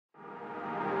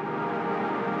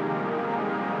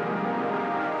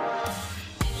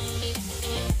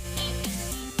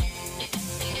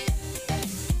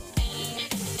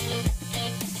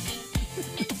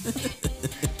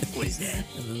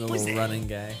running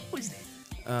guy. Who is that?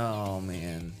 Oh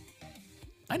man,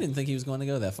 I didn't think he was going to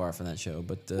go that far from that show,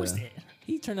 but Who's that?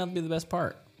 he turned out to be the best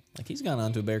part. Like he's gone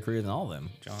on to a better career than all of them.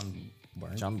 John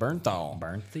Bernthal.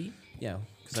 Bernthal? Yeah,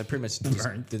 because I pretty much just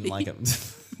Bernthal. didn't like him.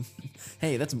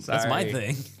 Hey, that's my Sorry.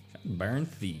 thing.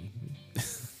 Bernthal.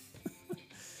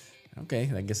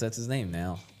 Okay, I guess that's his name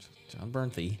now, John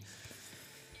Bernthal.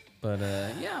 But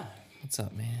yeah, What's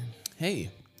up, man? hey,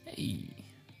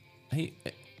 Hey.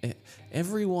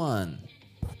 everyone.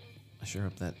 I sure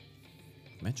hope that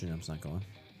metronome's not going.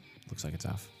 Looks like it's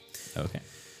off. Okay.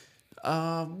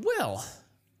 Well,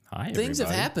 Hi, things have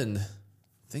everybody. happened.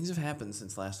 Things have happened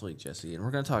since last week, Jesse, and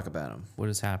we're going to talk about them. What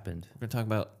has happened? We're going to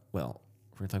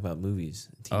talk about movies,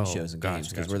 TV shows, and games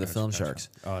because we're the film sharks.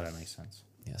 Oh, that makes sense.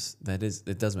 Yes,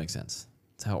 it does make sense.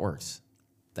 That's how it works.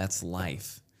 That's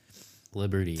life.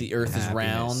 Liberty. The earth is happiness,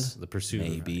 round, The pursuit.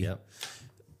 maybe. Yep.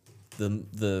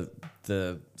 The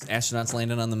astronauts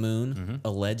landed on the moon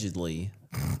allegedly,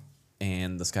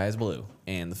 and the sky is blue,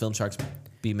 and the film sharks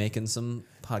be making some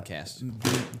podcasts.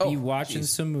 Be watching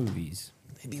some movies.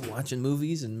 They be watching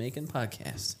movies and making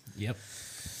podcasts. Yep.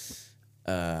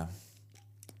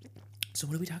 So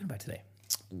what are we talking about today?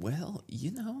 Well,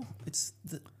 it's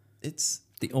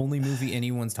The only movie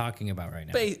anyone's talking about right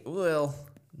now. well,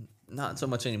 not so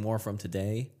much anymore from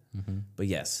today, but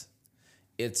yes,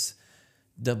 it's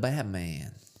the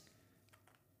Batman.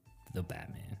 The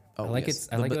Batman. Oh, I like yes.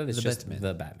 it. I like that it's the just Batman.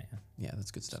 the Batman. Yeah,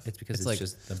 that's good stuff. It's because it's like,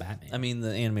 just the Batman. I mean,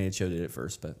 the animated show did it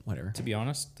first, but whatever. To be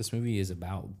honest, this movie is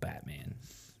about Batman.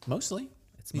 Mostly,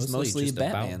 It's he's mostly just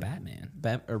Batman. about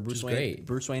Batman. Bruce is Wayne. great.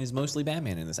 Bruce Wayne is mostly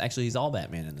Batman in this. Actually, he's all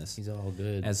Batman in this. He's all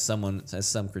good. As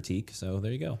some critique. So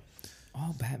there you go.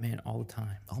 All Batman all the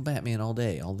time. All Batman all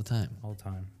day, all the time. All the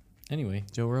time. Anyway,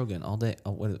 Joe Rogan all day.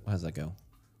 Oh, how does that go?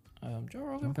 Joe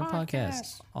Rogan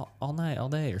Podcast all night, all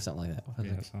day, or something like that. What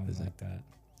is Yeah, it? something like that.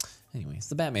 Anyway, it's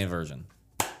the Batman version.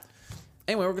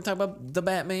 Anyway, we're gonna talk about the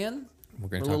Batman. We're We're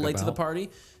gonna a talk little late to the about party.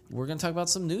 We're gonna talk about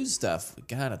some news stuff. We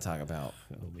gotta talk about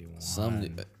Obi-Wan.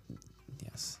 some.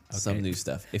 Some new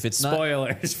stuff. If it's not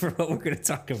Spoilers for what we're going to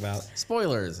talk about.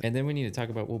 spoilers, And then we need to talk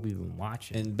about what we've been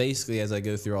watching. and basically as I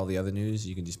go through all the other news,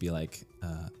 you can just be like,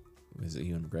 "Is it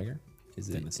Ewan McGregor?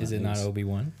 Then it's Is it not news.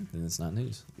 Obi-Wan? Then it's not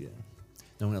news." Yeah.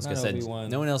 No one else Not gets that. Obi-Wan.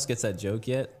 No one else gets that joke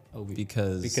yet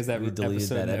because that we deleted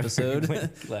that episode episode. never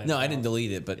went live. No, I didn't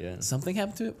delete it, but Yeah. something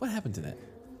happened to it. What happened to that?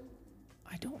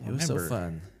 I don't It remember. was so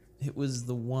fun. It was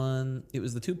the one. It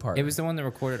was the two-part. It was the one that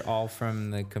recorded all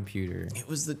from the computer. It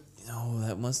was the. Oh,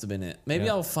 that must have been it. Maybe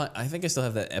Yeah. I'll find. I think I still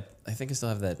have that. I think I still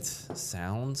have that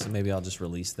sound. So maybe I'll just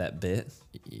release that bit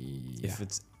Yeah. if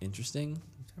it's interesting.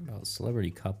 Talking about celebrity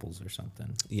couples or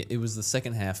something. Yeah, it was the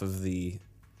second half of the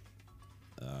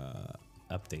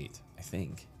update. I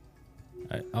think.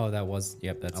 That was.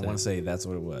 Yep, that's I it. want to say that's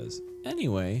what it was.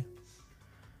 Anyway,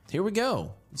 here we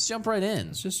go. Let's jump right in.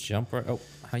 Let's just jump right. Oh,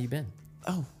 how you been?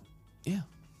 Oh, yeah,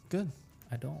 good.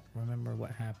 I don't remember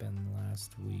what happened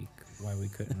last week. Why we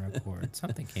couldn't record?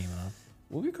 Something came up.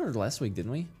 Well, we recorded last week,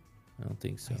 didn't we? I don't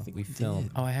think so. I think we we filmed.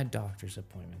 did. Oh, I had doctor's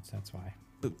appointments. That's why.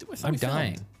 But I thought I'm we filmed.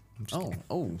 dying. I'm just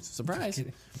Oh, kidding. surprise!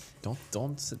 kidding. Don't.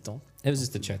 It was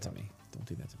just a do that to checkup. me. Don't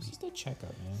do that to me. Just a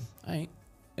checkup, man. All right.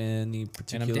 Any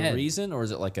particular dead. reason, or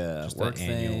is it like a Just work an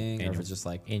annual- thing, or if annual- it's just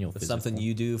like annual it's something physical.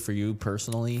 you do for you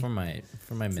personally, For my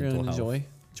for mental health.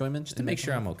 enjoyment, Just to make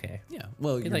sure I'm okay. Yeah.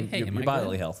 Well, your, like, hey, your, am your I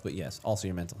bodily good? health, but yes, also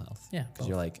your mental health. Yeah, Because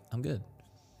you're like, I'm good.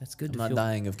 That's good I'm to not feel.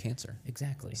 dying of cancer.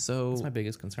 Exactly. So- that's my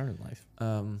biggest concern in life.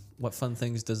 What fun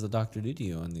things does the doctor do to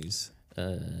you on these?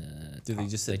 Do they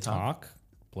just say They talk,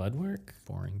 blood work,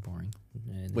 Boring.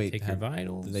 and they Wait, take your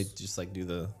vitals. Do they just like do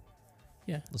the?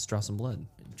 Yeah. Let's draw some blood.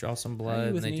 Draw some How are blood, you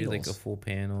and with they do like a needles? full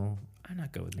panel. I'm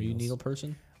not good with Are you a needles. needle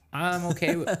person? I'm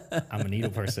okay with. I'm a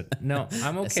needle person. No,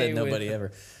 I'm okay. I said nobody with,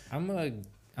 ever.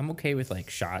 I'm okay with like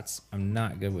shots. I'm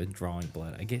not good with drawing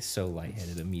blood. I get so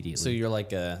lightheaded immediately. So you're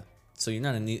like so you're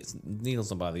not a needles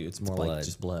don't bother you. It's more like blood.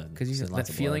 just blood. because So that lots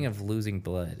of feeling blood. of losing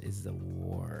blood is the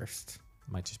worst.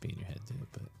 Might just be in your head too,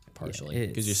 but partially it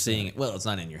because you're is. seeing it. Well, it's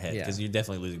not in your head Yeah. because you're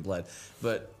definitely losing blood,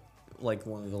 but like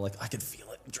one of the I could feel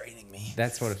it draining me.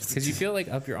 That's what because you feel like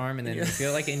up your arm and then you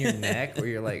feel like in your neck where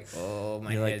you're like, oh,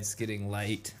 my You're like- head's getting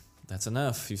light. That's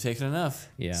enough. You've taken enough.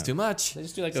 Yeah. It's too much. They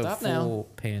just do like Stop a now. full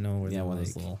panel where Yeah, they're one of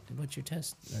like, those little- what's your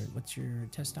what's your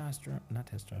testosterone? Not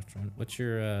testosterone. What's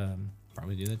your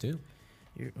Probably do that too.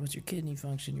 what's your kidney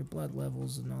function, your blood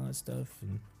levels, and all that stuff.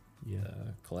 And yeah,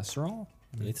 Cholesterol.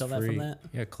 Did they it's tell that free. from that?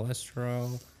 Yeah,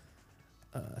 cholesterol,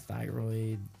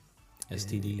 thyroid,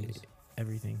 STDs.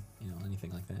 everything,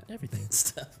 Anything like that. everything.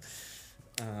 Stuff.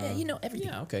 yeah, everything.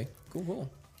 Yeah. Okay. Cool.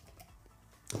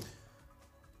 You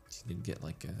didn't get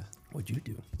like What'd you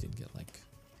do? you didn't get like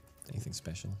anything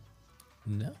special?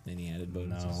 No. Any added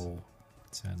bonuses? No.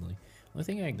 Sadly. Only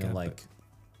thing I No, got. like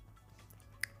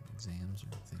exams or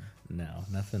anything. No,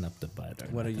 nothing up the butt. Or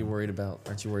What are you nothing. worried about?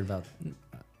 Aren't you worried about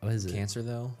What is it? cancer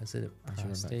though? Is it a Aren't you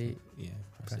worried about prostate? Yeah,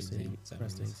 Prostate, exam. Is that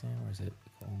what it prostate is? exam, or is it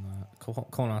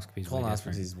colonoscopy? Is way Colonoscopy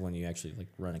different. is when you actually like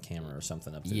run a camera or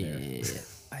something up to there.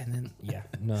 And then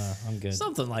no, I'm good.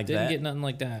 Something like Didn't that. get nothing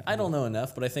like that. I don't know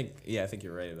enough, but I think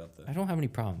you're right about I that. don't have any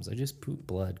problems. I just poop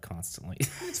blood constantly.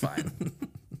 It's fine.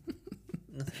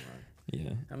 Nothing wrong.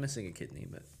 Yeah. I'm missing a kidney,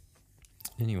 but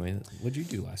Anyway, what'd you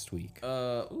do last week?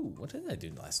 what did I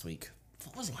do last week?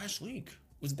 What was last week?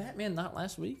 Was Batman not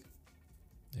last week?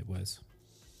 It was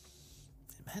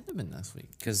It had to have been last week.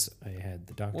 because I had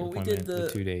the doctor Well, we appointment did for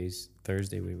the- 2 days.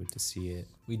 Thursday we went to see it.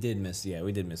 We did miss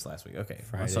last week. Okay.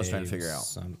 Friday, That's what I was trying to figure out.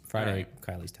 Friday, Alright.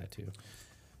 Kylie's tattoo.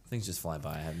 Things just fly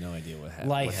by. I have no idea what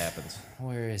Life. happens.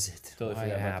 Where is it? Totally Why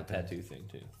forgot about the happened? tattoo thing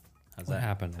too. How's What that?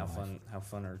 happened How in fun? How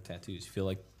fun are tattoos? You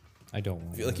feel I don't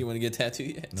want. like you want to get a tattoo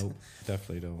yet? Nope,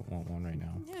 definitely don't want one right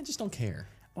now. Yeah, I just don't care.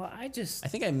 Well, I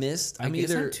think I missed.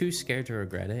 guess I'm too scared to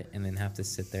regret it and then have to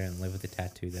sit there and live with a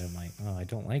tattoo that I'm like, oh, I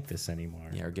don't like this anymore.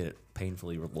 yeah, or get it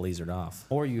painfully lasered off.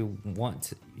 Or you want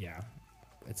to, yeah.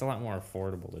 It's a lot more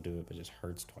affordable to do it, but it just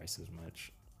hurts twice as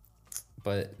much.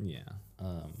 But Yeah.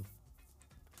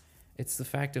 it's the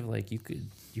fact of like you could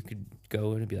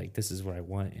go and be like, this is what I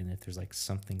want, and if there's like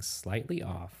something slightly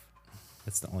off,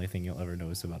 that's the only thing you'll ever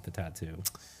notice about the tattoo.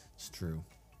 It's true.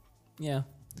 Yeah.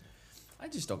 I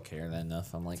just don't care that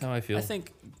enough. I'm like, That's how I feel.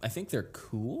 I think they're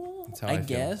cool. That's how I I feel.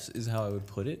 guess is how I would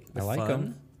put it. They're I like fun.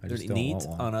 'em. I They're just don't neat want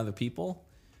one. on other people.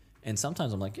 And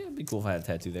sometimes I'm like, yeah, it'd be cool if I had a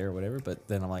tattoo there or whatever. But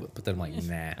then I'm like, But then I'm like,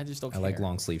 nah. I just don't I like care.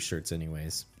 long sleeve shirts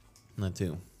anyways. That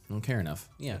too. I don't care enough.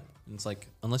 Yeah. And it's like,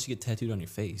 unless you get tattooed on your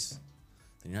face,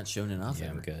 then you're not showing it off Yeah,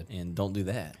 I'm ever. good. And don't do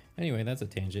that. Anyway, that's a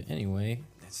tangent. Anyway,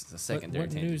 That's the secondary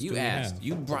what tangent. news You do we asked. have?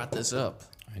 You brought this up.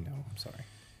 I know. I'm sorry.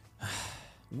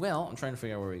 Well, I'm trying to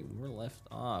figure out where we were left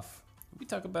off. We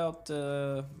talk about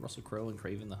Russell Crowe and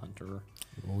Craven the Hunter.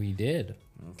 We did.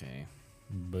 Okay.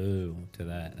 Boo to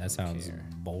that. That sounds care.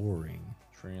 boring.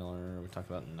 Trailer. We talked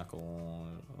about Knuckle.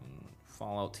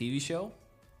 Fallout TV show.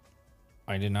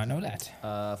 I did not know that.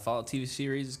 Fallout TV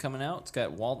series is coming out. It's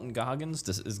got Walton Goggins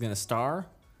is going to star.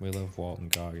 We love Walton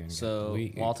Goggins. So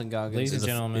Walton Goggins, ladies and is a-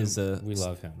 gentlemen, is a, we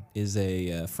love him. is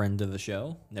a friend of the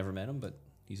show. Never met him, but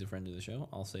he's a friend of the show.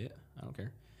 I'll say it. I don't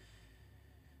care.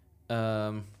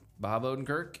 Bob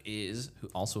Odenkirk is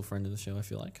also a friend of the show. I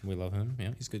feel like We love him.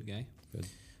 Yeah. he's a good guy. Good.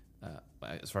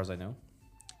 As far as I know,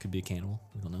 could be a cannibal.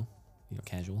 We don't know.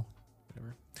 Casual,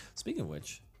 whatever. Speaking of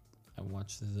which, I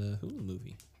watched the Hulu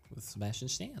movie with Sebastian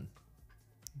Stan.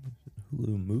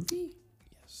 Hulu movie?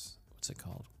 Yes. What's it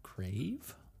called?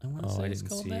 Crave? I want to Oh, say I it's didn't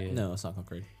called see that. it. No, it's not called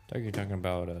Crave. You're talking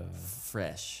about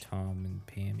Fresh. Tom and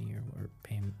Pammy or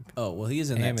Pam. Oh well, he is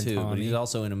in Pam that and too, but he's Tommy.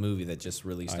 also in a movie that just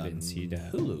released I on didn't see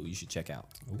that. Hulu. You should check out,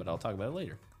 but I'll talk about it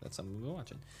later. That's something we'll be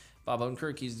watching. Bob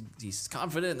Odenkirk, he's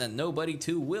confident that Nobody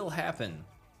 2 will happen.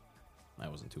 I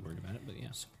wasn't too worried about it, but yeah.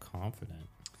 So confident.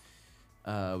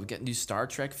 We got a new Star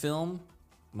Trek film,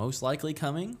 most likely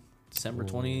coming December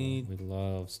We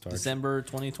love Star Trek. December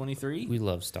 2023. We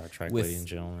love Star Trek, With- ladies and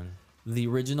gentlemen. The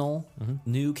original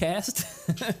new cast.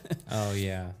 Oh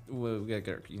yeah. We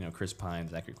got Chris Pine,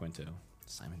 Zachary Quinto,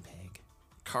 Simon Pegg,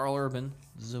 Carl Urban,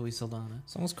 Zoe Saldana.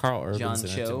 It's almost Carl Urban's John in it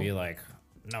to Cho. be like,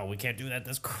 no, we can't do that.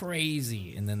 That's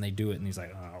crazy. And then they do it, and he's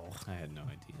like, oh, I had no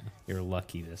idea. you're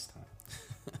lucky this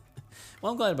time.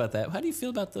 Well, I'm glad about that. How do you feel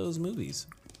about those movies?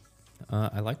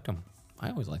 I liked them. I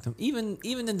always liked them. Even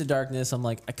Into Darkness, I'm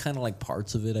like, I kind of like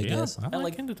parts of it, I guess. I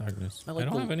like Into Darkness. I I, like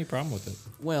don't the- have any problem with it.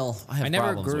 Well, I have I never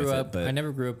problems grew with up. it, but I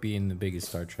never grew up being the biggest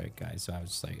Star Trek guy, so I was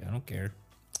just like, I don't care.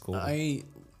 Cool. I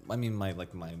mean, my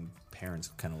parents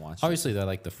kind of watched it. Obviously, I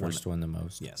like the first one the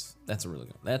most. Yes, that's a really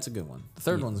good. That's a good one. The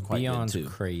third one's quite Beyond's good too.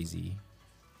 crazy.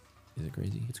 Is it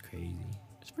crazy? It's crazy.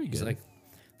 It's pretty He's good. like,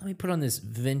 let me put on this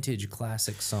vintage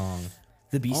classic song,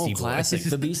 The Beastie Boys. classic,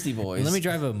 the Beastie Boys. And let me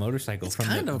drive a motorcycle It's from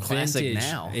kind the of a classic vintage,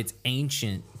 now. It's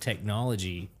ancient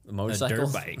technology. The motorcycle, A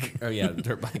dirt bike. Oh yeah, the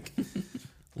dirt bike.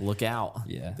 Look out!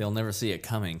 Yeah. they'll never see it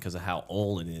coming because of how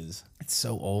old it is. It's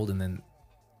so old, and then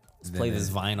Play this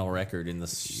vinyl record in the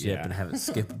ship Yeah. and have it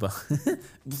skip.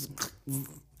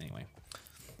 Anyway,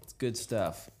 it's good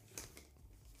stuff.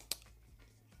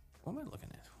 What am I looking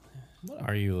at? What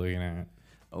are you looking at?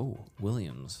 Oh,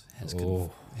 Williams has Oh.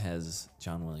 has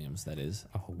John Williams. That is,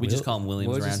 Oh, we just call him Williams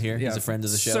we'll around just- here. yeah, He's a friend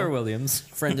of the show. Sir Williams.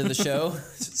 Friend of the show,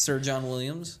 Sir John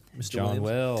Williams, Mr. John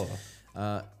Williams.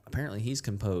 Will. Apparently, he's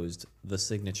composed the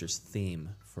Signature's theme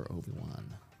for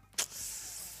Obi-Wan.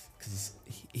 Because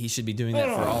he should be doing that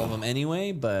for all of them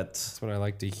anyway, but That's what I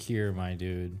like to hear, my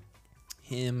dude.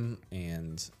 him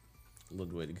and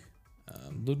Ludwig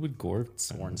Ludwig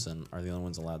Göransson. Göransson are the only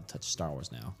ones allowed to touch Star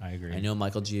Wars now. I agree. I know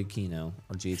Michael Giacchino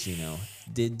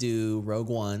did do Rogue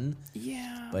One,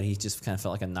 Yeah. but he just kind of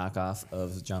felt like a knockoff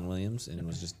of John Williams and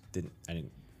was just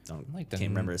can't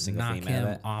remember a single knock theme out him of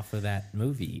it. off of that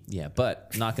movie. Yeah,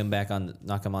 but knock him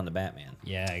on the Batman.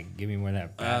 Yeah, give me more of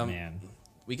that Batman.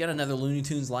 We got another Looney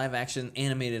Tunes live action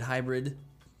animated hybrid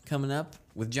coming up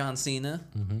with John Cena.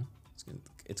 Mm-hmm.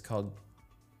 It's called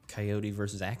Coyote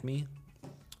versus Acme.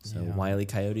 So Yeah. Wile E.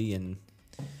 Coyote and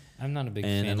I'm not a big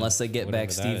fan. unless they get whatever back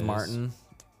that Steve is. Martin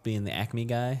being the Acme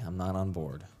guy, I'm not on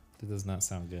board. That does not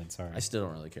sound good. Sorry. I still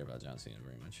don't really care about John Cena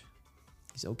very much.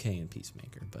 He's okay in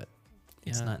Peacemaker, but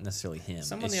it's Yeah. not necessarily him.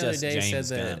 Someone it's the other just day James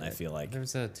said that Gunn, I feel like. there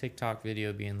was a TikTok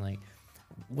video being like,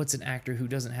 "What's an actor who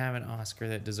doesn't have an Oscar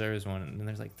that deserves one?" And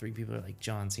there's like 3 people that are like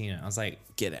John Cena. I was like,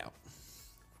 Get out.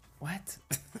 "What?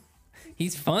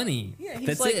 He's funny. Yeah, he's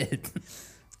that's like- it."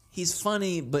 He's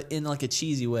funny, but in like a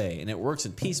cheesy way, and it works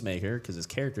in Peacemaker because his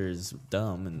character is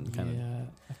dumb and kind of. Yeah,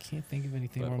 I can't think of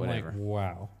anything But where I'm whatever. like,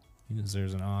 "Wow, he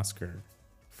deserves an Oscar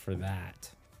for that."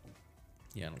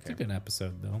 Yeah, I don't It's a care. good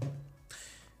episode though.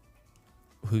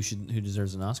 Who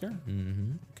deserves an Oscar?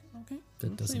 Mm-hmm. Okay,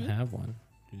 That doesn't have one.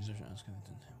 Who deserves an Oscar? That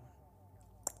doesn't have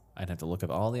one. I'd have to look up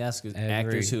all the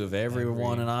actors who have ever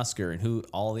won an Oscar and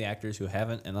all the actors who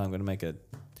haven't, and I'm going to make a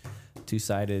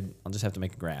 2-sided. I'll just have to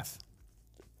make a graph.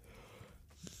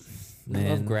 I love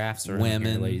Men, graphs around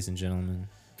women, here, ladies and gentlemen.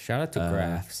 Shout out to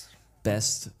graphs.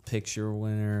 Best Picture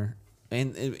winner,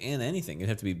 and anything. It'd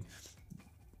have to be.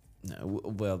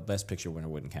 Well, Best Picture winner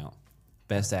wouldn't count.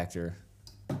 Best actor,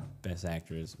 best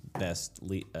actress, best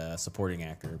supporting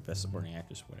actor, best supporting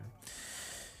actress,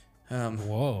 whatever.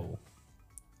 Whoa.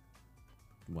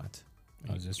 What?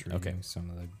 I was just reading Okay. some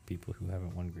of the people who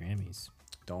haven't won Grammys.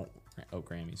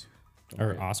 Grammys. Don't Or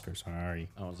worry. Oscars, sorry.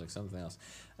 Oh, it was like something else.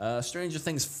 Stranger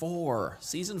Things 4,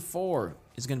 season 4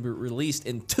 is going to be released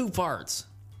in 2 parts.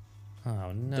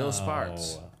 Oh, no. Those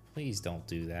parts. Please don't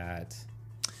do that.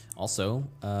 Also,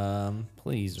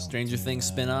 Please don't Stranger do Things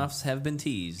that. spin-offs have been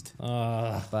teased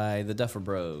by the Duffer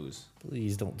Bros.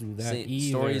 Please don't do that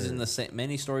Stories either. in the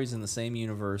many stories in the same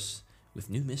universe with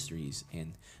new mysteries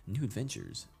and new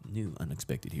adventures, new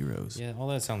unexpected heroes. Yeah, all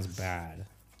that sounds bad.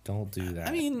 Don't do that.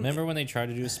 I mean- remember when they tried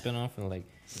to do a spin-off and they're like,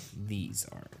 these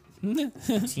are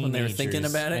teenagers. When they were thinking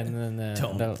about it, And then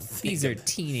don't these are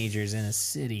teenagers in a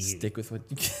city. Stick with what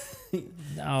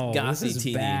No, this gothy is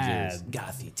teenagers, bad.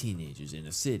 gothy teenagers in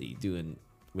a city doing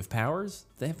with powers.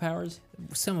 They have powers.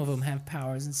 Some of them have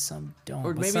powers and some don't.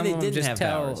 Or but maybe some they of them didn't just have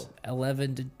tell powers.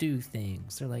 11 to do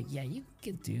things. They're like, yeah, you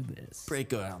can do this. Break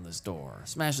down this door,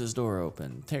 smash this door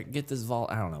open, get this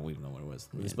vault. I don't know. We don't know what it was.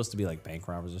 It was supposed to be like bank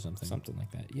robbers or something. Something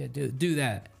like that. Yeah, do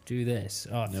that. Do this.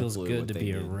 Oh, it No feels clue good what to they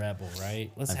be a did. rebel, right?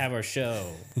 Let's have our show.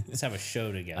 Let's have a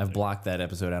show together. I've blocked that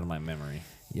episode out of my memory.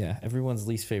 Yeah, everyone's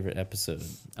least favorite episode.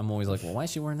 I'm always like, well, why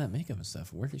is she wearing that makeup and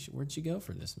stuff? Where'd she go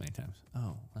for this many times?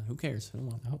 Oh, who cares? Who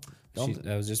won? Oh, Don't-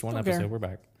 that was just one don't episode. care. We're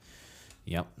back.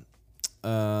 Yep.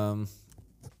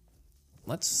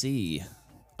 Let's see.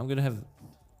 I'm gonna have.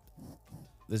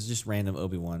 There's just random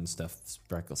Obi-Wan stuff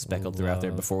speckled throughout there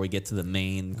Love. before we get to the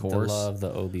main course. Love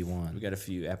the Obi-Wan. We got a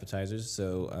few appetizers.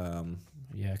 So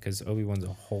Yeah, because Obi-Wan's a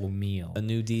whole meal. a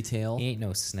new detail. He ain't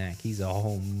no snack. He's a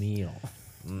whole meal.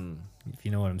 If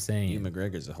you know what I'm saying. Hugh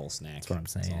McGregor's a whole snack. That's what I'm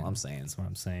saying. That's all I'm saying. That's what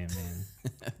I'm saying,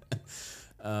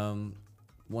 man.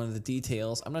 One of the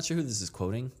details. I'm not sure who this is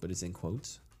quoting, but it's in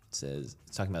quotes. It says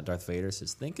it's talking about Darth Vader. It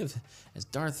says think of as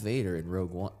Darth Vader in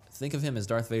Rogue One. Think of him as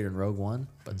Darth Vader in Rogue One,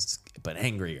 but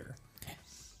angrier.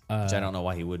 Which I don't know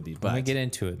why he would be. When we But get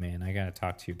into it, man, I gotta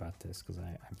talk to you about this because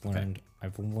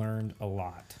I've learned a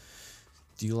lot.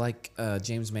 do you like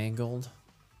James Mangold?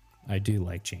 I do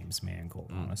like James Mangold,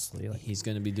 honestly. Like, He's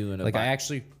going to be doing a. like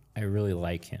I really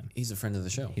like him. He's a friend of the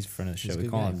show. He's a friend of the show. He's a We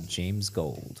good call guy. him James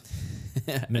Gold.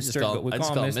 I just Mr. call- Go- we I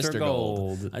just call him him Mr.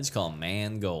 Gold. I just call him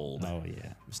Man Gold. Oh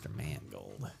yeah, Mr. Man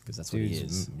Gold, because that's what he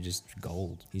dude's is. just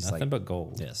gold. He's Nothing like- but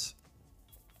gold. Yes.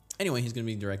 Anyway, he's going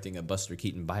to be directing a Buster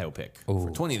Keaton biopic Ooh.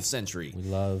 for 20th Century. We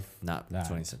love Not that.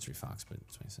 20th Century Fox, but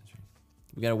 20th Century.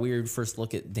 We got a weird first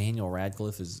look at Daniel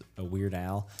Radcliffe as a Weird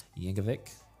Al Yankovic.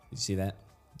 Did you see that?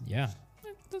 Yeah,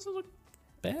 It doesn't look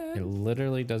bad. it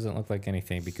literally doesn't look like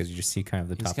anything because you just see kind of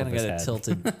the He's top kind of of his got a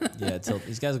head. tilted.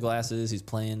 He's got his glasses. He's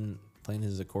playing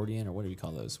his accordion, or what do you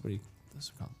call those? What do you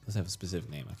those are called? Those have a specific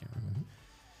name. I can't remember.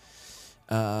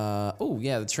 Oh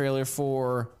yeah, the trailer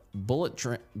for Bullet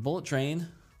Train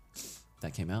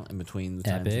that came out in between the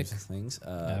times Epic. of things.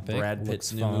 Epic. Brad Pitt's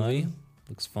Looks new fun. movie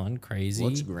Looks fun, crazy.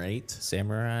 looks great.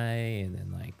 Samurai and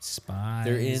then like spies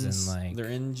They're and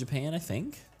like in Japan, I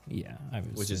think, yeah, I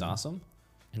would which is assume. awesome.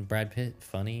 And Brad Pitt,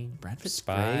 funny. Brad Pitt's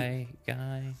spy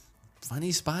guy.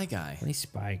 Funny spy guy. Funny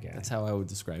spy guy. That's how I would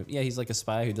describe it. Yeah, he's like a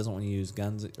spy who doesn't want to use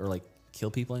guns or like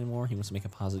kill people anymore. He wants to make a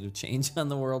positive change on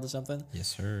the world or something. Yes,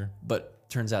 sir. But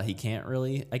turns out he can't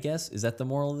really, I guess. Is that the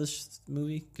moral of this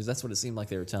movie? Because that's what it seemed like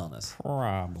they were telling us.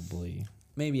 Probably.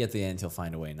 Maybe at the end he'll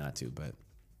find a way not to, but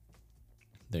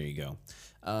there you go.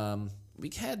 We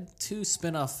had 2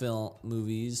 spin-off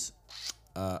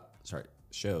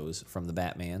shows from the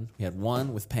Batman. We had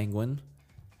one with Penguin,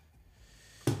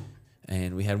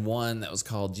 and we had one that was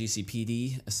called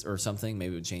GCPD or something.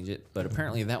 Maybe it would change it, but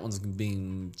apparently that one's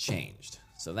being changed.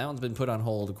 So that one's been put on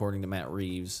hold according to Matt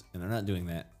Reeves, and they're not doing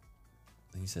that.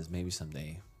 And he says maybe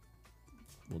someday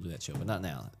we'll do that show, but not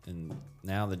now. And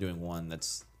now they're doing one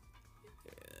that's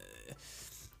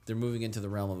they're moving into the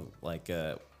realm of like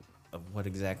of what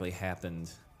exactly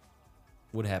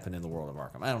would happen in the world of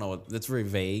Arkham. I don't know. That's very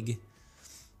vague.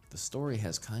 The story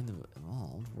has kind of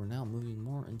evolved. We're now moving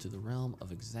more into the realm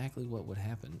of exactly what would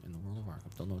happen in the world of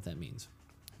Arkham. Don't know what that means.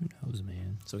 Who knows,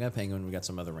 man? So we got Penguin. We got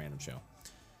some other random show.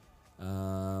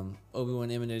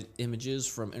 Obi-Wan images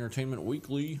from Entertainment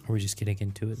Weekly. Are we just getting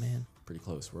into it, man? Pretty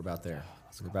close. We're about there.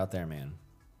 We're about there, man.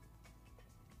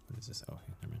 What is this? Oh,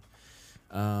 never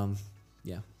mind.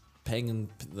 Yeah. Penguin.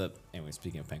 Anyway,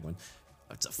 speaking of Penguin,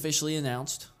 it's officially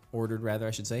announced. Ordered, rather,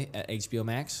 I should say, at HBO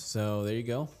Max. So there you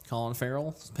go. Colin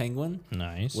Farrell's Penguin.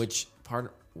 Nice. Which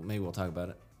maybe we'll talk about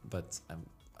it, but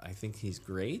I think he's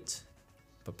great.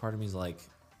 But part of me is like,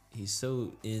 he's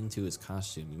so into his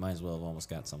costume, you might as well have almost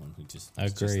got someone who just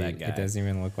is just that guy. It doesn't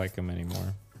even look like him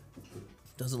anymore.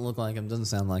 Doesn't look like him, doesn't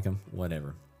sound like him,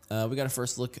 whatever. We got a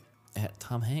first look at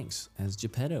Tom Hanks as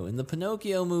Geppetto in the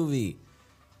Pinocchio movie.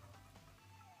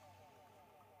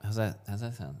 How's that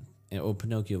sound?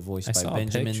 Pinocchio voiced by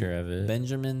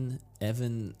Benjamin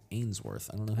Evan Ainsworth.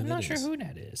 I don't know who that is. I'm not sure who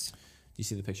that is. Do you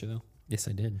see the picture though? Yes,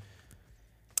 I did.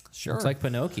 Sure. Looks like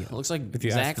Pinocchio. It looks like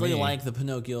exactly like the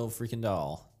Pinocchio freaking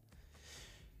doll.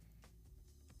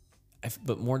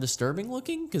 But more disturbing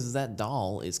looking because that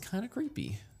doll is kind of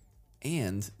creepy.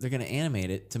 And they're going to animate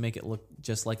it to make it look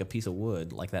just like a piece of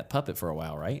wood, like that puppet for a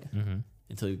while, right? Mm-hmm.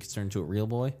 Until you turn into a real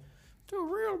boy. To a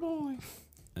real boy.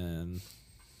 And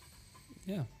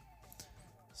yeah.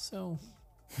 So,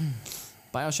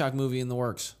 BioShock movie in the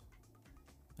works.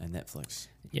 And Netflix.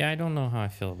 Yeah, I don't know how I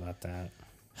feel about that.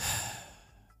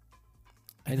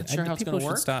 I'm not sure how it's going to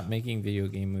work. People should stop making video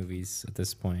game movies at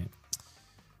this point.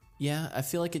 Yeah, I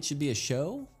feel like it should be a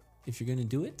show. If you're going to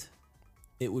do it,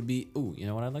 it would be. Ooh, you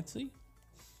know what I'd like to see?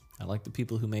 I'd like the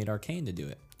people who made Arcane to do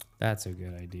it. That's a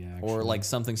good idea, actually. Or like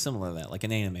something similar to that, like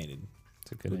an animated.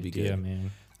 It's a good idea, man.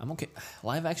 I'm okay.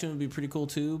 Live action would be pretty cool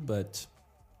too, but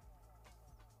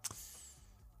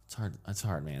it's hard. It's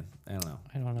hard, man. I don't know.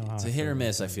 It's a hit or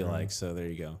miss, I feel like. So there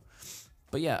you go.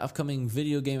 But yeah, upcoming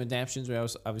video game adaptations. We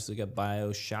obviously got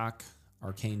BioShock,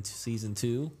 Arcane Season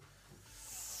 2,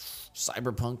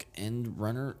 Cyberpunk,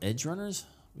 Edge Runners.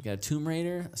 We got Tomb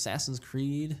Raider, Assassin's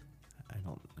Creed.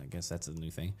 I guess that's a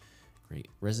new thing. Great.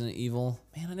 Resident Evil.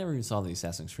 Man, I never even saw the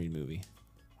Assassin's Creed movie.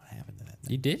 What happened to that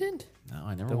thing? You didn't? No,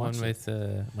 I never the watched it. The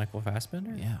one with Michael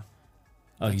Fassbender? Yeah.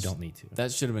 Oh, you don't need to.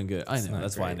 That should have been good. I know.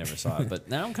 That's why I never saw it. But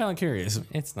now I'm kind of curious.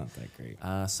 It's not that great.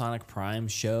 Sonic Prime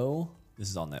show. This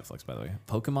is on Netflix, by the way.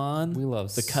 Pokemon. We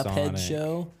love the Cuphead Sonic.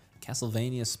 show.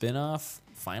 Castlevania spinoff.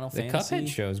 Final Fantasy. The Cuphead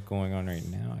show is going on right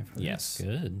now. I've heard Yes. it's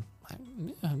good.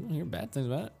 I don't hear bad things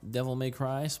about it. Devil May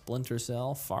Cry, Splinter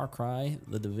Cell, Far Cry,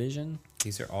 The Division.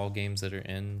 These are all games that are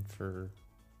in for.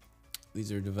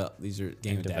 These are game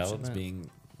adaptations development? being.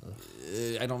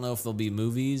 I don't know if they'll be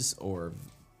movies or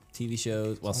TV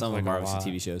shows. Well, Sounds some of them like are a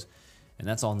obviously lot. TV shows, and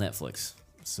that's all Netflix.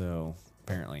 So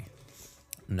apparently,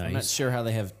 Nice. I'm not sure how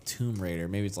they have Tomb Raider.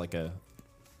 Maybe it's like a.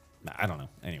 I don't know.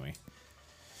 Anyway,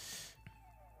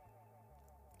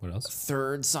 What else?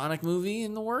 third Sonic movie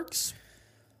in the works.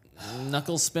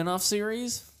 Knuckles spin-off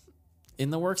series in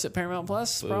the works at Paramount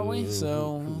Plus, probably.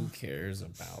 So who cares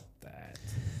about that?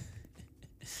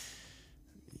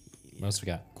 What else we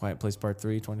got? Quiet Place Part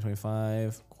 3,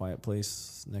 2025. Quiet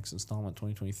Place next installment,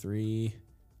 2023.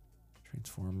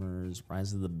 Transformers,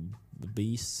 Rise of the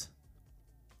Beasts.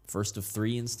 First of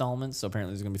 3 installments. So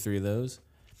apparently there's going to be 3 of those.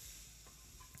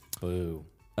 Boo.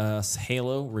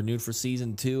 Halo, renewed for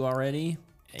Season 2 already.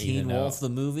 Teen Wolf, the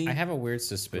movie. I have a weird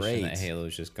suspicion Great. that Halo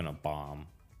is just going to bomb.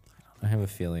 I have a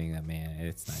feeling that, man,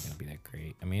 it's not going to be that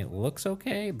great. I mean, it looks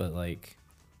okay, but, like,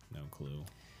 No clue.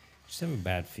 just have a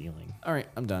bad feeling. All right,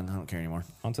 I'm done. I don't care anymore.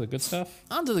 On to the good stuff?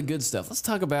 On to the good stuff. Let's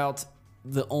talk about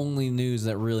the only news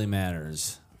that really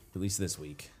matters, at least this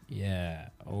week. Yeah,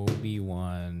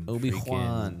 Obi-Wan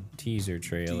Obi-Wan. freaking teaser Do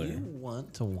trailer. you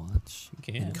want to watch You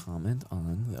can. and comment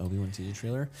on the Obi-Wan teaser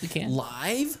trailer? You can.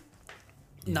 Live?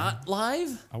 Not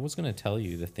live? I was gonna tell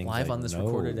you the things Live I on this know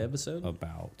recorded episode?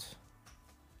 about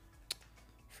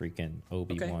freaking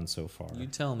Obi-Wan so far. You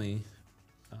tell me.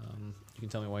 You can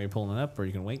tell me while you're pulling it up, or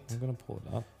you can wait. I'm gonna pull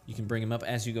it up. You can bring them up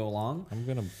as you go along. I'm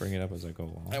gonna bring it up as I go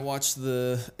along. I watched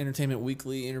the Entertainment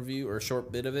Weekly interview, or a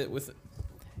short bit of it, with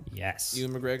Yes.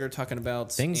 Ewan McGregor talking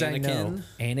about Things Anakin. I know.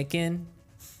 Anakin.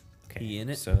 Okay. He in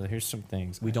it? So here's some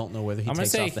things. We don't know whether he I'm gonna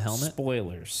takes say off the helmet.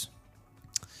 spoilers.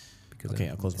 Because Okay,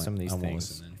 I'll close my- some of these I won't things.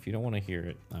 listen then. If you don't want to hear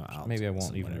it, maybe I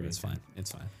won't even. Whatever, read it's it. fine.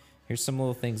 It's fine. Here's some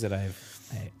little things that I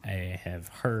have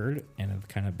heard and have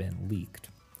kind of been leaked.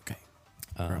 Okay.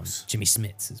 Gross. Jimmy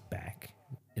Smits is back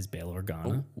as Bail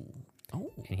Organa,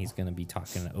 Oh. and he's going to be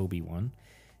talking to Obi-Wan.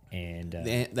 And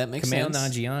That makes Kumail sense.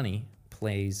 Nanjiani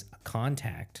plays a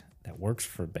contact that works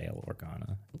for Bail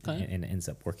Organa, Okay. and ends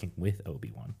up working with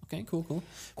Obi-Wan. Okay, cool. Which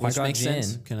Qui-Gon makes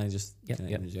sense. Jinn. Can I just Yep, can I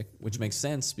yep. interject? Which makes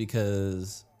sense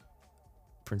because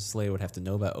Princess Leia would have to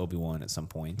know about Obi-Wan at some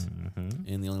point. Mm-hmm.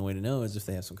 And the only way to know is if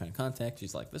they have some kind of contact.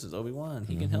 She's like, "This is Obi-Wan.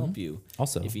 He can help you.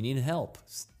 Also- if you need help,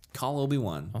 call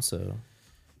Obi-Wan. Also,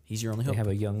 He's your only they hope." have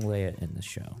a young Leia in the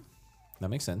show. That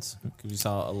makes sense.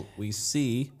 'Cause we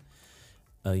see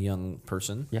a young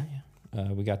person. Yeah,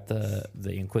 yeah. We got the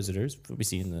Inquisitors.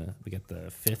 We got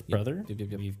the fifth brother.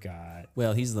 Yep. We've got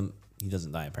Well, he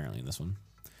doesn't die apparently in this one.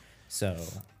 so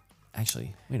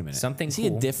Actually, wait a minute. Something Is he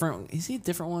cool. Is he a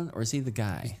different one, or is he the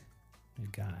guy? a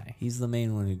guy. He's the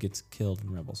main one who gets killed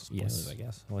in Rebels. Spoilers, Yes, I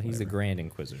guess. Well, he's the Whatever. Grand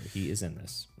Inquisitor. He is in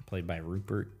this, played by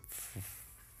Rupert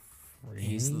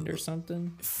He's Friend the- or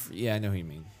something. Yeah, I know who you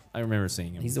mean. I remember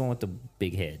seeing him. He's the one with the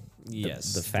big head.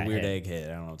 yes, the fat weird head. egg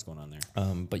head. I don't know what's going on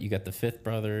there. But you got the fifth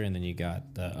brother, and then you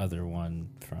got the other one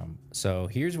from. So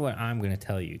here's what I'm going to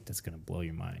tell you. That's going to blow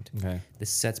your mind. Okay. This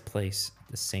sets place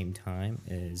at the same time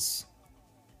as.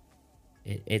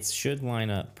 It should line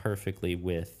up perfectly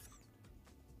with.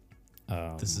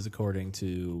 This is according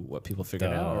to what people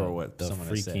figured out, or what the someone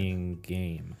has said. freaking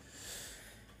game.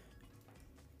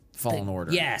 Fallen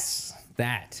Order. Yes,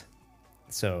 that.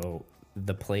 So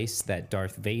the place that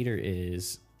Darth Vader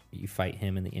is, you fight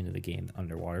him in the end of the game, the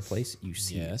underwater place. You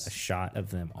see Yes. a shot of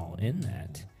them all in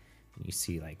that. And you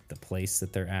see like the place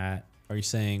that they're at. Are you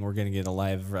saying we're gonna get a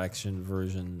live action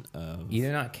version of?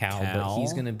 Either not Cal, but he's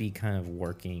Cal? going to be kind of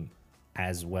working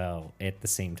as well at the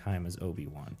same time as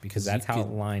Obi-Wan, because 'Cause you that's how it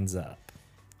could- lines up.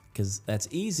 Because that's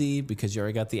easy because you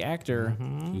already got the actor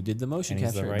who did the motion And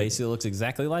he's the capture. It right- basically looks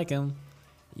exactly like him.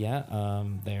 Yeah,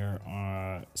 there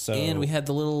are so And we had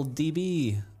the little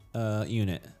DB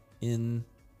unit in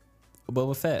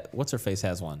Boba Fett. What's her face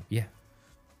has one. yeah.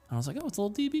 I was like, oh, it's a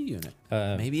little DB unit.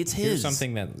 Maybe it's his. Here's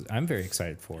something that I'm very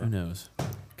excited for. Who knows?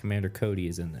 Commander Cody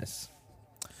is in this.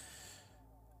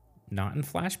 Not in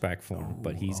flashback form,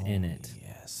 but he's in it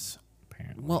Yes.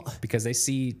 apparently. Well- because they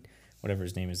see whatever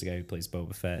his name is, the guy who plays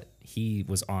Boba Fett. He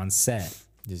was on set.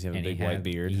 Does he have a and big he white had,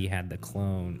 beard? He had the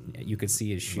clone. You could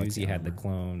see his Like shoes. the He had the armor.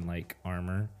 clone like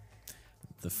armor,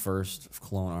 The first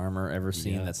clone armor ever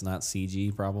seen Yeah. that's not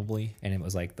CG, probably. and it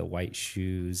was like the white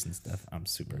shoes and stuff. I'm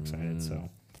super excited. So,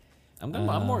 I'm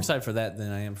more excited for that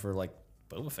than I am for like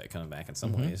Boba Fett coming back in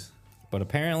some ways. but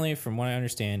apparently, from what I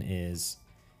understand, is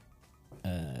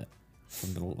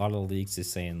from a lot of the leaks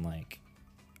is saying like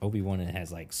Obi-Wan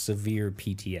has like severe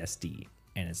PTSD,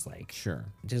 and it's like Sure.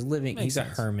 just living. Makes He's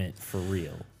sense. a hermit for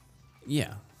real.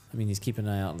 Yeah. I mean, he's keeping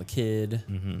an eye out on the kid.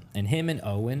 And him and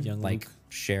Owen Young like Luke.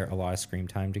 share a lot of screen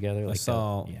time together. Like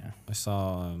saw- yeah. I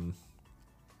saw. I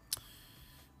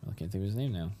can't think of his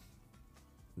name now.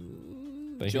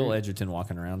 But Joel here- Edgerton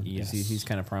walking around. Yes. He's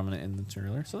kind of prominent in the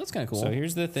trailer, so that's kind of cool. So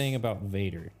here's the thing about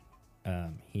Vader.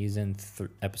 He's in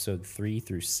episode 3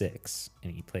 through 6,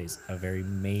 and he plays a very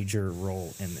major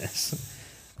role in this.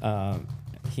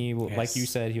 He will, like you Yes.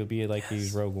 said, he'll be like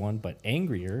he's Rogue One, but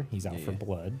angrier. He's out for yeah.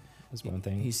 blood. Is one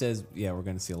thing. He says, "Yeah, we're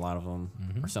going to see a lot of them,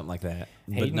 or something like that."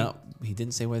 But Hayden- no, he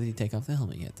didn't say whether he'd take off the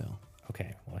helmet yet, though.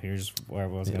 Okay, well, here's what I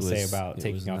was It going to say was- about it was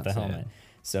taking off not the said. helmet.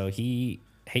 So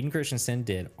Hayden Christensen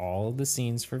did all of the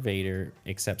scenes for Vader,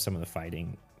 except some of the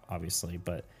fighting, obviously.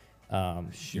 But you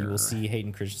Sure. will see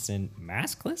Hayden Christensen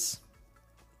maskless,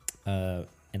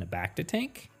 in a bacta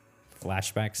tank,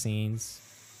 flashback scenes,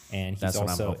 and he's That's what I'm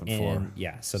also hoping in. for.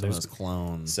 Yeah, so Some of there's those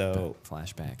clone so-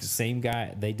 flashbacks. same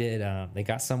guy. They did. They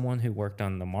got someone who worked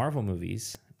on the Marvel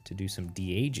movies to do some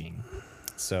de-aging.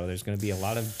 So there's going to be a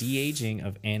lot of de-aging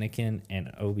of Anakin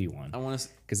and Obi-Wan. I want to.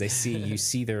 Because you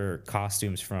see their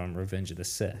costumes from Revenge of the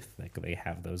Sith. Like they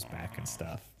have those back and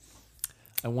stuff.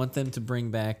 I want them to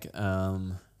bring back.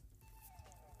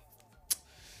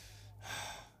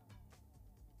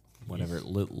 whatever,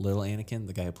 little Anakin,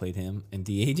 the guy who played him, and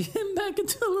de-age him back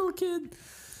into a little kid.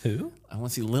 Who? I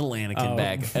want to see little Anakin Oh.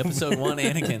 back. Episode 1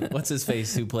 Anakin. What's his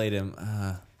face? Who played him?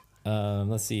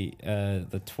 Let's see.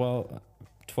 The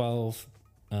 12,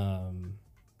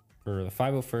 or the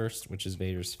 501st, which is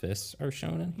Vader's fists, are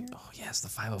shown in here. Oh yes, the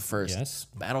 501st. Yes.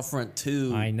 Battlefront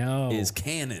 2. I know. Is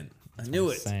canon. I knew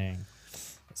it. Saying.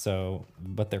 So,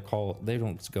 but they're called. They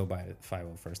don't go by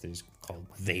 501st. They just called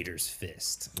Vader's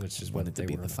fist, which is what Wanted they to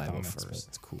be were the in the comics, 501st.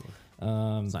 It's cooler.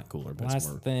 but, It's not cooler, but it's last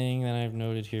more. thing that I've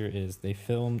noted here is they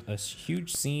filmed a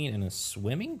huge scene in a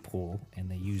swimming pool, and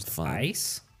they used Fun.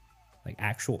 ice, like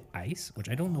actual ice, which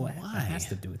I don't know what Why? that has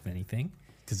to do with anything.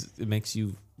 Because it makes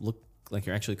you look like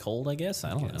you're actually cold, I guess. I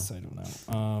don't know. I don't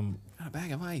know. Got a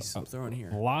bag of ice. I'm throwing A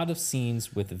here. lot of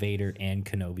scenes with Vader and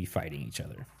Kenobi fighting each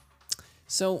other.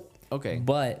 So, okay.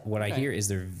 But what I Okay. hear is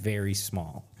they're very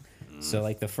small. So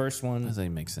like the first one, That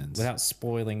doesn't make sense. without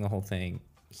spoiling the whole thing,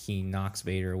 he knocks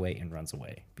Vader away and runs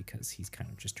away because he's kind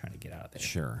of just trying to get out of there.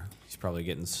 Sure. He's probably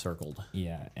getting circled.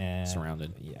 Yeah, and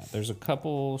Surrounded. Yeah, there's a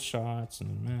couple shots in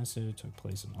the message took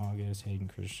place in August. Hayden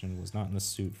Christensen was not in the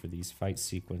suit for these fight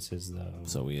sequences though.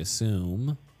 So we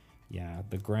assume. Yeah,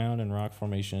 the ground and rock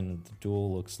formation of the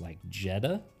duel looks like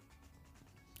Jeddah.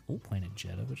 Oh, planet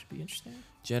Jeddah, which would be interesting.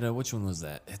 Jeddah, which one was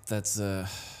that? That's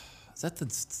is that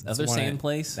the other one sand I-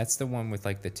 place? That's the one with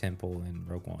like the temple in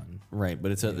Rogue One. Right,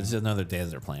 but it's another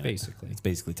desert planet. Basically. It's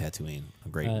basically Tatooine.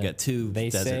 Great. We got two They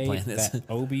desert say planets. that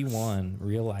Obi-Wan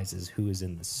realizes who is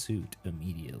in the suit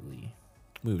immediately.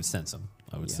 We would sense them,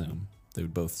 I would Yeah. assume. They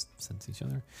would both sense each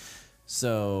other.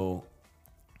 So,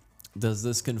 does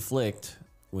this conflict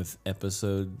with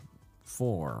episode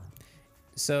 4?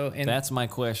 So, and That's my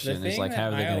question. Is like, how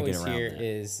are they going to get around here that?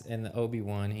 is in the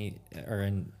Obi-Wan, in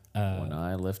When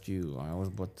I left you, I was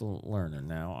but the learner.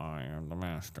 Now I am the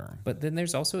master. but then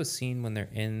there's also a scene when they're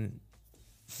in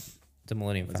the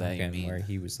Millennium What does that Falcon mean? where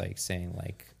he was like saying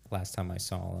like last time I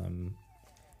saw him,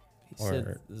 He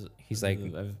or he's like,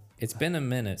 I've- it's been a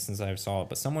minute since I saw it,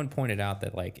 but someone pointed out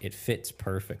that like it fits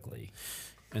perfectly.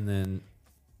 and then,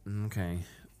 okay.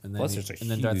 And then, Plus there's a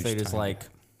and then Darth huge Vader's time like,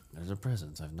 there's a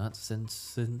presence I've not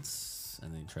sensed since.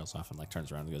 And then he trails off and like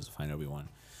turns around and goes to find Obi-Wan.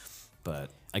 But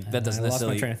like, that doesn't I lost my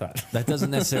necessarily train of thought. that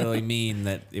doesn't necessarily mean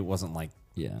that it wasn't like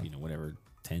Yeah. whatever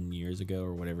 10 years ago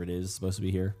or whatever it is supposed to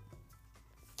be here,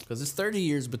 because it's 30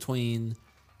 years between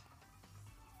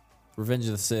Revenge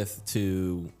of the Sith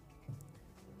to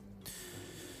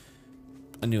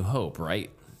A New Hope, right?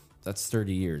 That's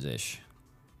 30 years ish.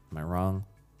 Am I wrong?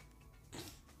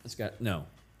 It's got no,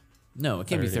 it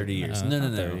can't be 30 years. No,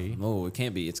 not 30. no, it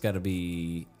can't be. It's got to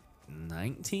be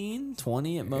 19,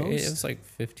 20 at most. It was like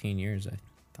 15 years, I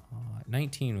thought.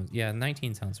 19 was, yeah,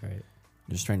 19 sounds right.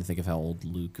 I'm just trying to think of how old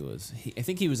Luke was. I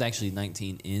think he was actually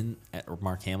 19 or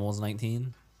Mark Hamill was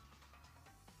 19.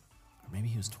 Or maybe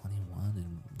he was 21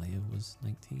 and Leia was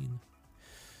 19.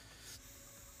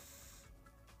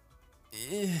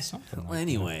 Something like Well,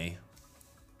 anyway,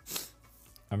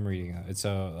 I'm reading it. It's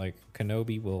like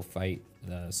Kenobi will fight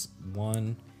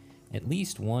at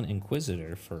least one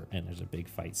Inquisitor and there's a big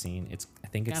fight scene. I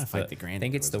think it's Gotta fight the Grand I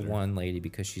think it's the Inquisitor. one lady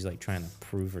because she's like trying to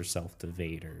prove herself to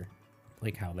Vader,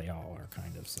 like how they all are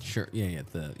kind of. So, sure. Yeah,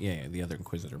 the other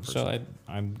Inquisitor person. so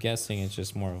I'm guessing it's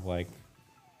just more of like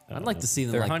I'd like to see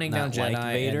them they're like, hunting down not Jedi,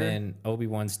 like Vader. and then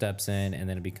Obi-Wan steps in, and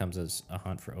then it becomes a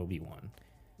hunt for Obi-Wan.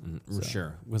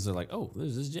 Sure. Was it like, oh,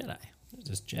 there's this Jedi. There's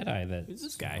this Jedi that Who's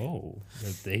this guy? Oh, Or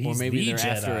he's maybe the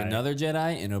they're after Jedi. another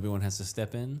Jedi and Obi-Wan has to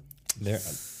step in.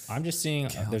 I'm just seeing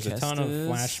there's a ton of Kestis.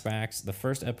 flashbacks. The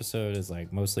first episode is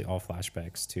like mostly all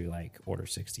flashbacks to like Order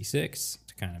 66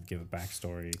 to kind of give a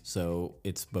backstory. So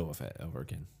it's Boba Fett over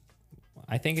again.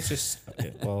 I think it's just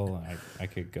well, I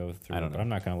could go through. I don't but know. I'm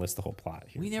not going to list the whole plot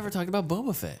here. We never talked about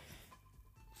Boba Fett.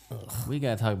 We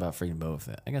gotta talk about freaking Boba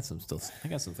Fett. I got some things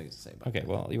to say about. Okay, that.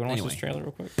 well, you want to watch Anyway. this trailer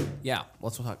real quick? Yeah,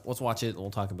 let's watch it. We'll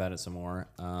talk about it some more.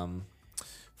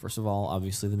 First of all,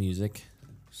 obviously the music.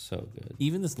 So good.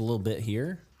 Even this little bit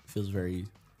here feels very.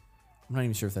 I'm not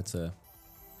even sure if that's a.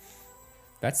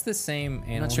 That's the same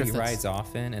animal sure he if that's- rides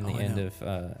off in the Oh, I end know. of.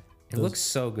 It Those- looks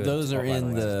so good. Those are by the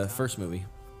in way. the first movie,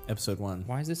 episode 1.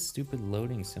 Why is this stupid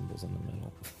loading symbols in the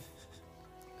middle?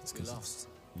 It's because it's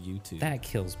YouTube. That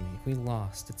kills me. We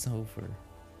lost. It's over.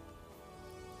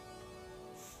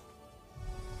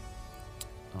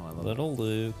 Oh, I love Little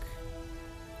Luke.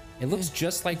 It looks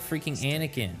just like freaking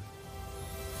Anakin.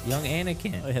 Young it.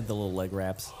 Anakin. I had the little leg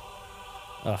wraps.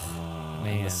 Ugh, And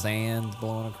man. the sand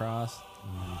blowing across.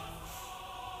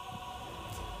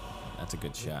 That's a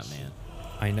good shot, man.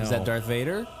 I know. Is that Darth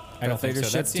Vader? I don't think so.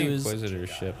 Vader's That's ship the to his- Inquisitor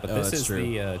ship, but Oh, this that's is true.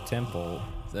 the temple.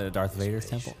 The Darth Vader's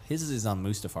temple. His is on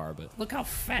Mustafar, but Look how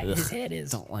fat his head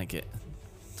is. don't like it.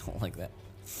 Don't like that.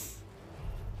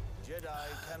 Jedi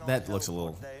cannot That looks help a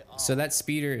little- what they are. So that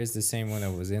speeder is the same one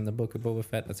that was in the Book of Boba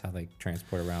Fett. That's how they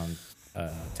transport around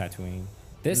Tatooine.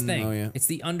 This thing, oh, yeah. it's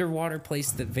the underwater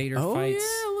place that Vader Oh fights.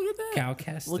 yeah, look at that. Cal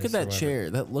Kestis Look at or that whatever. chair.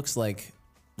 That looks like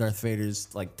Darth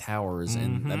Vader's like towers,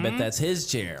 and I bet that's his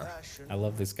chair. I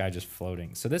love this guy just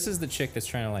floating. So this is the chick that's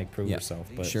trying to like prove Yeah, herself.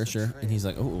 But sure. And he's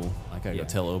like, oh, I gotta yeah. go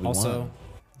tell Obi-Wan. Also,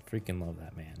 freaking love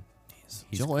that man.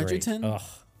 He's Joel great. Edgerton. Ugh.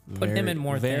 Put him in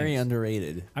more Very things.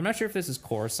 underrated. I'm not sure if this is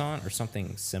Coruscant or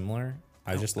something similar.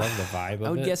 I just love the vibe of it. I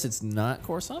would guess it's not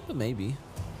Coruscant, but maybe.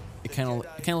 It kind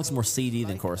of looks more seedy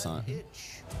than Coruscant.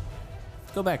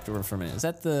 Go back to her for a minute. Is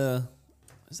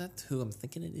that who I'm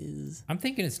thinking it is? I'm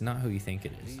thinking it's not who you think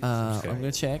it is. I'm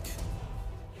gonna check.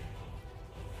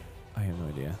 I have no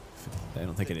idea. I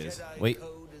don't think it is. Wait.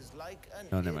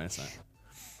 No, never mind. It's not.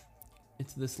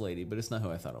 It's this lady, but it's not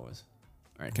who I thought it was.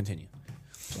 All right, continue.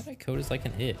 Jedi Code is like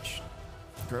an itch.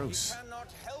 Gross.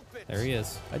 There he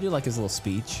is. I do like his little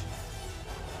speech.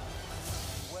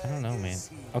 I don't know, man.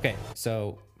 Okay,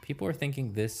 so people are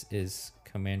thinking this is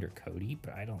Commander Cody,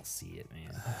 but I don't see it, man.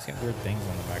 He's got weird things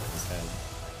on the back of his head.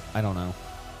 I don't know.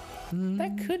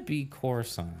 That could be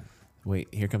Coruscant. Wait,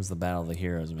 here comes the Battle of the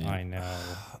Heroes, man. I know.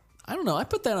 I don't know. I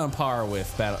put that on par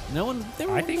with Battle. No one.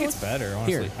 I think it's better,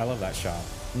 honestly. Here. I love that shot.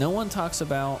 No one talks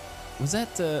about. Was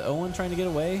that Owen trying to get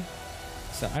away?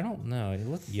 So I don't know. It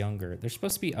looked younger. There's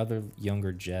supposed to be other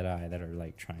younger Jedi that are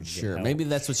like trying to get Sure. help. Maybe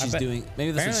that's what I she's bet- doing.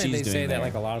 Maybe that's what Apparently she's they doing. say that there.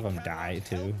 like a lot of them die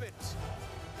too.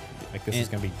 Like this is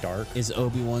And- gonna be dark. Is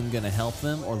Obi-Wan gonna help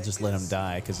them or just let him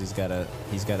die because he's gotta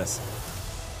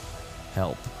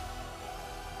help?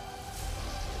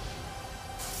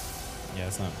 Yeah,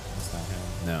 it's not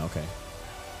him. No, okay.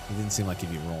 He didn't seem like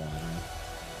he'd be rolling. Right?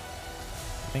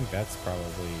 I think that's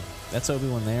probably That's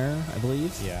Obi-Wan there, I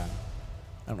believe. yeah.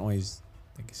 I don't know why I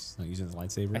think he's not using the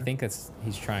lightsaber. I think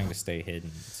he's trying to stay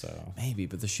hidden. So maybe,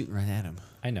 but they're shooting right at him.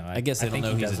 I know. I guess they don't think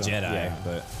know he he's a doesn't- Jedi, yeah.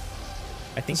 but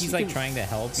I think So he's you like can- trying to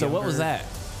help. so what was younger- that?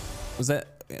 Was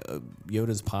that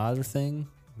Yoda's pod or thing?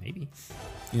 Maybe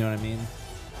You know what I mean?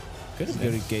 could have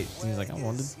Yoda been. gate. He's like, I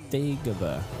wanted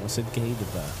Dagobah. I said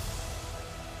Dagobah.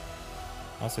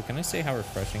 Also, can I say how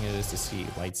refreshing it is to see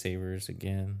lightsabers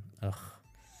again? Ugh,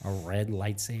 a red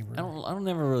lightsaber. I don't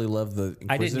ever really love the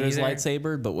I didn't Inquisitor's either.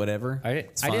 lightsaber, but whatever. I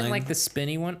didn't like the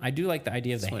spinny one. I do like the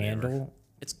idea of the whatever. handle.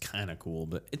 It's kind of cool,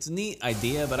 but it's a neat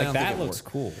idea. But I Like don't that think it looks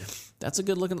works. cool. That's a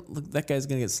good looking. Look, that guy's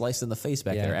gonna get sliced in the face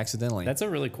back Yeah. there accidentally. That's a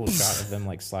really cool shot of them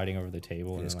like sliding over the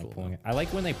table and is like cool, pulling it. I like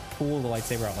when they pull the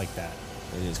lightsaber out like that.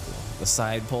 it is cool. The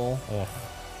side pull. Ugh.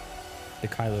 The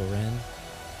Kylo Ren.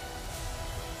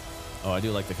 Oh, I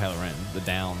do like the Kylo Ren. The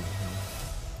down.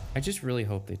 I just really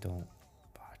hope they don't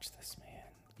botch this, man.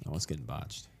 Oh, it's getting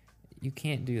botched. You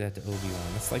can't do that to Obi-Wan.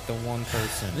 It's like the one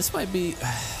person. This might be.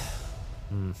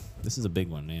 This is a big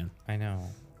one, man. I know.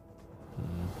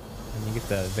 And you get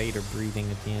the Vader breathing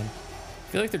at the end.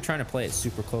 I feel like they're trying to play it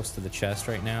super close to the chest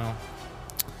right now.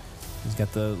 He's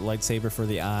got the lightsaber for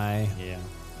the eye. Yeah.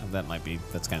 That might be.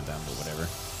 That's kind of down to whatever.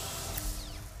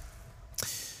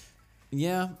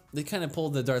 Yeah, they kind of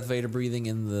pulled the Darth Vader breathing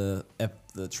in the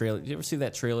trailer. Did you ever see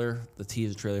that trailer, the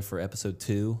teaser trailer for Episode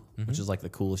 2, which is like the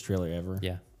coolest trailer ever?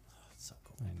 Yeah. So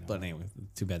cool. I know. But anyway,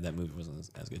 too bad that movie wasn't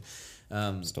as good.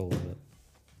 Still love it.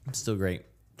 Still great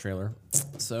trailer.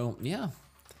 So yeah.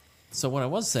 So what I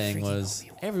was saying Freaking was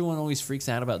Obi-Wan. everyone always freaks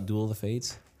out about Duel of the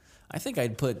Fates. I think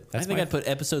I'd put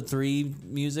Episode 3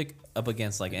 music up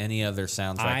against like any other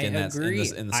soundtrack I in that agree.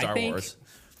 in the I Star think- Wars.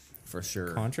 For sure.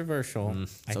 Controversial.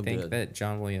 I so think good. that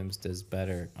John Williams does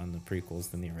better on the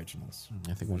prequels than the originals.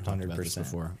 I think we've talked about this 100%.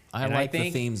 before. I And like the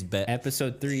think themes better.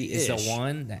 Episode 3 is the Ish.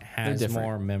 one that has different.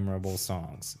 more memorable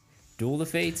songs. Duel of the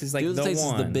Fates is like Duel of the Fates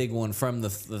one. is the big one from the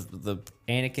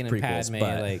Anakin and prequels, Padme,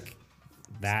 but, like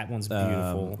that one's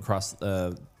beautiful. across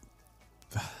what's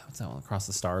that one? Across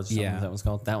the Stars. Or something Yeah. that one's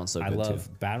called. That one's so I good love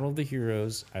too. Battle of the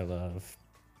Heroes. I love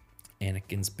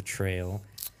Anakin's betrayal.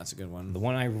 That's a good one. The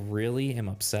one I really am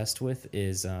obsessed with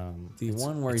is The it's-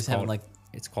 one where it's he's having called- like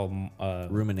it's called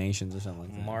ruminations or something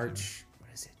like that. March. What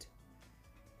is it?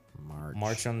 March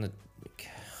March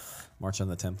on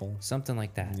the Temple. something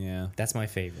like that. Yeah. That's my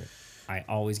favorite. I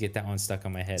always get that one stuck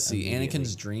on my head. See, immediately.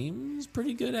 Anakin's Dream is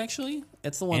pretty good actually.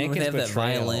 It's the one where Anakin's they have that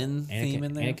Betrayal. violin theme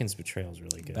in there. Anakin's betrayal is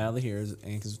really good. Battle of the Heroes,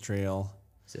 Anakin's Betrayal.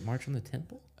 Is it March on the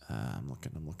Temple? I'm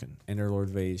looking. Enter Lord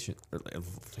Vader.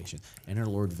 Enter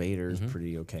Lord Vader is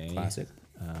pretty okay. Classic.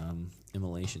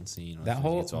 Immolation scene. That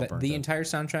whole Gets all burnt the up. entire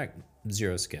soundtrack,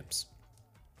 zero skips.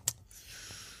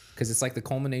 because it's like the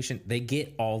culmination. They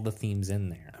get all the themes in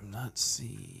there. I'm not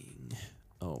seeing.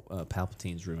 Oh,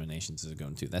 Palpatine's Ruminations is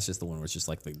going too. That's just the one where it's just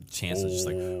like the chance is just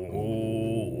like. Oh,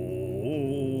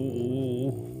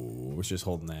 was just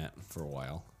holding that for a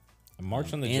while.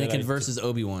 March on the Anakin Jedi versus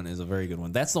Obi-Wan is a very good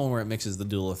one. That's the one where it mixes the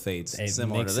Duel of Fates, It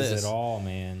similar to mixes this, it all,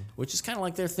 man. which is kind of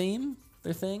like their theme,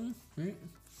 their thing. Right?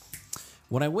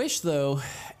 What I wish though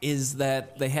is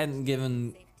that they hadn't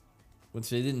given, which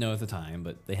they didn't know at the time,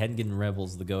 but they hadn't given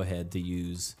Rebels the go-ahead to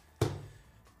use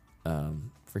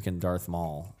freaking Darth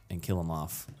Maul and kill him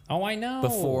off Oh, I know.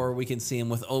 before we can see him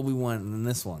with Obi-Wan in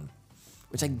this one,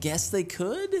 which I guess they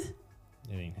could. It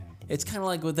ain't happening. It's kind of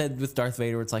like with Darth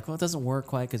Vader, where it's like, well, it doesn't work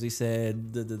quite because he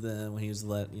said when he was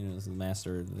the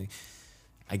master.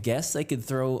 I guess they could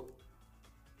throw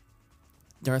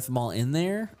Darth Maul in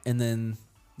there, and then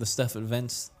the stuff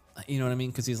events. You know what I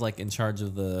mean? Because he's like in charge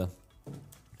of the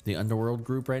underworld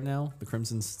group right now, the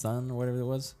Crimson Sun or whatever it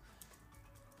was.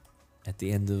 At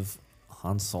the end of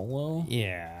Han Solo.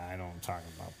 Yeah, I don't talk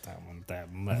about that one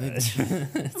that much. I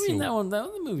mean,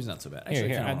 the movie's not so bad. Here, Actually, I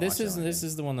kinda wanna this watch is that one this again.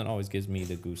 is the one that always gives me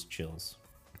the goose chills.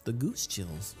 The Goose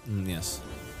Chills. Yes.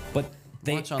 But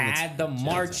they Watch on the add the Jedi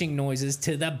marching noises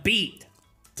to the beat.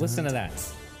 Listen to that.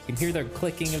 You can hear the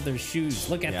clicking of their shoes.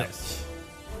 Look at Yeah. this.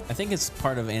 I think it's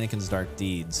part of Anakin's dark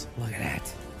deeds. Look at that.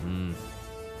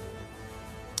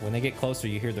 When they get closer,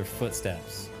 you hear their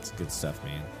footsteps. It's good stuff,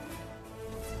 man.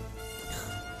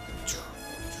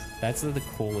 That's the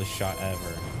coolest shot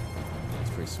ever. That's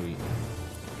pretty sweet.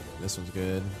 This one's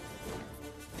good.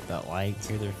 That light.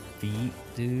 Hear their feet,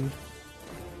 dude.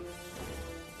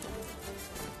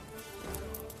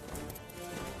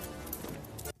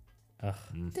 Ugh.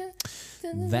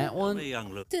 That one, A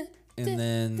young look. and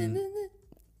then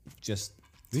just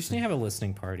We just need to have a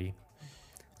listening party.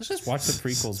 Let's just watch the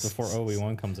prequels before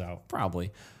Obi-Wan comes out.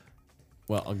 probably.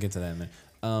 Well, I'll get to that in a minute.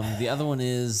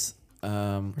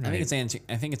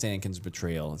 I think it's Anakin's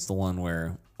betrayal. It's the one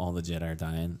where all the Jedi are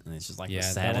dying, and it's just like Yeah, the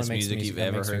that saddest one makes music me- you've that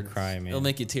ever makes me heard. cry, man. It'll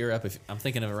make you tear up. If I'm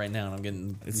thinking of it right now, and I'm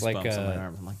getting It's goosebumps like on my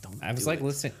arms. I'm like, don't. I was do like it.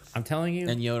 listening. I'm telling you,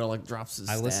 And Yoda like drops his.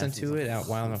 I staff. listened He's to like, it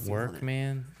while I'm at feeling work, it.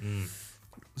 man.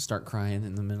 Start crying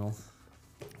in the middle.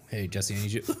 Hey, Jesse, I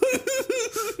need you.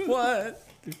 What?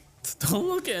 Don't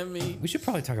look at me. We should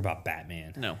probably talk about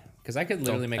Batman. No. Because I could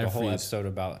literally Don't- make I a whole refuse. episode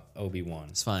about Obi-Wan.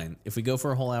 It's fine. If we go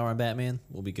for a whole hour on Batman,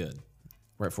 we'll be good.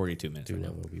 We're at 42 minutes I do right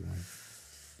now. love Obi-Wan.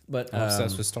 But I'm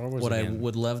obsessed with Star Wars What I again.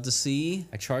 would love to see,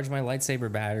 I charged my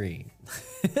lightsaber battery.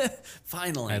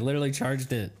 finally. I literally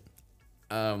charged it.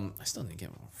 I still need to get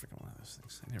freaking one of those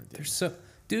things. I never did. They're so,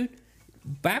 dude.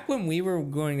 Back when we were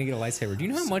going to get a lightsaber, do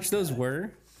you know how much those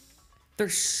were? They're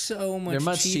so much. They're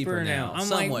much cheaper cheaper now. I'm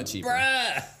Somewhat like, cheaper.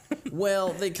 bruh.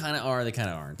 Well, they kind of are. They kind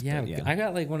of aren't. Yeah, but I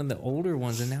got like one of the older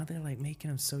ones, and now they're like making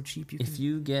them so cheap. You can If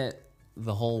you get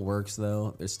the whole works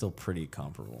though, they're still pretty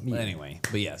comparable. But Yeah. anyway,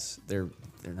 but yes, they're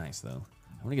nice though.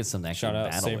 I want to get some actual shout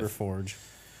out battle Saber with. Forge.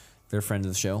 They're a friend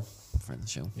of the show. Friend of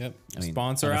the show. Yep. I mean,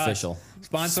 Sponsor us. unofficial.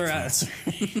 Sponsor us.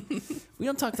 We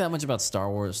don't talk that much about Star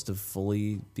Wars to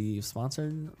fully be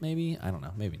sponsored. Maybe I don't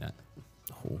know. Maybe not.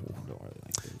 Oh, Don't really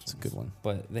like those it's a ones. good one.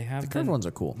 But they have The curved ones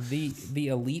are cool. The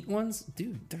elite ones,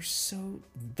 dude. They're so.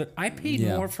 I paid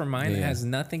Yeah. more for mine that Yeah. has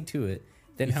nothing to it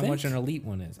than You how much think? an elite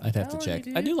one is. I'm I'd have to telling check.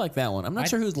 you, I do dude. like that one. I'm not I-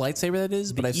 sure whose lightsaber that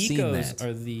is, but The I've seen Ecos that.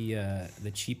 are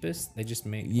the cheapest. They just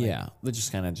make Yeah, they're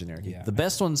just kind of generic. Yeah. The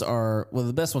best ones are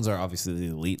the best ones are obviously the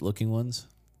elite looking ones.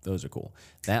 Those are cool.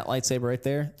 That lightsaber right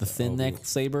there, the thin neck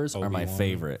sabers are my Obi-Wan.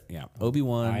 favorite. Yeah,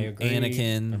 Obi-Wan, I agree.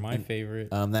 Anakin. They're my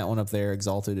favorite. That one up there,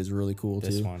 Exalted, is really cool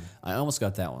This too. one. I almost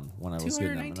got that one when I was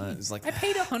getting them. And 219. I was like, I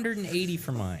paid 180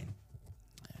 for mine.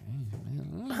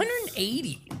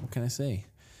 180. what can I say?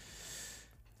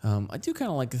 I do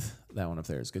kind of like that one up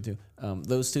there. It's good too.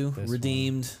 Those two, This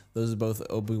Redeemed. Those are both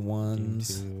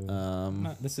Obi-Wans.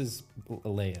 Redeemed This is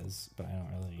Leia's, but I don't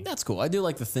really. That's cool. I do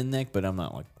like the thin neck, but I'm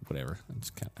not like whatever.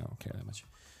 I don't care that much.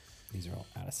 These are all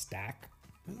out of stack.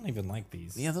 I don't even like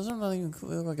these. Yeah, those are not even cool.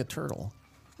 They look like a turtle.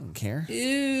 I don't care.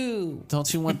 Ew.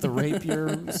 Don't you want the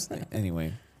rapier?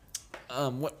 Anyway,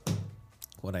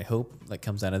 what I hope that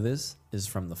comes out of this is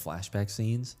from the flashback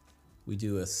scenes. We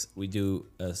do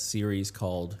a series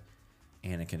called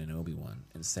Anakin and Obi-Wan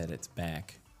and set it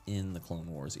back in the Clone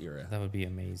Wars era. That would be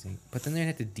amazing. But then they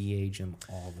have to de-age them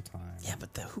all the time. Yeah,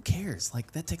 but who cares?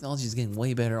 Like that technology is getting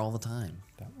way better all the time,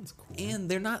 That one's cool. and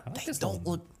they're not. like They this don't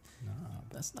little look.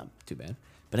 That's not too bad.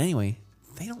 But anyway,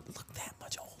 they don't look that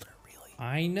much older, really.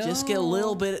 I know. Just get a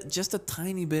little bit, just a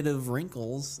tiny bit of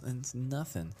wrinkles, and it's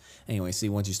nothing. Anyway, see,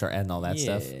 once you start adding all that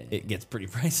stuff, Yeah. it gets pretty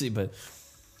pricey, but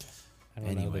I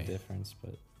don't know anyway. the difference,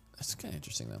 but that's kind of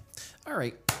interesting, though. All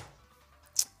right.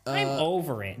 I'm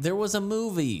over it. There was a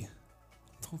movie.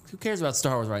 Who cares about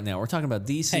Star Wars right now? We're talking about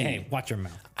DC. Hey, watch your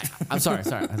mouth. I'm sorry.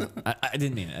 I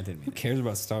didn't mean it. Who cares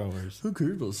about Star Wars? Who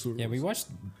cares about Star Wars? Yeah, we watched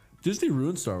Disney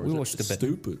ruined Star Wars. We watched It's the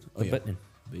stupid. the Batman.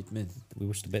 Batman. We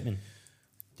watched the Batman.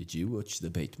 Did you watch the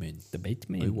Batman? The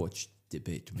Batman. I watched the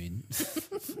Batman.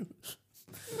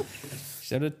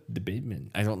 Shout out the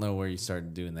Batman. I don't know where you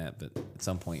started doing that, but at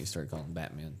some point you started calling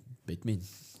Batman Batman.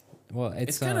 Well,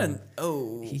 It's kind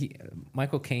of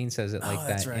Michael Caine says it like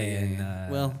that's that right, in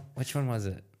yeah. Well, which one was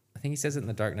it? I think he says it in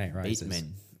The Dark Knight Rises.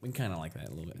 Batman. We kind of like that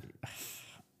a little bit.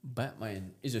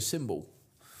 Batman is a symbol.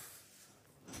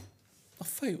 I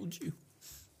failed you.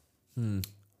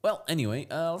 Well, anyway,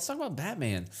 let's talk about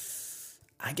Batman.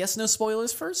 I guess no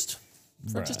spoilers first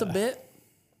for just a bit.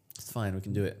 It's fine. We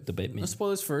can do it. The Batman. No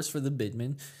spoilers first for the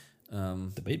Batman.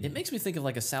 The Batman. It makes me think of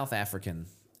like a South African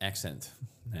accent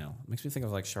now. It makes me think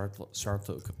of like Charlotte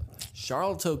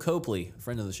Copley,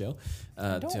 friend of the show.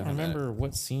 I don't remember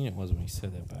what scene it was when he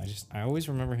said that, but I always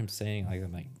remember him saying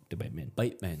like the Batman.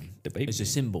 Batman. The Batman. It's a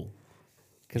symbol.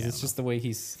 Because it's just the way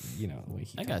he's, the way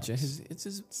he I got you. talks.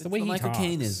 It's the way he Michael talks.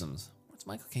 Caine-isms. What's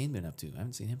Michael Caine been up to? I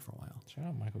haven't seen him for a while. Shout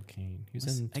out Michael Caine. He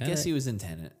was in I guess he was in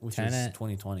Tenet, which was Tenet.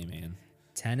 2020, man.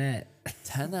 Tenet.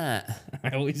 Tenet.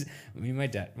 Me and my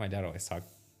dad always talk.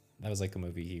 That was like a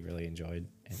movie he really enjoyed.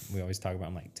 And we always talk about,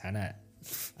 I'm like, Tenet.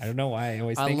 I don't know why. I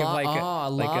always think of like I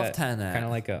love Tenet. kind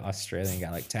of like an Australian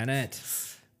guy, like Tenet.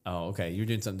 Oh, okay. You're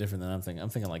doing something different than I'm thinking. I'm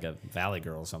thinking like a Valley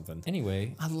Girl or something.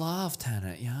 Anyway, I love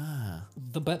Tenet, yeah.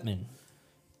 the Batman.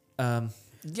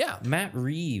 Yeah. Matt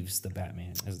Reeves, the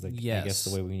Batman, is the I Yes. guess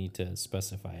the way we need to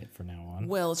specify it for now on.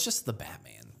 Well, it's just the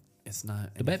Batman. It's not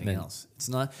anything Batman. else. It's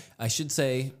not. I should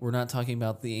say we're not talking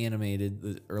about the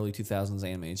early 2000s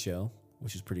animated show,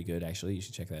 which is pretty good actually. You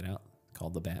should check that out.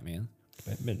 Called The Batman.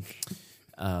 Batman.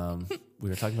 We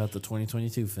were talking about the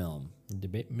 2022 film, The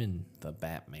Batman. The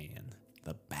Batman.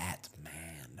 The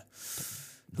Batman.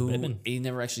 Batman. He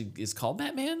never actually is called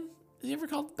Batman. Is he ever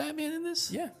called Batman in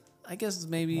this? Yeah. I guess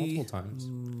maybe Multiple times.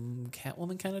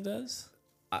 Catwoman kind of does.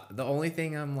 The only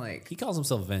thing I'm like, He calls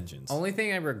himself Vengeance. only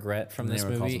thing I regret from this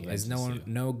Never calls movie him is Vengeance,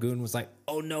 no goon was like,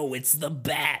 oh no, it's the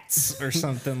bats or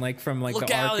something like from like Look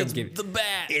the out! Arkham It's game. the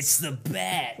Bat. It's the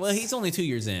bats. Well, he's only 2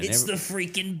 years in. the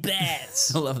freaking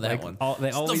bats. I love that Like, one. They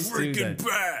It's always the do freaking that.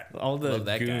 Bat. All the Love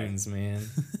that guy. goons, man.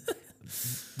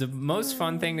 The most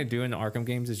fun thing to do in the Arkham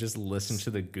games is just listen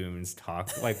to the goons talk.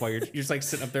 Like while you're just like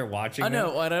sitting up there watching. I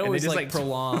know. them, I and they always just, like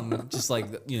prolong, just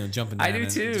like jumping down. I do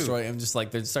and too. Destroy. I'm just like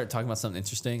they start talking about something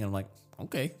interesting, and I'm like,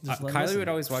 okay. Just let 'em Kylie listen. would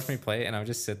always watch me play, and I would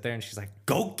just sit there, and she's like,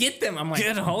 "Go get them!" I'm like,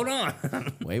 Get 'em. "Hold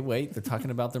on." Wait. They're talking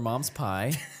about their mom's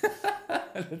pie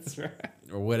That's right.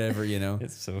 or whatever.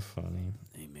 It's so funny.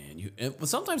 Hey man, well,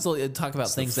 sometimes they'll talk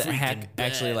about things that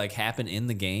actually like happen in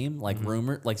the game, like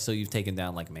rumor. Like so, you've taken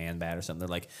down like Man Bat or something. They're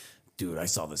like, dude, I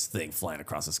saw this thing flying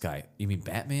across the sky. You mean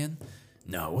Batman?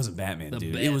 No, it wasn't Batman,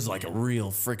 dude. It was like a real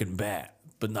freaking bat,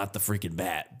 but not the freaking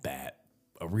bat.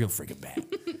 A real freaking bat.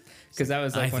 Because that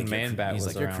was like I when think you're Man Bat he's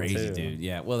was like, you're around crazy, too. dude.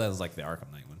 Yeah, well, that was like the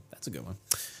Arkham Knight one. That's a good one.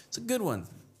 It's a good one.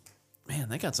 Man,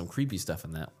 they got some creepy stuff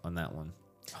in that one.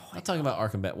 I'm talking about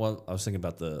Arkham Bat. Well, I was thinking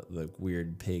about the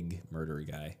weird pig murderer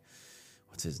guy.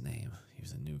 What's his name? He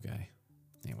was a new guy.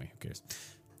 Anyway, who cares?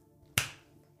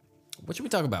 What should we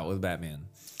talk about with Batman?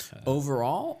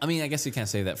 Overall, I mean, I guess you can't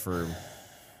say that for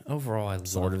Overall, I loved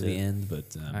sort of it. the end,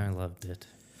 but I loved it.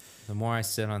 The more I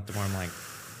sit on it, the more I'm like,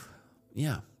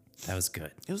 yeah, that was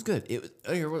good. it was good. It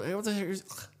was,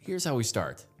 here's how we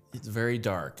start. It's very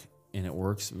dark, and it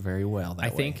works very well. That I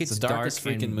think way. it's the darkest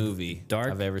dark freaking and movie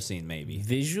dark- I've ever seen. Maybe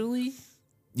Visually,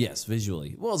 yes,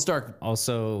 visually. Well, it's dark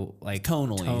also like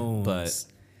tonally, tones. but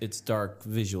it's dark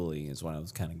visually. Is what I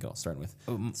was kind of starting with.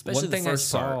 Especially One the thing I first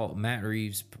saw, part. Matt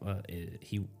Reeves,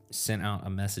 he sent out a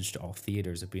message to all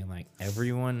theaters of being like,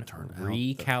 everyone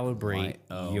recalibrate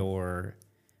your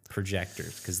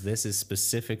projectors because this is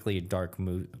specifically a dark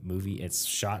movie. It's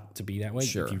shot to be that way.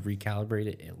 Sure. If you recalibrate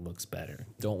it, it looks better.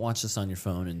 Don't watch this on your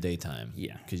phone in daytime.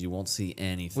 Yeah. because you won't see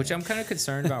anything. Which I'm kind of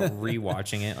concerned about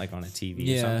rewatching it like on a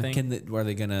TV or something. Are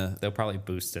they gonna? They'll probably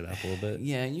boost it up a little bit.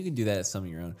 Yeah, you can do that at some of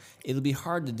your own. It'll be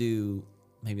hard to do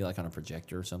maybe like on a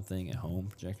projector or something at home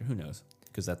projector. Who knows?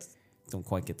 Because don't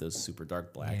quite get those super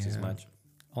dark blacks as Yeah. much.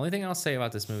 Only thing I'll say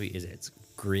about this movie is it's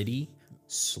gritty,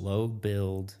 slow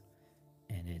build,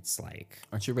 and it's like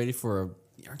Aren't you ready for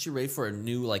a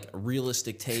new like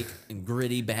realistic take and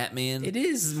gritty Batman? it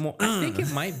is more. I think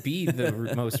it might be the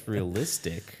most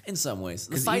realistic. in some ways.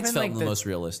 The 'Cause fights even, felt like, the most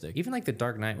realistic. Even like the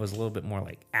Dark Knight was a little bit more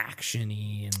like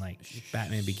actiony, and like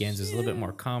Batman Begins is a little bit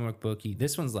more comic booky.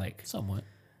 This one's like,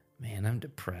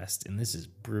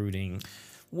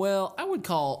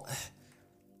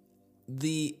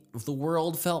 the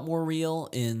world felt more real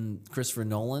in Christopher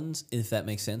Nolan's, if that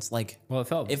makes sense. Like, Well,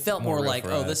 it felt more real like,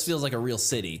 for oh, us. this feels like a real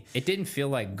city. It didn't feel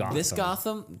like Gotham. This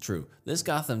Gotham, true. This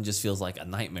Gotham just feels like a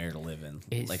nightmare to live in.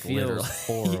 It like feels literally,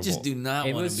 horrible. you just do not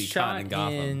It want was to be caught shot in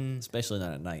Gotham, in- especially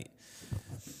not at night.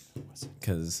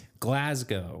 Because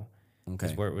Glasgow okay,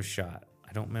 is where it was shot.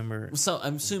 I don't remember. so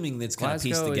I'm assuming it's kind of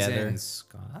pieced Glasgow is together. in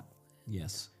Scotland.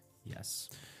 Yes. Yes.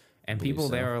 And believe people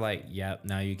so. there are like, yep,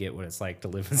 now you get what it's like to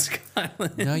live in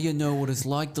Scotland. Now you know what it's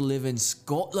like to live in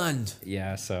Scotland.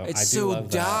 Yeah, so It's I do so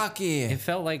love that. dark here. It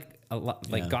felt like a lot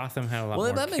like Yeah. Gotham had a lot Well,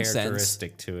 more that makes sense.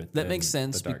 characteristic to it. That than makes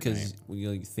sense The Dark because Knight. when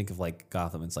you think of like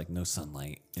Gotham, it's like no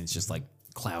sunlight and it's just like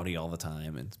cloudy all the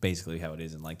time. It's basically how it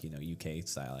is in like, UK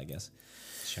style, I guess.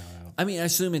 Shout out. I mean, I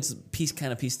assume it's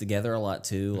kind of pieced together a lot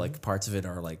too. Like parts of it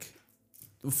are like,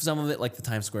 some of it like the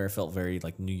Times Square felt very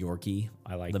like New Yorky.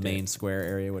 I liked the it. main square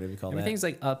area, whatever you call Everything's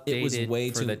that. like updated It was way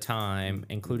for too- the time,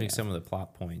 including some of the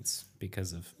plot points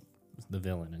because of the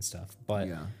villain and stuff. But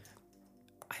Yeah.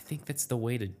 I think that's the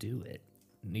way to do it.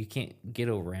 You can't get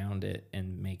around it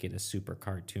and make it a super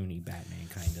cartoony Batman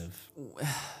kind of.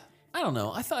 I don't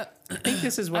know. I think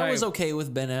this is why I was okay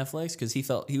with Ben Affleck's because he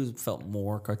felt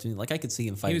more cartoony. Like I could see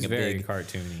him He fighting was a very big.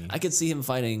 cartoony. I could see him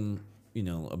fighting,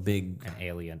 a big An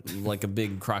alien. like a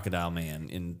big crocodile man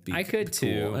and be I could cool.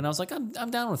 too. And I was like,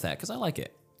 I'm down with that because I like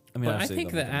it. I mean, But I obviously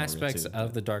think they'll the make it more real aspects too,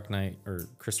 of the Dark Knight or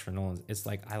Christopher Nolan, it's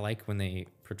like I like when they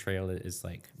portrayal it as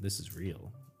like this is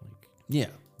real. Like yeah,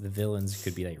 the villains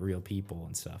could be like real people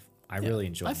and stuff. I really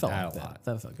enjoyed I felt that like a lot.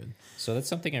 That felt good. So that's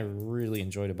something I really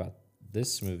enjoyed about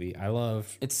this movie. I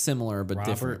love It's similar but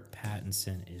different. Robert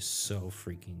Pattinson is so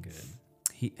freaking good.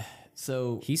 He He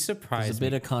there's surprised a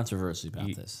bit me. of controversy about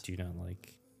You- this. Do you not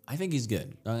like? I think he's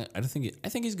good. I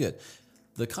think he's good.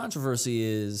 The controversy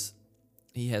is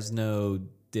he has no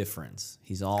difference.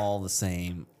 He's all the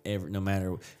same. No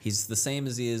matter he's the same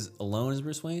as he is alone as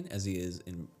Bruce Wayne, as he is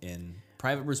in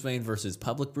private Bruce Wayne versus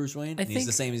public Bruce Wayne. And he's think-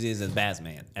 the same as he is as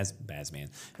Batman.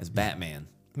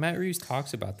 Matt Reeves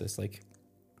talks about this. Like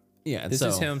Yeah, this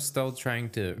is him still trying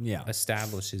to Yeah.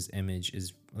 establish his image.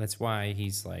 That's why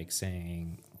he's like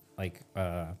saying like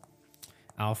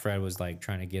Alfred was like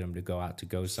trying to get him to go out to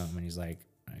go something, and he's like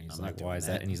not why doing is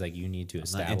that? that. And he's like, you need to not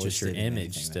establish your interested in image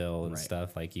anything that- still and right.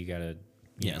 stuff. Like you gotta.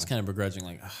 Yeah, it's kind of begrudging.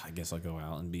 Like, "Ugh, I guess I'll go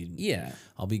out and be. Yeah.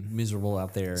 I'll be miserable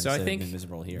out there. So I instead think of being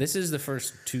miserable here. this is the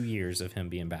first 2 years of him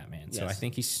being Batman. So I Yes.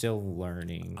 think he's still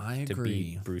learning I to agree.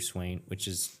 be Bruce Wayne, which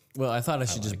is Well, I thought I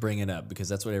should just bring it up because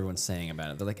that's what everyone's saying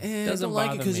about it. They're like, I Doesn't don't like it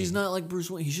bother because he's me. not like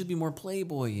Bruce Wayne. He should be more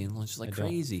playboy and just like don't.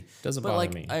 crazy. Doesn't but bother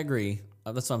like, me. I agree.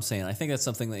 That's what I'm saying. I think that's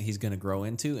something that he's going to grow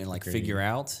into and like figure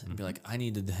out and be like, I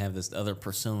needed to have this other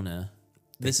persona.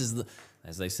 This is the,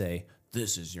 as they say,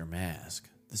 this is your mask.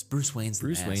 This Bruce Wayne's the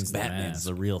mask. Wayne's the Batman's mask.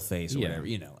 the real face or Yeah.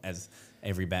 whatever, as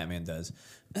every Batman does.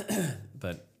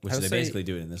 But which I they would say basically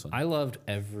do it in this one. I loved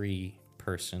every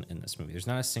person in this movie. There's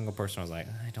not a single person I was like,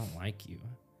 I don't like you.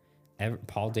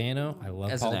 Paul Dano, I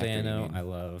love As an Paul actor, you Dano. mean. I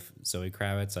love Zoe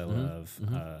Kravitz. I love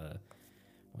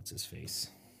what's his face?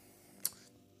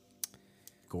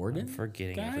 Gordon? I'm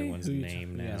forgetting Guy? everyone's Who you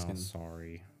name you now. asking?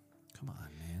 Sorry. Come on,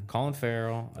 man. Colin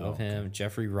Farrell, I love okay. him.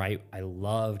 Jeffrey Wright, I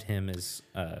loved him as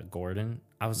Gordon.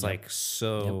 I was like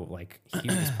so like he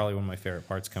was probably one of my favorite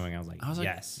parts coming. I was like, I was like,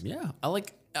 yes. yeah.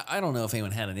 I don't know if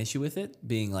anyone had an issue with it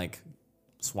being like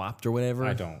swapped or whatever.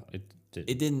 I don't.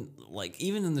 It didn't like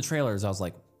even in the trailers. I was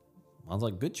like,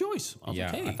 good choice. I was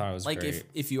Yeah, like, hey, I thought it was like great.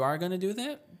 if you are gonna do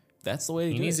that, that's the way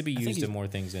to He do it. needs to be I think used he's- in more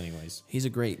things, anyways. He's a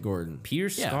great Gordon. Peter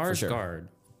Yeah, for sure. Skarsgård.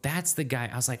 That's the guy.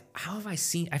 I was like, how have I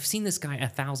seen? I've seen this guy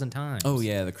 1,000 times. Oh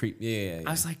yeah, the creep. Yeah.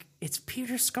 I was like, it's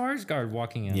Peter Skarsgård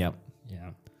walking in. Yep. Yeah.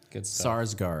 Good stuff.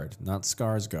 Sarsgaard, not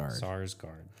Skarsgård.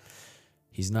 Sarsgaard.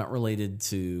 He's not related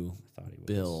to Thought he was.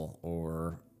 Bill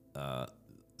or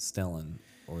Stellan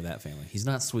or that family. He's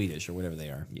not Swedish or whatever they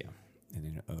are. Yeah.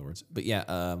 In other words, but yeah,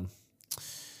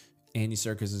 Andy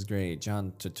Serkis is great.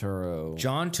 John Turturro.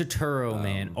 John Turturro,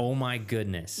 man. Oh my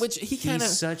goodness. Which he kinda-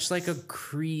 He's such like a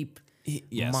creep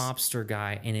Yes. mobster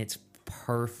guy, and it's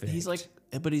perfect. He's like,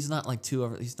 but he's not like too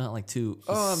over. He's not like too.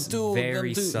 Oh, He's I'm too very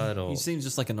I'm too. subtle. He seems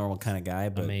just like a normal kind of guy,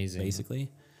 but Amazing. basically.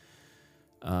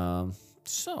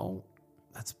 So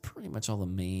that's pretty much all the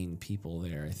main people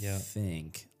there. I Yeah.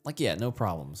 think. Like, yeah, no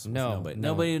problems. with No, nobody. no.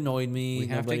 Nobody annoyed me. we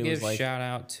have to Nobody give was like, shout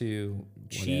out to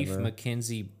Chief whatever.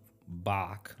 Mackenzie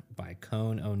Bach by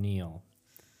Cone O'Neill.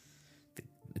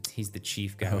 He's the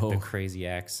chief guy with Oh. the crazy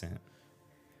accent.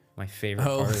 My favorite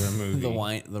part of the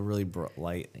movie. the really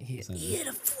light. He had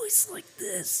a voice like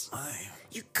this.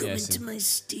 You come Yeah, into my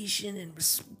station and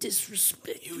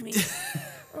disrespect me.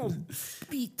 I'll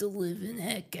beat the living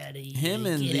heck out of you. Him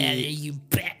and Get the- out of you,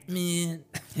 Batman.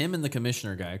 Him and the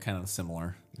commissioner guy are kind of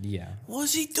similar. Yeah.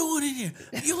 What's he doing in here?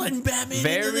 You letting Batman into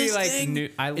Very this like thing? new.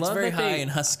 I It's love very that high they,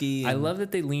 and husky. I and- love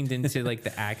that they leaned into like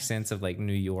the accents of like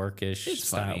New Yorkish It's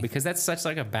style funny. because that's such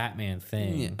like a Batman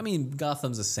thing. Yeah, I mean,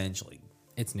 Gotham's essentially.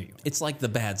 It's New York. It's like the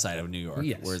bad side of New York,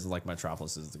 Yes. whereas like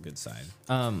Metropolis is the good side.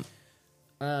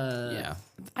 Yeah,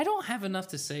 I don't have enough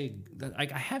to say.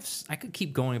 Like I could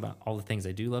keep going about all the things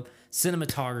I do love.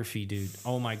 Cinematography, dude.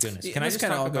 Oh my goodness. Can I this just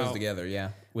kind of talk all about goes together? Yeah,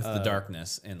 with the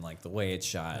darkness and like the way it's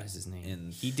shot. what is his name?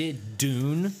 And He did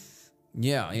Dune,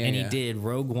 yeah, and he did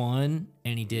Rogue One,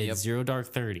 and he did Yep. Zero Dark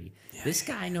 30. This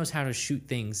guy knows how to shoot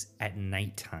things at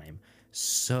nighttime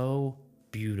so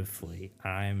beautifully.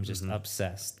 I'm just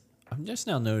obsessed. I'm just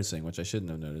now noticing, which I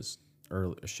shouldn't have noticed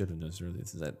earlier. Should have noticed earlier,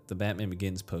 is that the Batman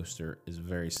Begins poster is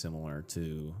very similar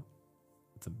to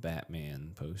the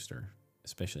Batman poster,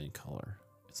 especially in color.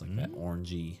 It's like that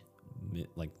orangey,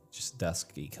 like just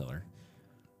dusky color.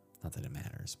 Not that it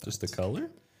matters. But Just the color?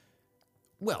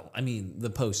 well, I mean, the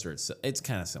poster it's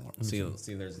kind of similar. See,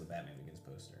 there's the Batman Begins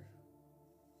poster.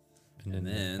 And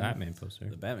then the Batman poster.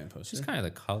 The Batman poster. Just kind of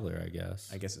the color, I guess.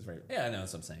 I guess it's right. Yeah, I know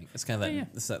that's what I'm saying. It's kind of that. Yeah.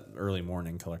 It's that early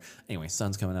morning color. Anyway,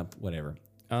 sun's coming up. Whatever.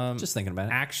 Just thinking about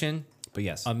it. Action, But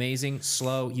yes, amazing,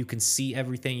 slow. You can see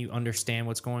everything. You understand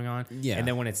what's going on. Yeah. And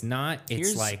then when it's not, it's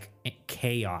Here's- like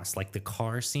chaos. Like the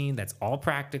car scene, that's all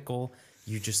practical.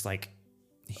 You're just like,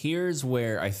 here's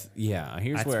where here's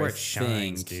that's where where I it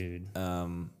shines, think,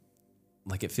 dude.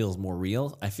 like it feels more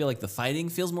real. I feel like the fighting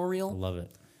feels more real. Love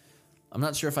it. I'm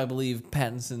not sure if I believe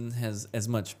Pattinson has as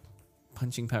much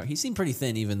punching power. He seemed pretty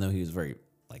thin, even though he was very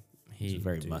he was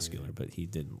very muscular. But he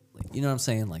did, you know what I'm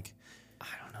saying? Like I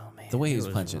don't know, man. the way he It was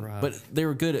punching. rough. But they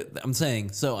were good at. I'm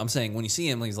saying when you see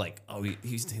him, he's like, oh, he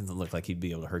doesn't look like he'd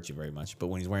be able to hurt you very much. But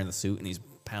when he's wearing the suit and he's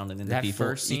pounding into that people,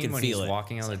 first you scene can when feel he's it.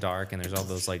 walking out in the dark and there's all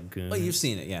those like goons. Oh, you've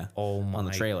seen it, yeah. Oh my on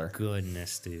the trailer.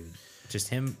 goodness, dude. Just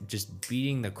him just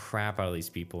beating the crap out of these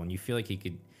people, and you feel like he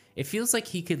could. It feels like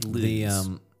he could lose.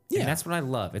 Yeah. And that's what I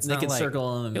love. It's They not could like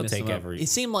circle him and he'll miss take him up. every. It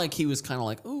seemed like he was kind of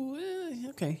like, oh,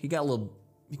 okay. He got a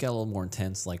little more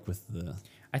intense, like with the.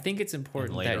 I think it's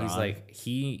important that later he's on. like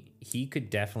he could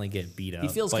definitely get beat up.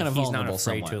 feels but kind of he's not vulnerable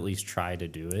afraid somewhat. to at least try to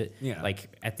do it. Yeah. Like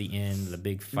at the end, the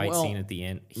big fight Well, scene at the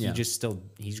end, he yeah. just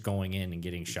he's going in and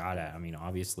getting shot at. I mean,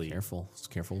 obviously Careful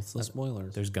with the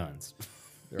spoilers. there's guns.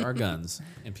 There are guns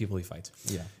and people he fights.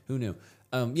 Yeah. Who knew?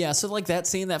 Yeah. So like that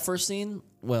first scene.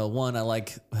 Well, one, I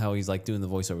like how he's like doing the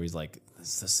voiceover. He's like,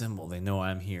 "It's the symbol. They know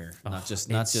I'm here. Not just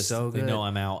so they good. know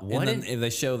I'm out." What and then they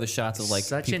show the shots of like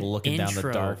Such people an looking down the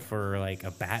intro dark. for like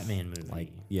a Batman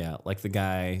movie. Yeah, like the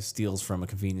guy steals from a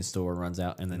convenience store, runs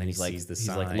out, and then then he's he like sees the he's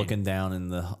like sign. looking down in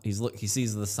the he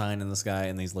sees the sign in the sky,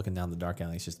 and he's looking down the dark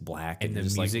alley. It's just black, and the you're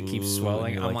just music like, keeps "Ooh,"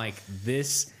 swelling. and you're I'm like,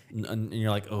 this. and you're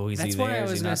like, oh, is That's he there? what I Is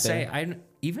was he gonna not say. there?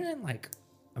 Even in like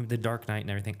the Dark Knight and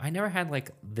everything, I never had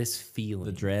like this feeling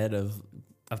The dread of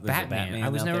of there's a Batman. I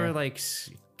was out never there. like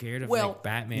scared of Well, like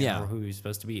Batman yeah. or who he's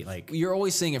supposed to be. Like You're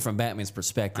always seeing it from Batman's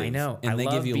perspective. I know, and I they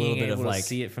love give you a little being bit of able to like,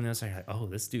 see it from the other side. Like, oh,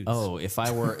 this dude's. oh, if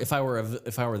I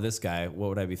were this guy, what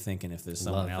would I be thinking if there's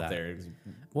someone Love out that. there?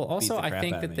 well, also the I crap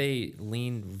think out of that they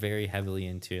lean very heavily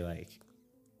into like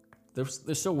They're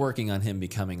still working on him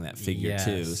becoming that figure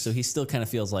too. Yes. So he still kind of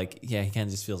feels like, he kind of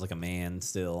just feels like a man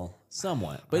still,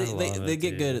 somewhat. But I they love they it,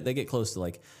 get dude. good. They get close to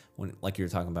like when, like you were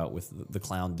talking about with the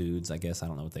clown dudes. I guess I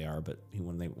don't know what they are, but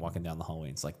when they walking down the hallway,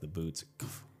 it's like the boots.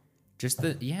 just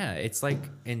the it's like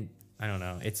and I don't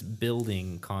know, it's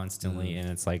building constantly and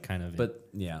it's like kind of But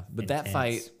yeah, but that Intense.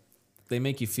 fight, they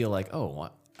make you feel like, oh,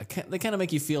 what? They kind of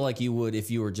make you feel like you would if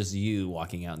you were just you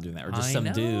walking out and doing that, or just I some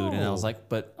dude. And I was know.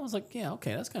 like, yeah,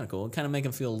 okay, that's kind of cool. And kind of make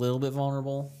him feel a little bit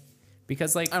vulnerable.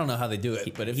 because like I don't know how they do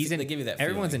it, but if he's they give you that,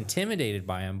 everyone's feeling. intimidated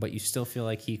by him, but you still feel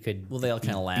like he could. Well, they all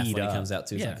kind of laugh beat when he up. comes out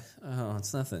too. It's Yeah. like, oh,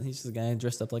 it's nothing. He's just a guy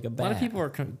dressed up like a bat. A lot of people are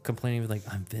complaining with like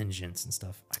I'm vengeance and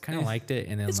stuff. I kind of liked it,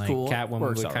 and then It's like cool. Catwoman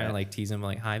Works would kind alright. of like tease him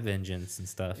like hi vengeance and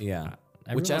stuff. Yeah.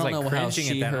 Everyone Which I was, don't like, know how cringing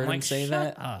at she that. I'm heard him like, say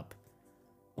shut that. up.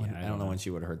 Yeah, I don't know when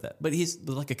she would have heard that, but he's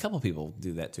like a couple people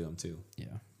do that to him too. Yeah.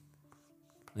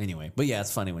 Anyway, but yeah,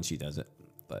 it's funny when she does it.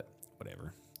 But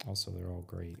whatever. Also, they're all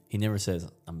great. He never says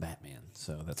I'm Batman,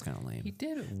 so that's kind of lame. He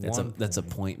did it. That's a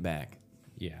point back.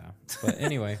 Yeah, but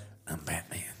anyway, I'm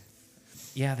Batman.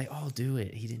 yeah, they all do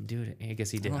it. He didn't do it. I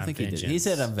guess he I did. don't I'm think he did. vengeance. He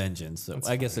said I'm vengeance, so That's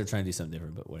I guess they're trying to do something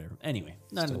different, but whatever. Anyway,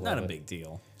 not Still a love it. big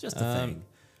deal. Just a thing.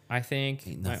 I think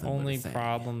Ain't my nothing but a only thing.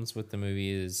 problems with the movie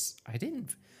is I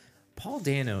didn't. Paul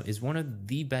Dano is one of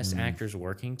the best actors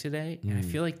working today, and I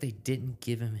feel like they didn't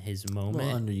give him his A moment.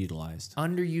 little underutilized.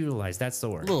 Underutilized. That's the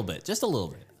A word. little bit, just a little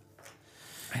bit.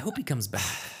 I hope he comes back.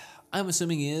 I'm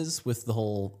assuming he is with the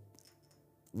whole.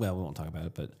 Well, we won't talk about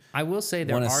it, but I will say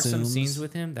there One are some assumes, scenes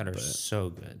with him that are so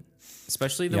good,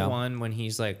 especially the Yeah. one when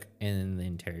he's like in the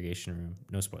interrogation room.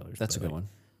 No spoilers. that's a by the good way. one.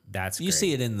 That's You great.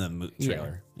 see it in the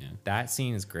trailer. Yeah. That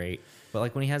scene is great, but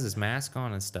like when he has his mask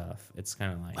on and stuff, it's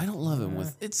kind of like I don't love it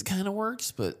with. It's kind of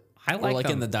works, but I or like like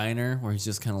in them. the diner where he's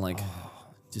just kind of like,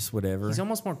 just whatever. he's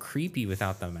almost more creepy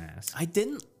without the mask. I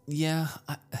didn't. Yeah.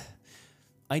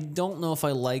 I don't know if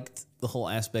I liked the whole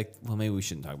aspect. Well, maybe we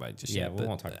shouldn't talk about it just Yeah, yet. we but,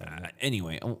 won't talk about it.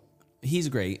 Anyway, he's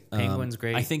great. Penguin's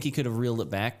great. I think he could have reeled it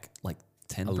back like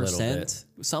 10%.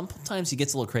 Sometimes he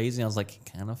gets a little crazy. I was like,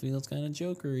 kind of feels kind of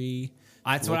jokery.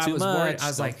 That's A what I little was too worried. much. I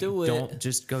was Don't like, do it. don't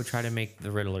just go try to make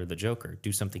the Riddler the Joker.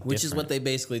 Do something Which is different. what they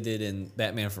basically did in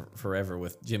Batman Forever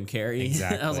with Jim Carrey. I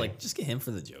Exactly. was like, just get him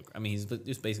for the Joker. I mean, he's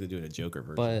just basically doing a Joker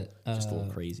version. But, just a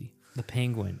little crazy. the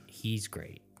Penguin, he's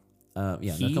great.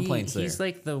 Yeah, no complaints there. He's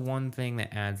like the one thing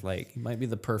that adds like. He might be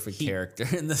the perfect character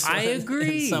in this I one,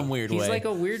 agree. in some weird way. He's like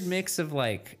a weird mix of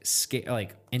like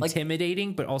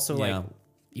intimidating, but also Yeah. like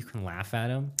you can laugh at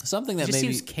him. Something It that just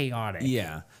maybe seems chaotic.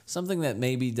 Yeah, something that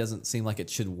maybe doesn't seem like it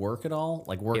should work at all.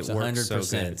 Like works It works so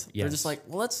 100%. good. They're Yes. just like,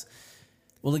 well, let's.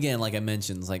 Well, again, like I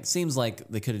mentioned, it's like seems like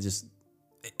they could have just.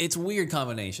 It's a weird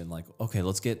combination. Like, okay,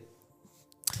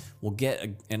 we'll get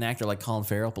an actor like Colin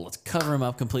Farrell, but let's cover him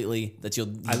up completely. He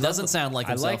doesn't sound like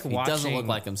himself. He doesn't look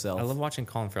like himself. I love watching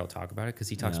Colin Farrell talk about it because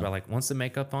he talks Yeah. about like once the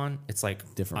makeup on, it's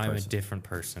like Different I'm person. a different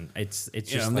person. It's Yeah,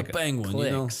 just I'm like the Penguin. You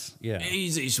know? clicks. Yeah,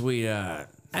 Easy, sweetheart.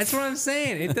 that's what I'm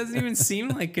saying. It doesn't even seem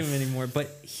like him anymore,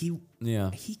 but he Yeah.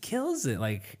 kills it.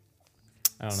 Like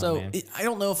I don't know, So man. I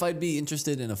don't know if I'd be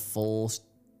interested in a full.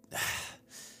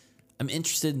 I'm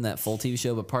interested in that full TV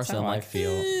show, but That's partially how I'm I like,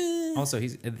 feel. eh. Also,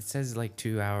 it says like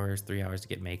 2 hours, 3 hours to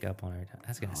get makeup on it.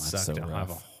 That's gonna that's suck so to have a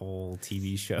rough. whole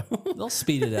TV show. They'll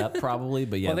speed it up probably,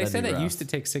 but yeah. well, they that'd said be that rough. used to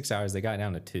take 6 hours. They got it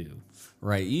down to 2.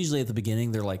 Right. Usually at the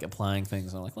beginning, they're like applying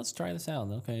things. I'm like, let's try this out.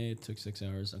 Okay, it took 6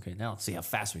 hours. Okay, now let's see how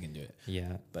fast we can do it.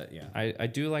 Yeah, But yeah. I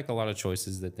do like a lot of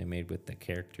choices that they made with the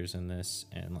characters in this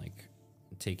and like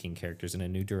taking characters in a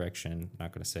new direction.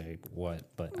 Not going to say what,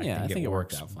 but Yeah, I think it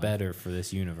worked works out fine. better for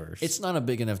this universe. It's not a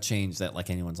big enough change that like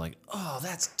anyone's like, oh,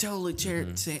 that's totally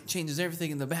changes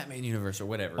everything in the Batman universe or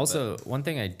whatever. also one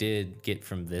thing I did get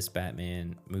from this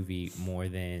Batman movie more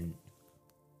than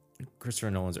Christopher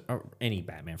Nolan's or any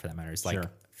Batman for that matter is like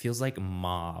Sure. feels like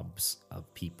mobs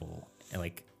of people and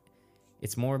like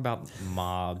it's more about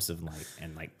mobs of like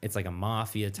and like it's like a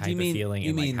mafia type you of mean- feeling you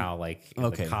and like mean- how like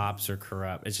okay. the cops are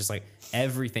corrupt. It's just like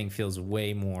everything feels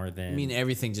way more than I mean,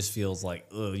 everything just feels like,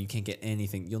 oh, you can't get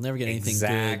anything. You'll never get anything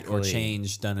good or Exactly.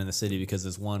 change done in the city because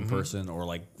there's one person or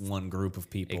like one group of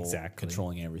people Exactly.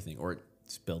 controlling everything, or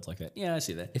it's built like that. Yeah, I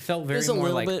see that. it felt very There's a more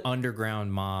little like bit-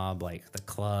 underground mob, like the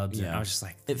clubs. And Yeah. I was just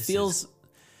like, It this feels. is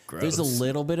There's a gross.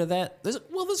 little bit of that. There's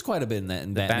quite a bit in that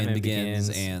in Batman, Batman Begins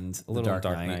Begins, and a little The in Dark,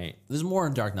 Dark Knight. Knight. There's more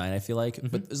in Dark Knight, I feel like,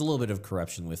 but there's a little bit of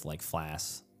corruption with like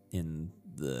Flash in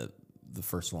the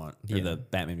first one or Yeah. the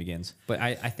Batman Begins. But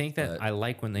I think that But I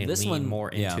like when they this lean one- more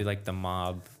into yeah. like the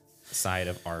mob side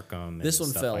of Arkham. And This one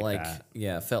stuff felt like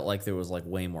that. felt like there was like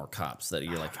way more cops that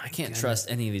you're like, I can't goodness. trust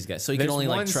any of these guys. So you can There's only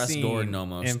like one trust scene Gordon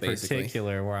almost, in basically.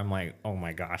 particular where I'm like, oh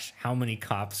my gosh, how many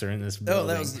cops are in this Oh, building?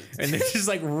 that was- and they're just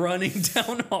like running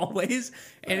down hallways,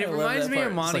 and I it love reminds that me of part.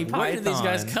 It's Monty like, Python. where did these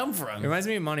guys come It from? reminds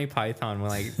me of Monty Python when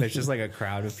like there's just like a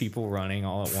crowd of people running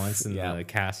all at once in Yeah. the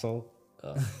castle.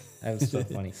 That was so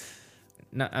funny.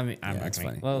 No, I mean, I'm Yeah, not it's gonna,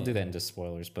 funny. well, I'll do that into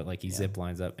spoilers, but like he zip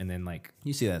lines up and then like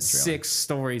You see that in the trailer. 6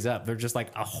 stories up, they're just like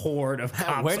a horde of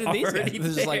cops. Where did these guys? already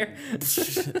This is like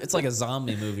there. it's like a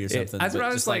zombie movie or something. That's but what I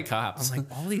was just like. cops. I'm like,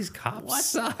 all these cops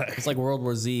suck. It's like World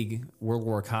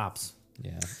War Cops.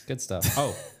 Yeah, good stuff.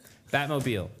 Oh,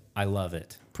 Batmobile, I love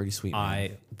it. Pretty sweet.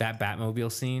 Man. That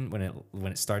Batmobile scene when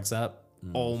it starts up,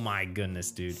 oh my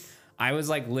goodness, dude. I was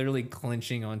like literally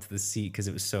clenching onto the seat because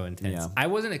it was so intense. Yeah. I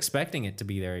wasn't expecting it to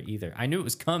be there either. I knew it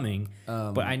was coming,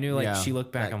 but I knew like yeah, she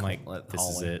looked back. that I'm like, that this is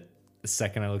hallway. it. The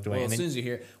second I looked away, Well, and as then soon as you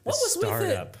hear what the was with it?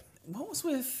 startup. What was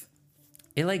with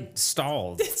It like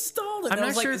stalled. it stalled? And I'm I not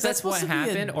was like, sure is if that that's what supposed to be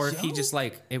a happened or if he joke? just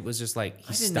like it was just like he I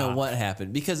didn't stopped. know what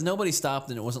happened because nobody stopped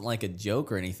and it wasn't like a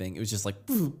joke or anything. It was just like,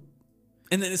 "Boop."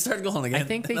 And then it started going again. I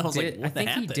think they and I was did. Like, I what think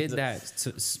he happened? did that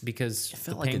because the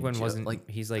felt like a penguin joke, wasn't. like,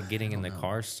 he's like getting in the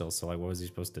car still. So like, what was he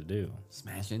supposed to do?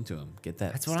 Smash into him. Get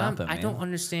that. That's what Stop him, I man. don't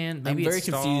understand. I'm Maybe very it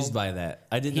confused stalled. by that.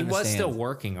 I didn't. He was understand. still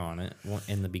working on it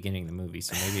in the beginning of the movie,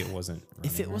 so maybe it wasn't.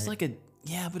 If it was running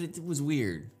like a but it was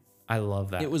weird. I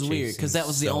love that. It was chase weird because scene that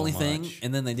was the so only thing, much.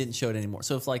 and then they didn't show it anymore.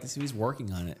 So if he's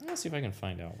working on it, Let's see if I can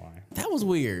find out why. that was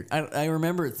weird. I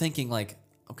remember thinking like,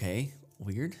 okay,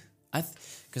 weird.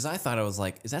 Because I thought I was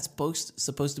like, is that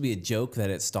supposed to be a joke that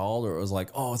it stalled, or it was like,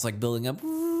 oh, it's like building up,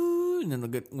 and then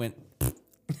it went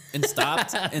and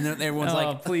stopped, and then everyone's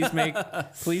like, please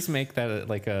make that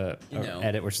like a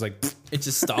edit where she's like, it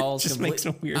just stalls. Just makes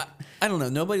it weird. I don't know.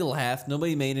 Nobody laughed.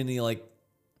 Nobody made any like.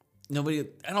 Nobody.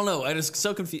 I don't know. I just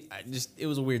so confused. It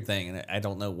was a weird thing, and I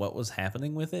don't know what was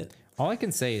happening with it. all I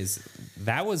can say is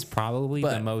that was probably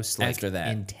But the most like after that,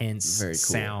 intense very cool.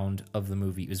 sound of the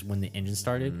movie. Was when the engine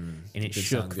started and it did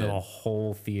shook sound the good.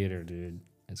 whole theater, dude.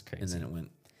 It's crazy. And then it went.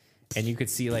 And you could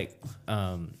see like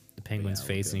the penguin's Yeah, it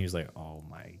face, looked and he was like, "Oh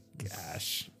my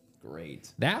gosh!"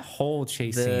 Great. That whole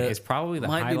chase scene is probably the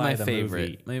might highlight be my of the favorite.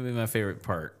 movie. Maybe my favorite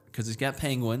part because it's got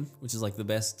Penguin, which is like the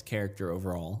best character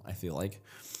overall. I feel like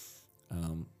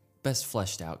best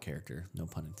fleshed out character. No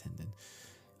pun intended.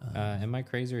 Am I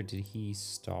crazy, or did he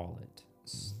stall it?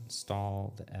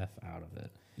 Stall the f out of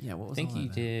it. Yeah, what was I think all he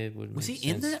that? did. Would Was make he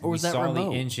in sense. that, or We was that saw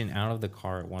remote? the engine out of the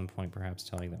car at one point, perhaps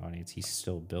telling the audience he's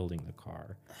still building the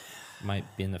car. Might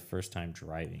have been the first time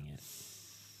driving it.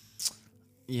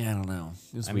 Yeah, I don't know.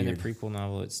 It was I mean, weird. the prequel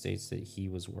novel, it states that he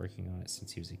was working on it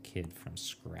since he was a kid from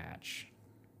scratch.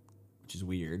 Which is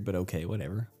weird, but okay,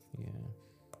 whatever. Yeah.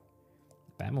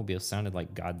 Batmobile sounded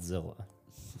like Godzilla.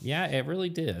 Yeah, it really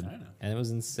did. I know. And it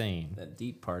was insane. That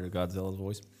deep part of Godzilla's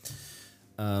voice.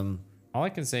 All I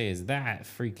can say is that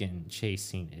freaking chase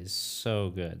scene is so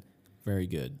good. Very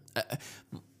good.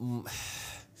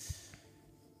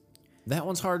 That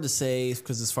one's hard to say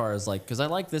because as far as like, because I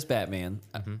like this Batman.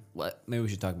 Maybe we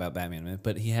should talk about Batman a minute,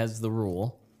 but he has the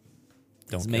rule.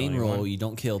 His Don't main kill anyone. rule: you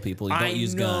don't kill people, you I don't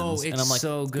use know, guns. it's And I'm like,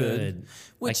 so good.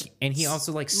 Which Like, and he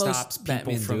also like most stops people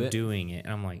Batmen do from it. doing it.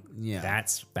 And I'm like, Yeah.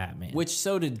 that's Batman. Which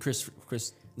so did Chris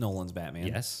Nolan's Batman.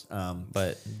 yes, but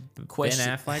Ben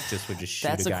Affleck just would just shoot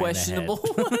that's a a guy in the head. questionable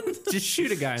one. Just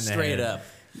shoot a guy in the Straight head. up.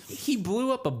 He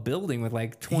blew up a building with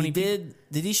like 20 He people.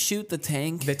 did he shoot the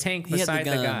tank? The tank He had beside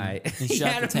the gun guy. and He shot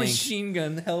had the a tank. machine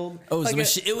gun held. Oh, it was like a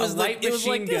machi- it was a like- light it was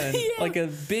machine like gun, yeah. like a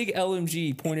big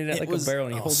LMG pointed at It like was a barrel,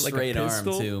 and he holds it like a straight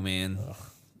pistol. arm too, man.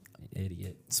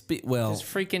 Idiot. Well, Just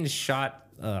freaking shot.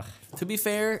 Ugh. to be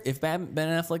fair, if Ben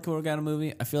Affleck would have got a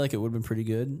movie, I feel like it would have been pretty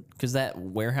good. Because that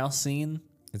warehouse scene,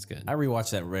 It's good. I rewatch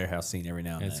that warehouse scene every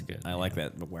now and It's then. good, I like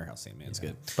that warehouse scene, man. It's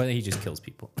good. But he just kills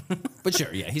people. But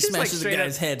sure, yeah, he Just, like, smashes the straight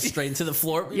guy's up- head straight into the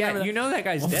floor. Yeah, Remember you know that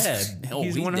guy's dead. Oh,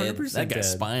 He's he's 100% dead. That guy's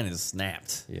dead. spine is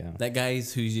snapped. Yeah. That guy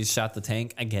who just shot the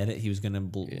tank, I get it. He was going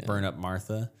to Yeah. burn up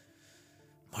Martha.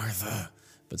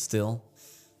 But still,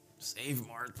 save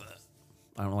Martha.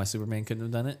 I don't know why Superman couldn't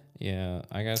have done it. Yeah,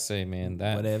 I gotta say, man,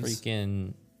 that Whatevs.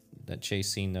 freaking that chase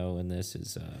scene though in this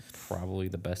is probably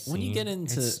the best. When you scene. get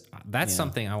into- that's yeah.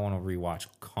 something I want to rewatch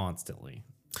constantly.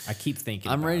 I keep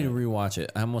thinking. I'm about ready it. to rewatch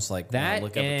it. I almost like wanna that.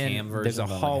 look up a And cam version. there's a but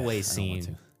I'm like, hallway I don't want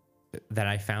scene to. that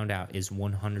I found out is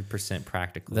 100%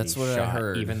 practically. That's what I shot.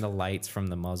 heard. Even the lights from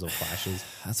the muzzle flashes.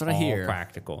 That's what I all hear.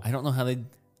 Practical. I don't know how they.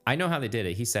 I know how they did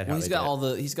it. He said how Well, they he's got did all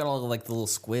it. the. He's got all the like the little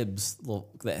squibs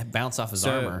that bounce off his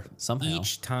armor somehow.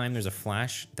 Each time there's a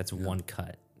flash, that's one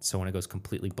cut. So when it goes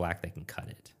completely black, they can cut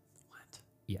it. What?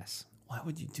 Yes. Why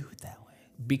would you do it that way?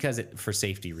 Because it for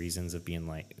safety reasons of being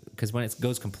like, because when it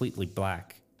goes completely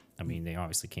black, I mean they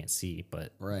obviously can't see,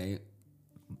 but Right.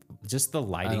 just the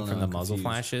lighting don't from know, the I'm muzzle confused.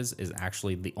 flashes is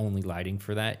actually the only lighting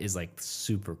for that is like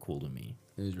super cool to me.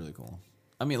 It was really cool.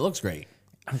 I mean, it looks great.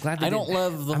 I'm glad. They I don't did-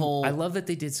 love the whole. I love that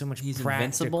they did so much he's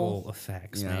practical invincible.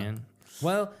 effects, Yeah. man.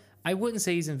 Well, I wouldn't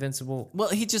say he's invincible. Well,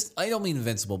 he just. I don't mean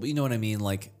invincible, but you know what I mean.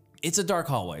 Like it's a dark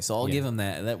hallway, so I'll Yeah. give him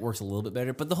that. That works a little bit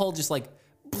better. But the whole just like,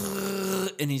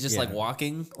 and he's just like Yeah.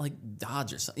 walking like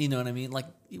Dodge or something. You know what I mean? Like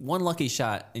one lucky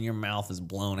shot and your mouth is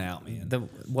blown out, man.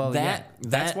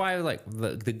 That's why like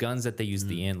the guns that they use at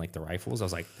the end, like the rifles. I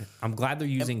was like, I'm glad they're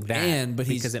using that, and- but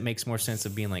he's- because it makes more sense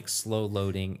of being like slow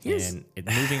loading and it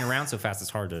moving around so fast.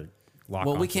 It's hard to lock.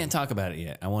 well, we onto. can't talk about it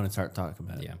yet. I want to start talking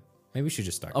about it. Yeah, maybe we should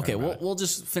just start. Okay, talking about we'll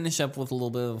just finish up with a little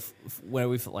bit of what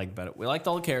we felt like about it. We liked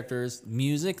all the characters.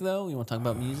 Music, though, you want to talk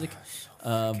about music?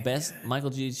 Best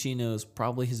Michael Giacchino's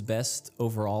probably his best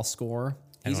overall score.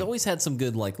 He's don't- always had some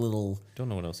good like little. it. Don't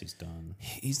know what else he's done.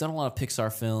 He's done a lot of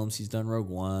Pixar films. He's done Rogue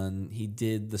One. He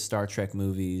did the Star Trek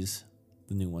movies,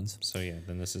 the new ones. So yeah,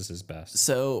 then this is his best.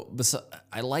 So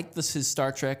I like his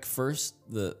Star Trek first,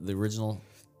 the original.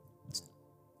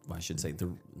 Well, I should say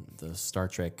the Star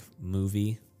Trek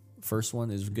movie. First one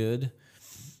is good.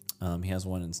 He has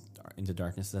one in Into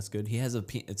Darkness that's good. He has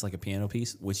it's like a piano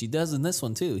piece, which he does in this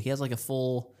one too. He has like a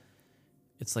full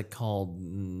It's like called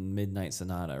Midnight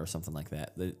Sonata or something like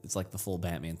that. It's like the full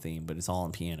Batman theme, but it's all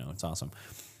on piano. It's awesome.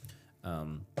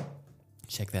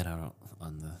 Check that out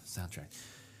on the soundtrack.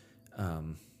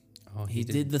 He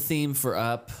did the theme for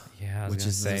Up, Yeah, I was which gonna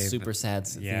is the say, super sad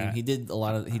yeah. theme. He did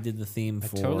the theme I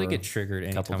for. totally get triggered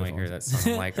couple anytime I hear different that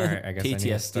song. I'm like, all right, I guess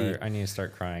PTSD. I need to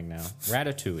start crying now.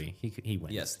 Ratatouille. He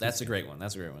wins. Yes, that's a great one.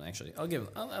 That's a great one, actually. I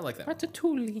like that one.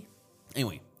 Ratatouille.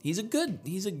 Anyway, he's a good.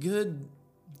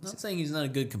 I'm not saying he's not a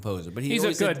good composer, but He's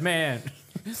a good man.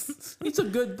 He's a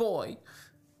good boy.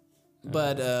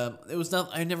 But it was not.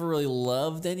 I never really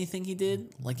loved anything he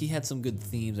did. Like he had some good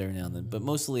themes every now and then, but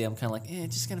mostly I'm kind of like,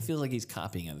 it just kind of feels like he's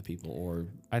copying other people or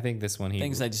I think this one he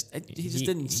just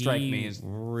didn't strike me as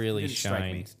really didn't strike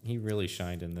me. shined. He really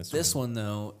shined in this This one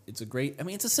though. It's a great. I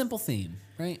mean, it's a simple theme,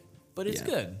 right? But it's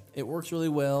good. It works really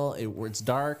well. It's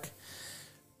dark.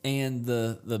 And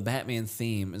the Batman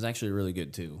theme is actually really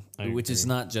good too, which is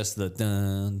not just the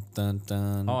dun dun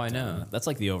dun. Oh, I know. dun. That's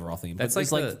like the overall theme. That's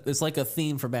But it's like a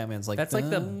theme for Batman's like That's like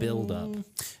the dun. build up.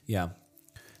 Yeah,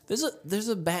 there's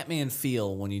a Batman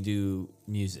feel when you do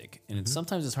music, and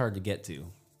sometimes it's hard to get to.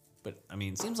 But I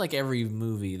mean, it seems like every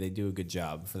movie they do a good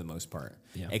job for the most part,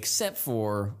 except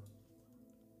for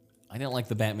I didn't like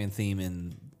the Batman theme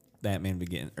in Batman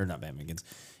Begins or not Batman Begins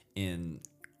in.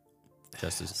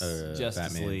 Justice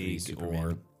Batman v League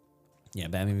Superman.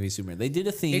 Batman v Superman. They did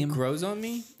a theme, It grows on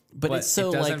me, but it's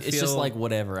so like it's just like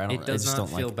whatever. I It does just not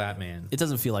don't feel like. Batman. It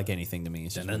doesn't feel like anything to me.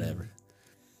 It's just whatever.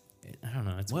 I don't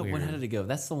know. It's What weird. how did it go?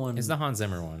 That's the one. It's the Hans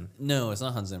Zimmer one. No, it's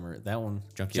not Hans Zimmer. That one,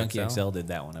 Junkie XL did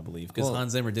that one, I believe, because Well-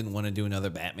 Hans Zimmer didn't want to do another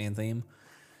Batman theme,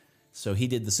 so he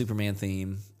did the Superman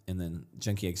theme, and then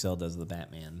Junkie XL does the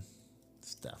Batman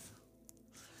stuff.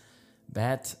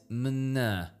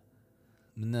 Batman.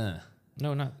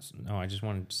 No, I just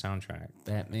wanted soundtrack.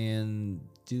 Batman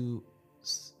do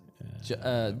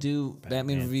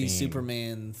Batman v theme.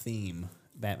 Superman theme,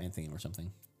 Batman theme or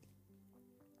something.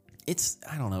 It's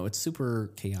I don't know. It's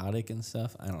super chaotic and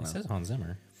stuff. I don't It know says Hans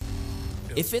Zimmer.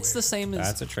 if it's the same as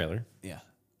That's a trailer. yeah.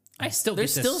 I still They're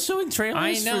still showing trailers.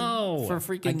 I know. for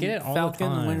freaking I get it all the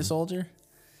Falcon and Winter time. Soldier.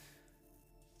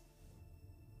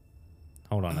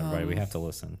 Hold on, everybody. We have to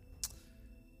listen.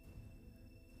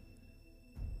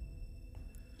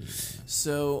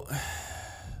 So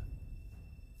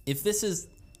if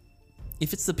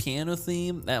it's the piano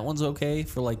theme, that one's okay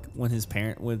for like when it's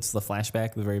the flashback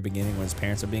at the very beginning when his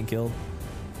parents are being killed.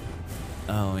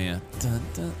 Oh yeah. Dun,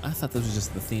 dun. I thought this was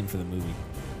just the theme for the movie.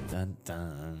 Dun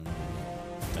dun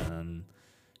dun dun.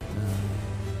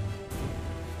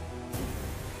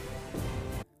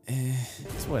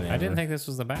 It's whatever. I didn't think this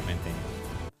was the Batman thing.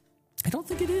 I don't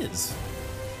think it is.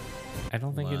 I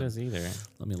don't think Hold it on. is either.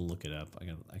 Let me look it up. I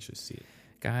gotta actually see it.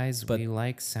 Guys, But- we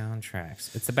like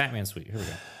soundtracks. It's the Batman suite. Here we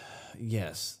go.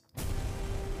 Yes.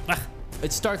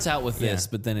 It starts out with this, Yeah.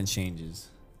 but then it changes.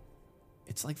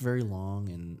 It's like very long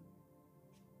and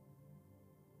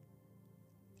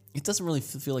it doesn't really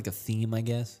feel like a theme, I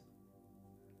guess.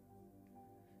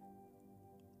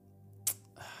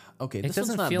 Okay, It this one's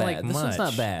doesn't not feel bad. like This one's not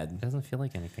much. bad. It doesn't feel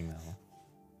like anything though.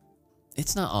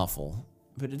 It's not awful,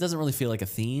 but it doesn't really feel like a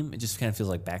theme. It just kind of feels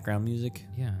like background music.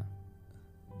 Yeah.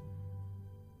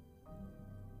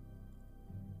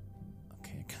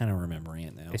 Okay, I kind of remembering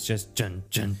it now. It's just jun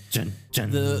jun jun jun.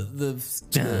 The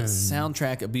Dun.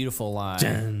 soundtrack, "A Beautiful Lie,"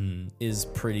 Dun. is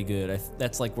pretty good.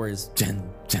 That's like where his. Dun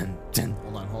dun dun.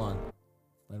 Hold on.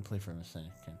 Let him play for a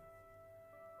second. Okay.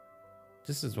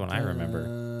 This is one I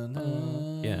remember.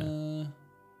 Yeah.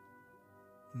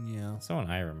 Yeah, That's the one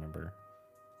I remember.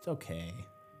 it's okay.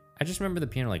 I just remember the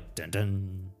piano like dun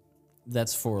dun.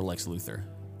 That's for Lex Luthor.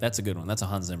 That's a good one. That's a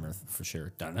Hans Zimmer for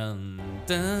sure. Dun, dun,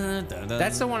 dun, dun, dun,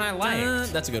 That's the one I liked.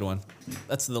 dun. That's a good one.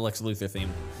 That's the Lex Luthor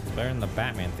theme. It's better than the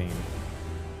Batman theme.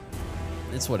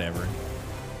 It's whatever.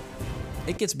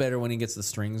 It gets better when he gets the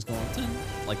strings going, dun,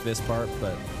 like this part,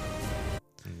 but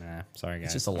Nah, sorry guys.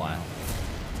 it's just a lot.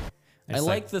 I It's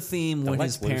like the theme the when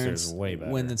Lex his Luthor is parents, way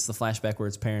better. when it's the flashback where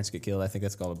his parents get killed. I think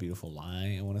that's called "A Beautiful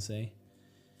Lie." I want to say.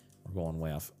 We're going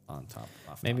way off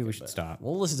Maybe we topic, should but stop.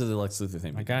 We'll listen to the Lex Luthor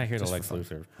theme. I gotta hear the just Lex for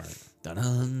fun. Luthor part.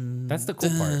 Dun-dun, That's the cool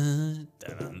part. dun,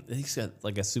 dun. He's got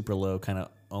like a super low, kind of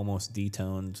almost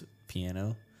detoned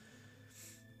piano.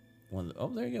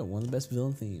 There you go. One of the best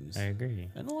villain themes. I agree.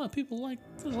 I know a lot of people like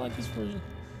this version.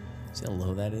 See how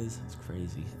low that is? It's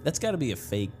crazy. That's got to be a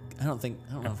fake. I don't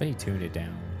know. I think he tuned it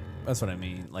down. That's what I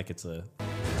mean. Like it's a.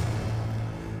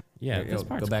 Yeah, Here, this go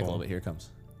part's back a cool. little bit. Here it comes.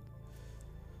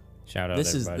 Shout out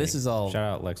This everybody. is all- Shout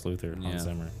out Lex Luthor, Yeah. Hans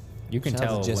Zimmer. You can Shout out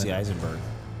tell to Jesse when- Eisenberg.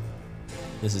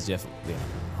 This is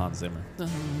Hans Zimmer.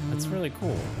 That's really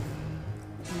cool.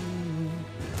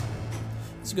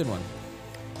 It's a good one.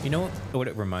 You know what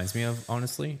it reminds me of,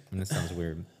 honestly? And this sounds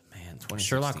weird. Man,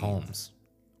 Sherlock 2016. Holmes.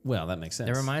 Well, that makes sense.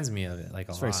 It reminds me of it like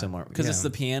a It's lot. very similar because it's Yeah. the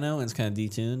piano and it's kind of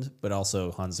detuned, but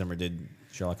also Hans Zimmer did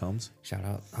Sherlock Holmes. Shout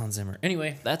out Hans Zimmer.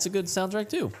 Anyway, That's a good soundtrack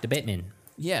too. the Batman.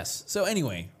 Yes. So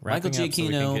anyway, Wrapping Michael up so we can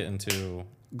Giacchino, get into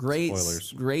great,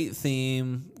 spoilers. great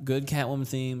theme, good Catwoman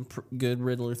theme, good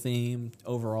Riddler theme.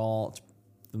 Overall, it's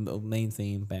the main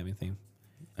theme, Batman theme.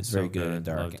 It's so very good and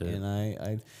good. dark, Loved it. and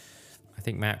I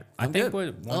think Matt. I I'm think good.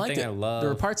 one liked thing it. I love. There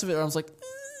were parts of it where I was like,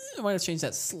 I might have changed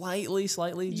that slightly,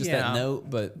 just Yeah. that note,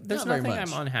 but There's not very nothing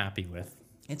much. I'm unhappy with.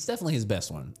 It's definitely his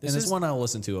best one, This and it's is- one I'll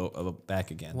listen to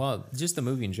back again. Well, just the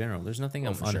movie in general. There's nothing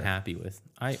I'm for sure. unhappy with.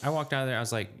 I walked out of there. I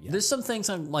was like, yeah. There's some things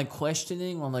I'm like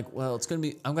questioning. Where I'm like, well,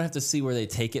 I'm gonna have to see where they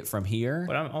take it from here.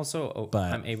 But I'm also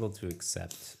But- I'm able to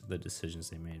accept the decisions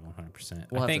they made 100%.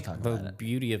 We'll I have to think talk the about it.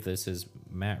 beauty of this is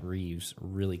Matt Reeves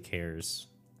really cares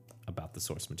about the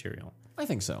source material, I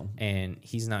think so. and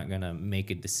he's not gonna make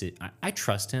a decision. I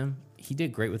trust him. He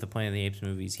did great with the Planet of the Apes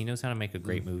movies. He knows how to make a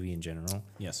great movie in general.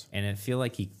 Yes. And I feel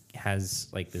like he has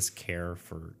like this care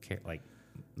for like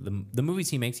the movies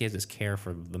he makes. He has this care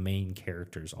for the main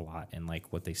characters a lot and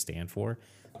like what they stand for.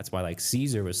 That's why like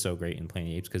Caesar was so great in Planet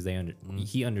of the Apes because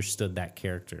he understood that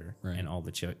character Right. and all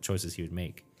the choices he would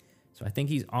make. So I think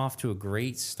he's off to a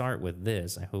great start with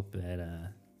this. I hope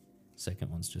that second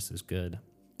one's just as good.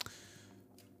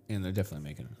 And they're definitely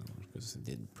making another one because they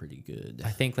did pretty good. I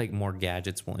think like more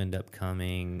gadgets will end up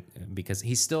coming because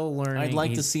he's still learning. I'd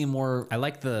like to He's- see more. I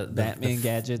like the Batman the,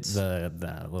 gadgets. the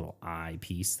little eye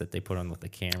piece that they put on with the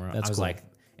camera. That's I was cool. like,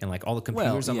 and like all the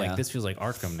computers, I'm yeah. like, this feels like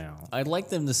Arkham now. I'd like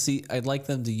them to see. I'd like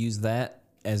them to use that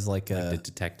as like a the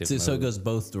detective So it mode. goes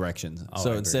both directions. Oh, I so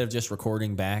agree. instead of just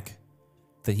recording back,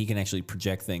 that he can actually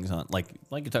project things on, like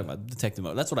you're talking about detective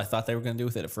mode. That's what I thought they were going to do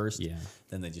with it at first. Yeah.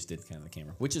 Then they just did kind of the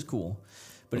camera, which is cool.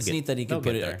 But it's get- neat that he they'll could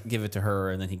put get it, there. give it to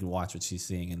her, and then he can watch what she's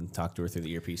seeing and talk to her through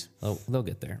the earpiece. They'll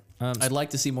get there. I'd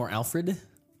like to see more Alfred.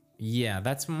 Yeah,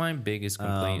 that's my biggest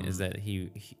complaint is that he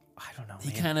I don't know. He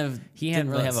man. kind of he didn't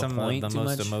had really have some a point of the too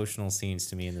most much. emotional scenes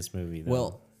to me in this movie. Though.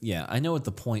 Well, yeah, I know what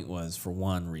the point was. For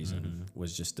one reason,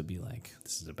 was just to be like,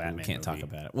 this is a we Batman. can't talk movie.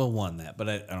 about it. Well, one that, but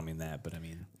I don't mean that. But I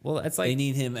mean, Well, it's they like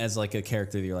need him as like a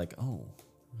character that you're like, oh,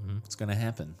 what's gonna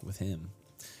happen with him?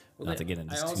 Not to get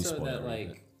into too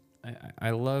spoiler. I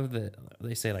love that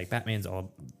they say like Batman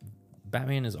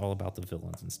is all about the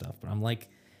villains and stuff, but I'm like,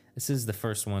 this is the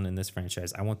first one in this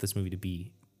franchise. I want this movie to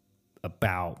be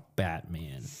about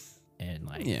Batman and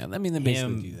like Yeah, I mean, they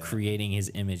basically him do that. creating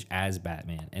his image as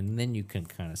Batman, and then you can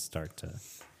kind of start to.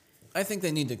 I think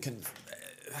they need to.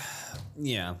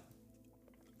 Yeah,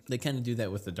 they kind of do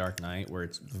that with the Dark Knight, where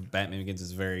it's Batman Begins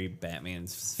is very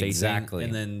Batman's facing, Exactly.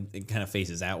 and then it kind of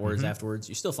faces outwards afterwards.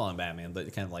 You're still following Batman,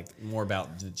 but kind of like more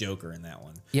about the Joker in that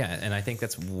one. Yeah, and I think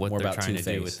that's what More they're about trying to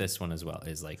do Two-Face. with this one as well.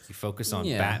 Is like you focus on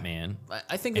Yeah. Batman.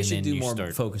 I think they And should then do you more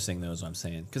start- focusing, though, is what I'm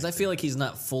saying. Because I feel like he's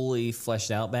not fully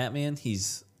fleshed out Batman.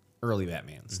 He's early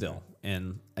Batman still.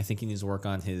 And I think he needs to work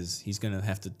on he's going to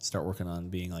have to start working on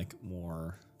being like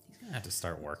more He's gonna have to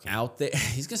start working. out there.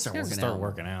 He's going to start He has working to start out.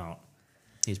 working out.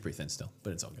 He's pretty thin still,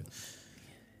 but it's all good.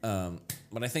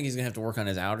 But I think he's gonna have to work on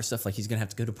his outer stuff. Like he's gonna have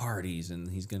to go to parties, and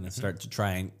he's gonna start to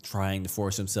trying to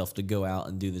force himself to go out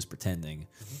and do this pretending.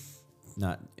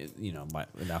 Not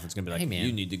Alfred's gonna be like, Hey, man.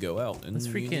 you need to go out and Let's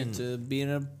you need freaking- to be in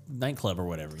a nightclub or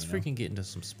whatever. Let's you know? freaking get into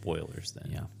some spoilers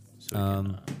then. Yeah. So we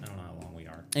can, I don't know how long we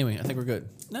are. Anyway, I think we're good.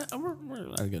 No,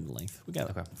 we're at a good length. We got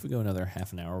Okay. If we go another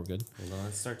half an hour, we're good. Well,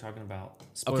 let's start talking about Okay,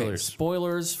 spoilers.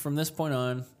 spoilers from this point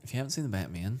on. If you haven't seen the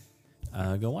Batman,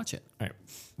 go watch it. All right.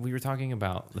 We were talking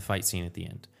about the fight scene at the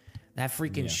end. That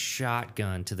freaking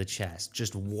shotgun to the chest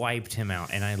just wiped him out,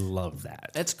 and I love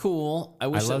that. That's cool. I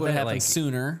wish that love would that, have happened like-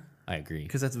 sooner. I agree.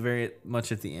 Because that's very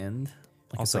much at the end.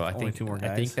 Like, it's Also, like I only think two more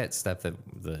guys. I think that stuff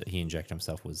that he injected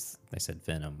himself was, they said,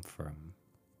 venom from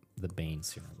the Bane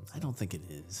serum I don't think it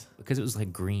is. because it was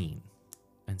like green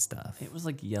and stuff. It was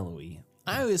like yellowy.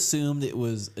 I assumed it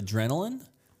was adrenaline.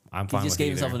 I'm He fine just with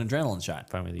gave either. himself an adrenaline shot.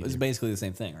 Fine with It was either. basically the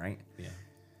same thing, right? Yeah.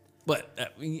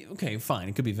 But okay, fine.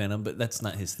 It could be venom, but that's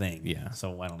not his thing. Yeah.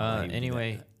 So I don't know. how you do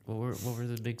Anyway, that. what were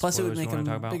the big Plus it would spoilers we make wanna him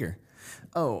talk about? bigger.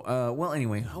 Oh, well.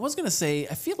 Anyway, I was gonna say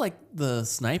I feel like the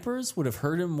snipers would have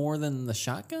hurt him more than the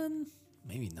shotgun.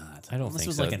 Maybe not. I don't Unless it think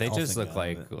was so. like an They just elfin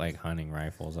look gun, but- like hunting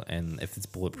rifles, and if it's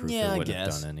bulletproof, Yeah, I it wouldn't have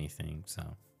guess. done anything. So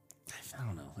I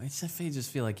don't know. I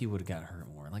just feel like he would have got hurt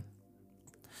more. Like,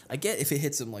 I get if it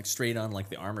hits him like straight on like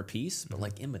the armor piece, but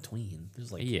like in between,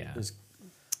 there's like Yeah. there's,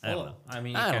 I don't know. I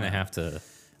mean, you I don't kind of know. have to.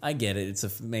 I get it. It's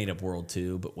a made up world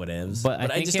too, but whatevs. But I I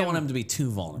think just don't want him to be too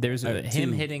vulnerable. There's Or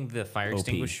him too- hitting the fire OP.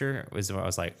 extinguisher was what I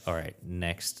was like, all right,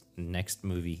 next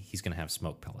movie he's gonna have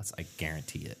smoke pellets. I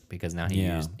guarantee it because now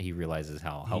he realizes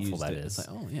how helpful used that it. is. It's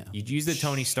like, oh, yeah. You'd use the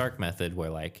Tony Stark method where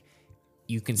like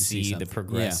you can see the something.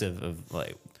 progressive of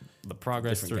like the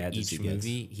progress Different through gadgets each he gets.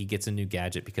 movie. He gets a new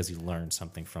gadget because he learned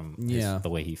something from Yeah. the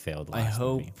way he failed. I Last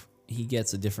hope movie. he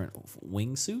gets a different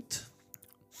wingsuit.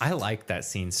 I like that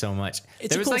scene so much.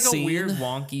 It's there a was cool like scene. a weird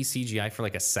wonky CGI for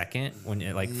like a second when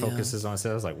it like focuses on it.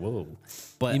 I was like, whoa.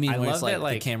 But You mean I when love it's like that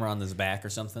like the camera on his back or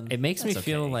something? it makes me That's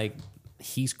feel okay. like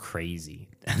he's crazy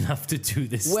enough to do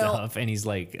this Well- stuff, and he's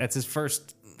like, that's his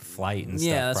first flight and stuff.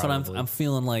 Yeah, that's probably. what I'm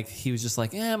feeling like. He was just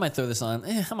like, I might throw this on.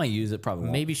 I might use it. Probably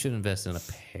won't. Maybe should invest in a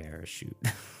parachute.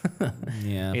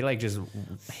 Yeah. He like just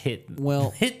hit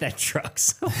that truck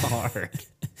so hard.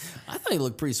 I thought he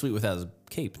looked pretty sweet without his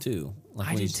cape too. Like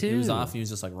I when did he was too. off, and he was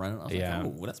just like running. I was Yeah.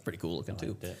 like, oh, that's pretty cool looking too.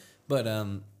 liked it. But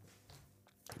it'd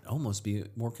almost be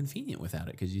more convenient without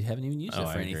it because you haven't even used Oh,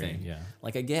 it for I agree, anything. yeah.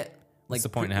 Like I get. Like the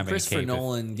point in having a Christopher cape if-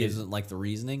 Nolan gives it like the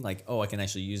reasoning, like, oh, I can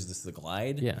actually use this to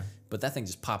glide. Yeah. But that thing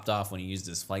just popped off when he used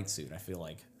his flight suit. I feel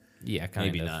like Yeah, kind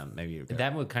maybe of. not. Maybe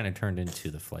That would kind of turned into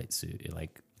the flight suit. It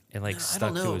like I stuck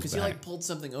don't know to because his he back. like pulled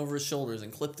something over his shoulders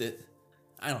and clipped it.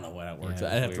 I don't know what it worked. Yeah,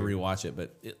 I'd have to weird. rewatch it,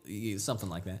 but something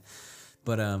like that.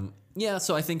 But yeah.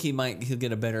 So I think he'll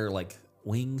get a better like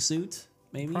wing suit.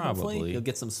 Maybe hopefully Probably. he'll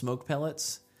get some smoke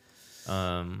pellets.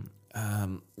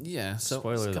 Yeah. So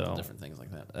Spoiler, a couple though. different things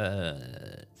like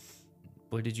that.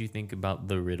 What did you think about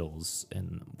the riddles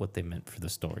and what they meant for the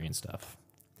story and stuff?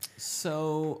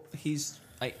 So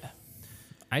I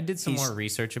did some He's more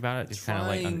research about it. It's kind of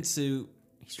like trying to.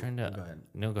 he's trying to. Go ahead.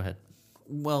 No, go ahead.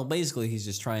 Well, basically, he's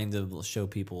just trying to show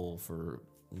people for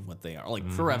what they are, like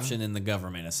corruption in the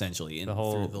government, essentially, and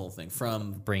whole- through the whole thing.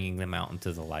 From Bringing them out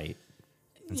into the light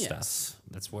and Yes. stuff.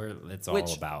 That's where it's Which-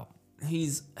 all about.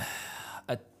 he's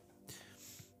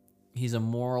a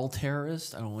moral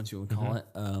terrorist. I don't know what you would call it.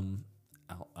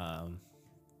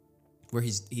 Where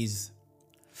he's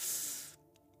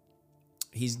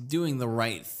doing the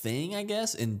right thing, I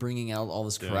guess, in bringing out all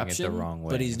this Doing it the corruption. wrong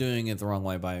But way. he's doing it the wrong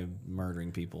way by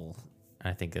murdering people.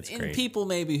 I think that's And great. people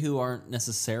maybe who aren't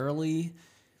necessarily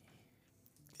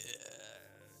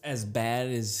as bad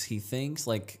as he thinks,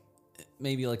 like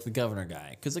maybe like the governor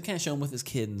guy, because they kind of show him with his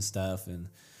kid and stuff, and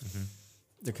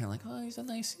they're kind of like, oh, he's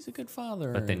a good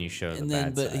father. But then you show the and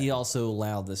then, bad but he side. also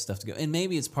allowed this stuff to go, and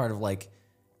maybe it's part of like,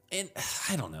 and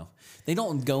I don't know, they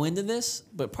don't go into this,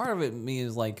 but part of it me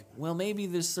is like, well, maybe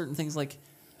there's certain things like,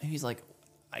 maybe he's like,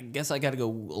 I guess I got to go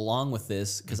along with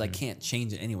this because I can't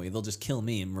change it anyway. They'll just kill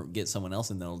me and get someone else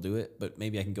and that'll do it. But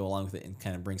maybe I can go along with it and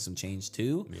kind of bring some change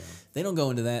too. Yeah. They don't go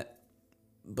into that,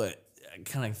 but I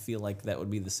kind of feel like that would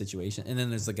be the situation. And then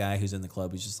there's the guy who's in the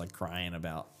club who's just like crying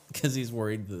about because he's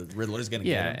worried the Riddler's going to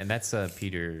get yeah, him. and that's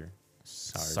Peter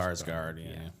Sarsgaard,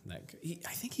 yeah.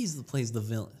 I think plays the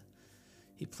villain.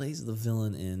 He plays the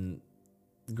villain in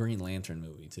the Green Lantern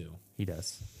movie too. He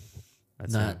does.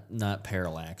 That's him. Not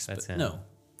Parallax. That's but him. No,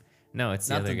 No, it's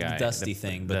the not other the guy. dusty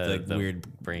thing, but the weird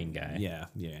brain guy. Yeah.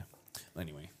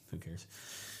 Anyway, who cares?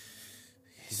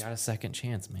 He got a second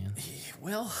chance, man.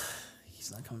 Well,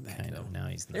 he's not coming back. Kind though. of. Now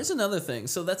he's not. There's another thing.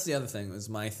 So that's the other thing. Is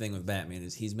my thing with Batman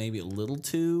is he's maybe a little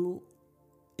too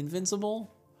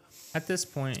invincible. At this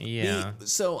point, yeah.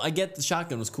 So I get the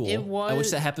shotgun was cool. It I wish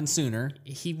was- that happened sooner.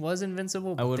 He was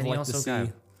invincible, but I would then he like to also got...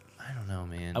 see- I don't know,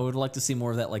 man. I would like to see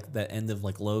more of that, like that end of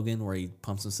like Logan, where he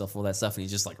pumps himself full of that stuff and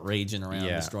he's just like raging around,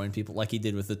 Yeah. destroying people, like he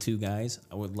did with the two guys.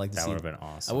 I would like to That see. would have been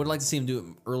awesome. I would like to see him do it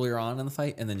earlier on in the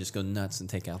fight and then just go nuts and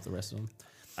take out the rest of them.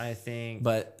 I think...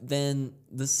 But then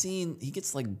the scene, he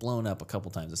gets like blown up a couple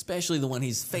times, especially the one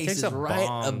his face takes is a right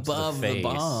bomb to the above the face.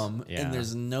 bomb, Yeah. and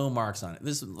there's no marks on it.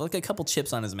 There's like a couple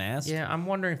chips on his mask. Yeah, I'm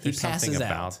wondering if He there's something passes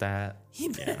about out. that. He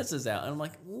passes out, and I'm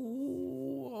like,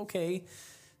 ooh, okay,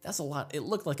 that's a lot. It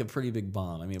looked like a pretty big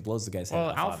bomb. I mean, it blows the guy's head Well,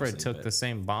 off. Alfred obviously, took but- the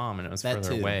same bomb, and it was That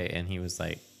further too. away, and he was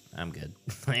like, I'm good.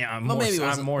 Yeah, I'm Well, more, maybe it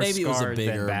was, I'm more maybe it was a scarred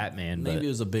bigger than Batman, Maybe but it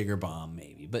was a bigger bomb,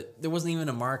 maybe, but there wasn't even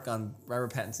a mark on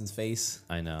Robert Pattinson's face.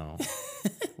 I know.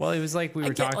 Well, it was like we I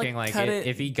were get, like, talking, like, cut it,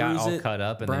 if he got bruise all it, cut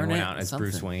up and then burn went it, out as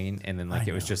Bruce something. Wayne, and then like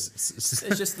it was know. just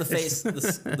It's just the face,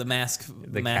 the mask,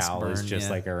 the mask cowl burn, is just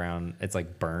yeah. like around. It's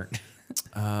like burnt.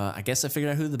 I guess I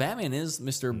figured out who the Batman is,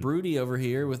 Mr. Broody over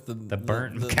here with the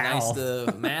burnt the cowl.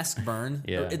 nice mask burn.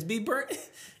 Yeah. It'd be burnt.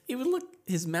 He would look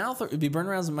his mouth, or it'd be burned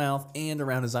around his mouth and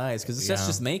around his eyes because it's Yeah.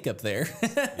 just makeup there.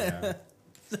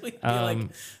 So he'd be like,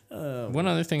 One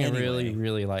other thing I really, anyway,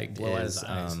 really liked blow out is his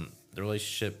eyes. the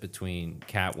relationship between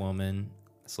Catwoman,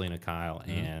 Selena Kyle,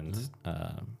 Mm-hmm. and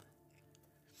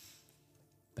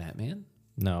Batman.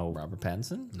 No. Robert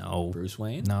Pattinson? No. Bruce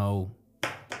Wayne? No.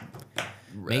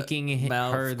 Making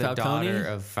Mal her the Falcone? daughter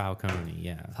of Falcone.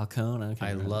 Yeah. Falcone? Okay.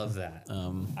 I love that.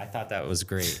 I thought that was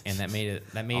great, and that made it.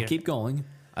 I'll keep going.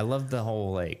 I love the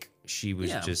whole like she was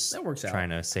Yeah, just that works out. trying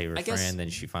to save her I guess- friend, then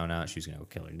she found out she was gonna go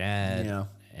kill her dad. Yeah.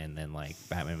 And then like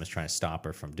Batman was trying to stop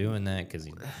her from doing that because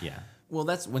yeah. Well,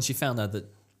 that's when she found out that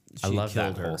she I love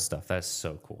killed that her. whole stuff. That's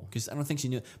so cool. Because I don't think she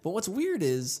knew. But what's weird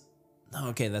is, oh,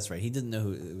 okay, that's right. He didn't know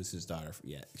who it was his daughter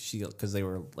yet. Because they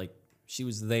were like, she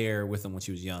was there with him when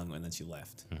she was young, and then she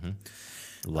left.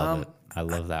 Love it. I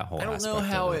love that whole. I don't know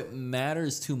aspect how of it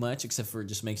matters too much, except for it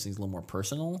just makes things a little more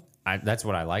personal. That's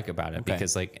what I like about it Okay.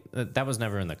 because like that was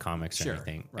never in the comics or Sure.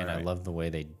 anything, Right, and I right. love the way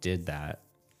they did that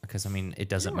because I mean it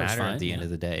doesn't It works matter fine, at the end yeah.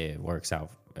 of the day. It works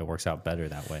out. It works out better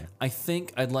that way. I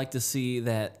think I'd like to see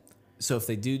that. So if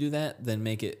they do that, then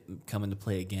make it come into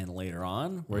play again later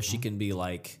on, where she can be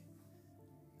like,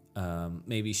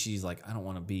 maybe she's like, I don't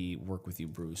want to work with you,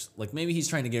 Bruce. Like maybe he's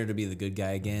trying to get her to be the good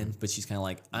guy again, but she's kind of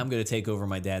like, I'm going to take over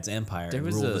my dad's empire and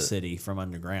was rule the a- city from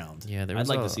underground. Yeah, I'd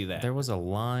like to see that. There was a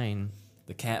line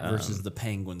The cat versus the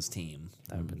penguins team.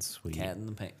 that would have been sweet. Cat and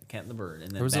the bird. And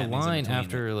then There was Batman's a in line between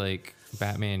after like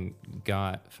Batman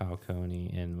got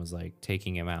Falcone and was like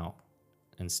taking him out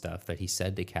and stuff that he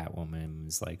said to Catwoman and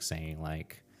was like saying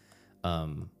like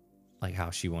how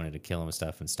she wanted to kill him and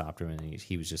stuff and stopped her and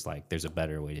he was just like there's a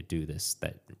better way to do this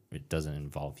that it doesn't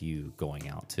involve you going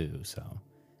out too. So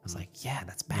I was like, yeah,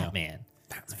 that's Batman.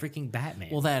 That's freaking Batman.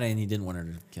 Well, that and he didn't want her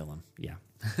to kill him. yeah,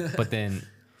 but then.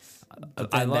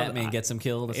 But I then love- Batman gets him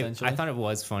killed essentially. I thought it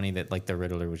was funny that like the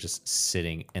Riddler was just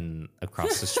sitting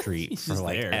across the street for just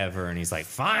like there. ever, and he's like,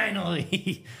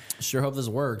 finally. Sure hope this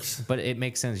works. But it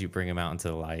makes sense. You bring him out into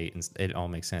the light, and it all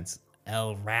makes sense.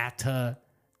 El Rata.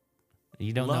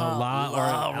 You don't know La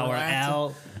or Rata.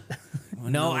 El.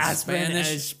 No, it's I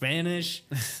Spanish.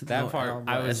 That No, part, El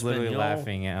I was literally Espanol.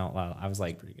 laughing out loud. I was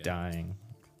like dying.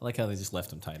 I like how they just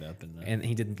left him tied up. And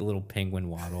he did the little penguin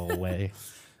waddle away.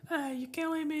 Hey, you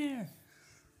killing me here.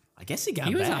 I guess he got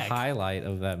He was a back. highlight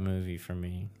of that movie for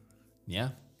me. Yeah.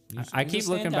 I keep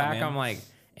looking back. I'm like,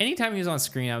 anytime he was on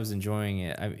screen, I was enjoying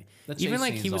it. The chase Even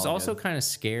like he scene's was all also good. kind of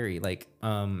scary. Like,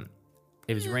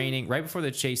 it was raining right before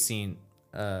the chase scene.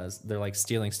 They're like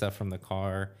stealing stuff from the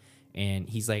car, and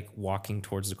he's like walking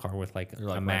towards the car with like They're,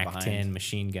 like, a right Mac behind. 10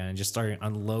 machine gun and just started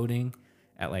unloading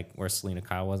at like where Selena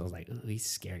Kyle was. I was like, ooh, he's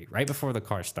scary. Right before the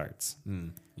car starts.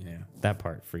 Yeah. That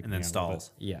part freaked And me then out a little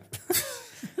stalls. bit. Yeah.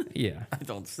 Yeah. I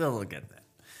don't still look at that.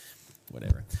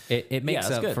 Whatever. It makes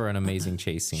it's up good. for an amazing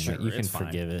chase scene. Sure, Like, you can it's fine.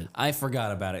 forgive it. I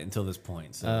forgot about it until this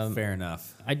point, so fair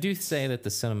enough. I do say that the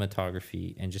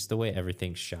cinematography and just the way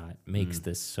everything's shot makes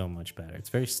this so much better. It's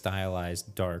very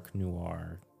stylized, dark,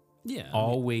 noir. Yeah.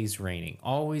 Always raining.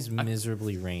 Always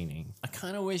miserably raining. I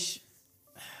kind of wish,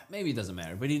 maybe it doesn't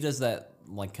matter, but he does that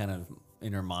like kind of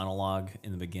inner monologue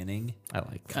in the beginning. I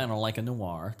like that. Kind of like a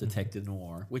noir, detective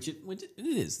noir, which it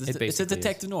is. It's, It a basically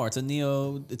detective noir. It's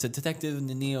a detective in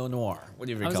the neo noir.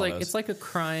 Whatever you I was call like, those. it's like a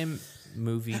crime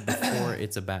movie before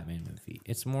it's a Batman movie.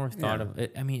 It's more thought Yeah. of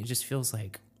it. I mean, it just feels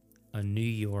like a New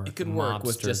York. it could work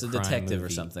with mobster just a crime detective or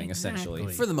movie. something, essentially,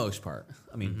 Exactly. for the most part.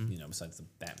 I mean, besides the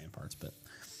Batman parts, but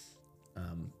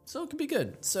so it could be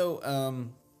good. So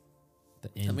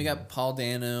and we got Paul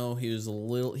Dano.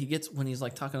 He gets when he's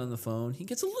like talking on the phone, he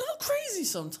gets a little crazy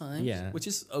sometimes. Yeah. which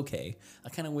is okay. I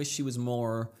kind of wish he was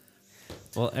more.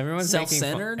 Well, everyone's making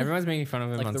Self-centered? fun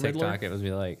of him Like on the Riddler? TikTok. It was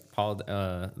be like Paul,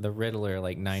 the Riddler,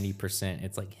 like 90%.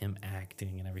 It's like him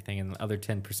acting and everything, and the other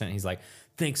 10%, he's like,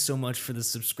 "Thanks so much for the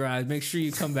subscribe. Make sure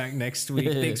you come back next week.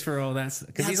 Thanks for all that."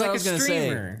 Because he's what I like was a gonna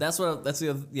streamer. Say. That's the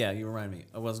other. Yeah, you remind me.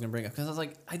 I was gonna bring up because I was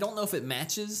like, I don't know if it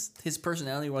matches his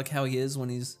personality or like how he is when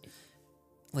he's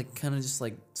like kind of just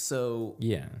like so.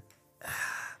 Yeah,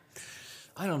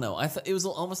 I don't know. I thought it was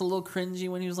almost a little cringy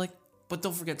when he was like, "But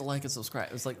don't forget to like and subscribe."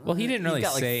 It was like, Well, he didn't you've really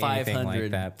got, say anything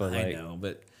like that, but, I like- know,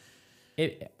 but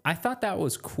I thought that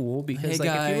was cool because Hey, like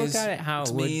if you guys, look at it how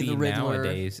it's it would me, be the Riddler.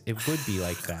 nowadays, it would be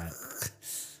like that.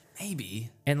 maybe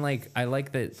And like I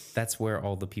like that that's where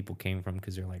all the people came from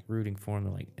because they're like rooting for him.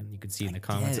 They're like, and you can see in the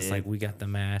comments, get it's it. like we got the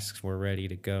masks, we're ready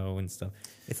to go and stuff.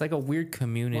 It's like a weird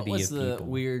community what was of the people.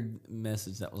 weird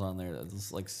message that was on there that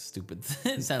was like stupid?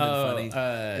 It sounded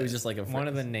funny. It was just like one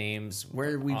of the names.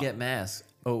 where did we get masks?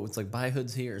 Oh, it's like buy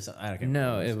hoods here or something. I don't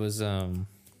know. No, it was what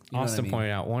I Austin mean.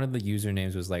 pointed out one of the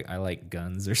usernames was like I like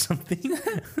guns or something.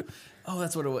 Oh,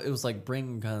 that's what it was. It was like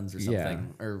bring guns or Yeah.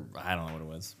 something, or I don't know what it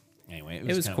was. Anyway,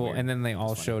 It was kinda cool, weird. and then they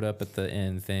all funny. showed up at the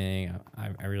end thing.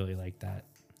 I really like that.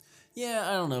 Yeah,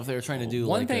 I don't know if they were trying to do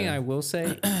One like thing a, I will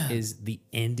say is the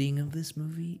ending of this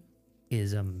movie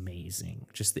is amazing.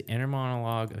 Just the inner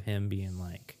monologue of him being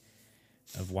like,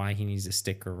 of why he needs to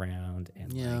stick around,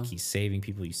 and Yeah. like he's saving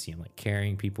people. You see him like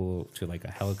carrying people to like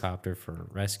a helicopter for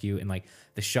rescue, and like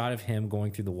the shot of him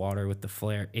going through the water with the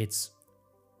flare. It's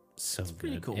so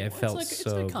Pretty good. cool. It felt it's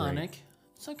so iconic. great.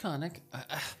 It's iconic.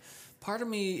 Part of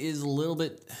me is a little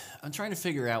bit. I'm trying to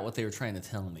figure out what they were trying to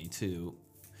tell me too,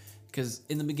 because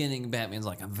in the beginning, Batman's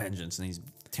like, "I'm vengeance," and he's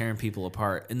tearing people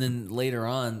apart, and then later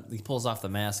on, he pulls off the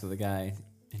mask of the guy,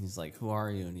 and he's like, "Who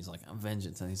are you?" And he's like, "I'm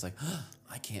vengeance," and he's like,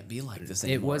 "I can't be like this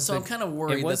anymore." So I'm kind of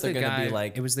worried that they're going to be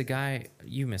like. It was the guy.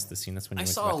 You missed the scene. That's when you I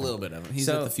went saw a with him. little bit of him. He's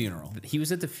So, at the funeral. He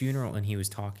was at the funeral and he was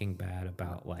talking bad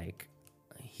about like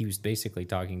he was basically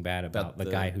talking bad about the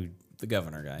guy who the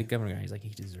governor guy. the governor guy. He's like he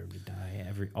deserved to die.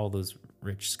 All those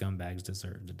rich scumbags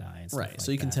deserve to die. And stuff Right. like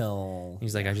So you can that. tell.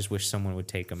 He's like, I just wish someone would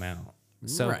take him out.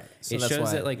 So, Right. So it that's shows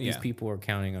why- that like these yeah. people are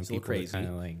counting on a little people to crazy. kind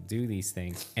of like do these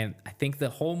things. And I think the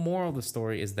whole moral of the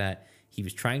story is that he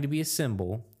was trying to be a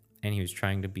symbol, and he was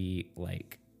trying to be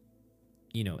like,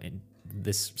 and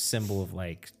this symbol of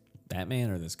like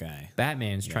Batman or this guy.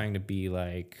 Batman's trying to be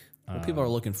like people are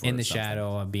looking for in the something.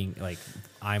 shadow of being like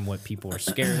I'm what people are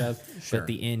scared of. Sure. But at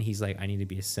the end, he's like, I need to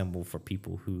be a symbol for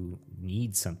people who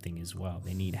need something as well.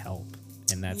 They need help,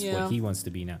 and that's Yeah. what he wants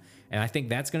to be now. And I think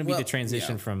that's going to be Well, the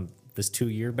transition yeah. from this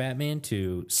 2-year Batman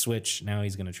to Switch. Now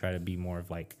he's going to try to be more of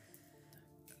like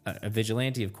a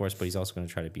vigilante, of course, but he's also going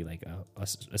to try to be like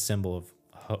a symbol of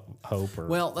hope. Or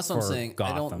Well, that's what I'm for saying.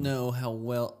 I don't Gotham. know how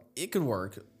well it could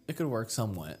work. It could work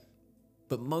somewhat,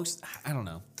 but I don't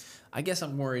know. I guess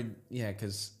I'm worried. Yeah,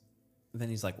 because then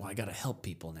he's like, "Well, I got to help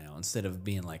people now." Instead of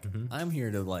being like, "I'm here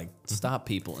to like stop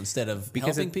people," instead of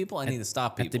Because helping at- people, I need to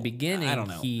stop people. At the beginning, I don't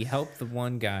know. he helped the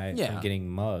one guy Yeah. from getting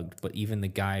mugged, but even the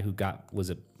guy who got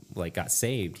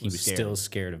saved, he was scared. still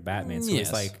scared of Batman. So Yes.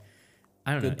 it's like,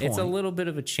 I don't know. Good It's a point. little bit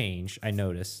of a change. I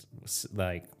noticed,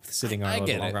 like sitting on I a little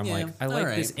get it, longer. I'm yeah. like, I like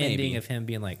Alright, this ending maybe. of him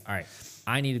being like, all right,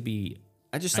 I need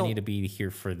don't- to be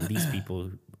here for these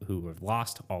people who have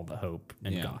lost all the hope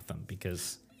in Yeah. Gotham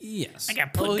because Yes. I gotta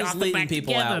put he's Gotham leading back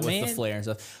people together, out with man. the flare and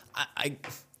stuff.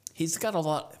 He's got a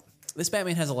lot. This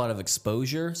Batman has a lot of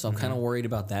exposure, so I'm kind of worried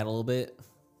about that a little bit.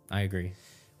 I agree.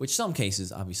 Which some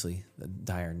cases, obviously, the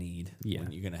dire need. Yeah.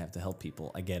 When you're gonna have to help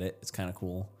people. I get it. It's kind of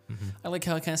cool. I like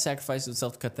how he kind of sacrificed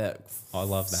himself to cut that. Oh, I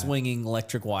love that. Swinging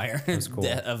electric wire cool.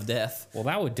 of death. Well,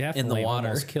 that would definitely water.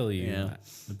 almost kill you. Yeah.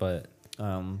 But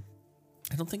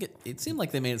I don't think it seemed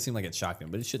like they made it seem like it shocked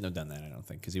him, but it shouldn't have done that. I don't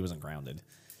think because he wasn't grounded.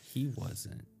 he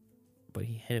wasn't. But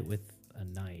he hit it with a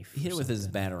knife. He hit or it with his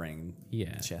something. battering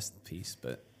Yeah. chest piece,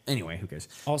 but anyway, who cares?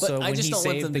 Also, But when he don't want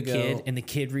saved them the to kid go- and the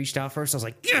kid reached out first, I was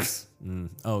like, yes!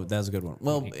 Oh, that was a good one.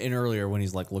 Well, and earlier when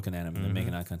he's like looking at him and then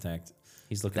making eye contact,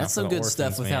 He's looking that's out some for the good stuff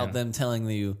orphans, without man. them telling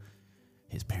you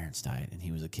his parents died and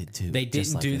he was a kid too. They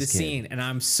just didn't like do the this kid. scene, and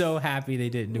I'm so happy they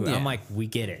didn't do it. Yeah. I'm like, we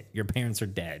get it. Your parents are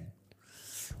dead.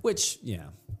 Which, yeah,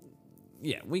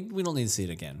 we don't need to see it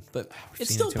again, but it's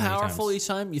seen it still too many powerful times. each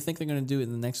time. You think they're going to do it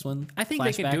in the next one? I think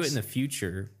they can do it in Flashbacks? the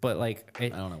future, but like, I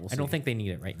don't know, we'll I don't see. think they need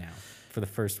it right now. For the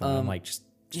first one, I'm like, just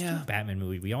yeah. do a Batman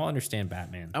movie. We all understand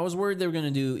Batman. I was worried they were going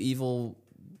to do evil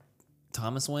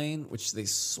Thomas Wayne, which they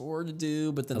sort of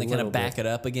do, but then they kind little of back bit. it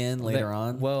up again later That-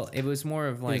 on. Well, it was more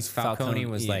of like was Falcone Falcone,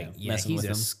 was yeah, like, yeah, messing he's with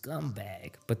a him.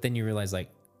 scumbag. But then you realize, like,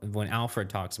 when Alfred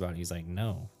talks about it, he's like,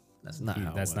 no, That's not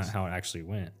how it that's not was. how it actually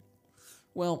went.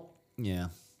 Well, yeah.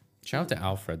 Shout out to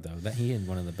Alfred though. That he had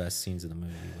one of the best scenes of the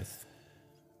movie with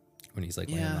when he's like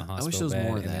laying in Yeah, the I hospital wish there was bed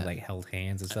more of and they that. like held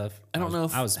hands and stuff. I don't know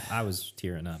if- I was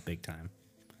tearing up big time.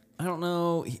 I don't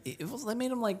know. They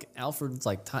made him like Alfred's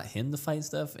like taught him to fight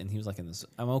stuff, and he was like in this.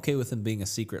 I'm okay with him being a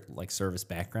secret like service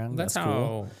background. That's, That's how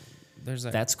cool. there's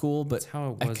like That's cool, but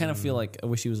how it I was kind of in- feel like I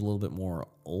wish he was a little bit more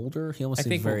older. He almost I seems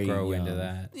think we'll very grow into young.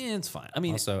 that. Yeah, it's fine. I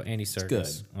mean, also Andy Serkis. good.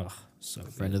 Ugh, so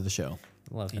friend good. of the show,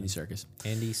 Love Andy him. Serkis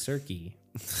Andy Serkey.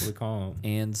 That's what we call him.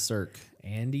 and Cirque.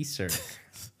 Andy Serk.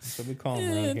 That's what we call him.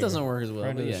 Eh, around it here. doesn't work as well.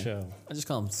 Friend But of yeah, the show. I just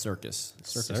call him Circus.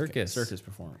 Circus. Circus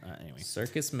performer. Anyway,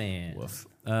 Circus man. woof.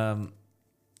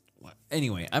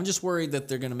 Anyway, I'm just worried that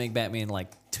they're gonna make Batman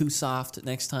like too soft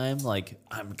next time. Like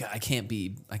I can't be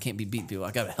beating people.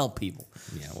 I gotta help people.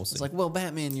 Yeah, we'll see. It's like, well,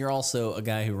 Batman, you're also a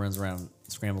guy who runs around,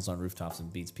 scrambles on rooftops,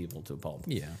 and beats people to a pulp.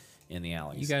 Yeah. In the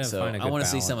alleys. You gotta so find a I good want to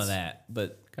see some of balance. that,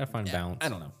 but Gotta find balance. I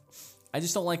don't know. I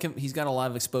just don't like him. He's got a lot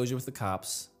of exposure with the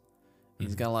cops.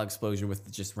 He's got a lot of exposure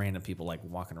with just random people like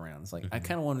walking around. It's like I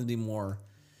kind of want to do more,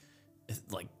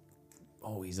 like,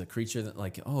 oh, he's a creature that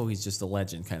like, oh, he's just a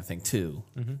legend kind of thing too.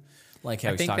 Like how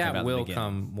I he's think talking that about in the will beginning.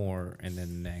 come more in the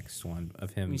next one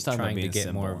of him He's talking about trying to being a get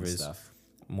symbol more of and his stuff.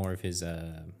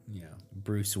 Yeah.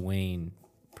 Bruce Wayne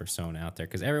persona out there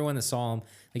because everyone that saw him,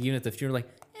 like even at the funeral, like,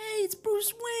 hey, it's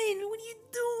Bruce Wayne. What are you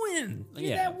doing? You're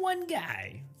Yeah. that one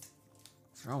guy.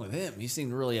 What's wrong with him? He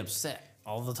seemed really upset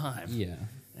all the time. Yeah.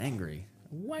 Angry.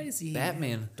 Why is he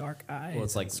Batman. dark eyes? Well,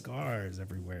 it's like- and scars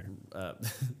everywhere.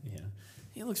 Yeah.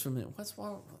 He looks familiar. What's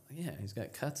wrong? Yeah, he's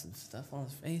got cuts and stuff on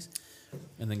his face.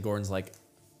 And then Gordon's like,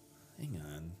 hang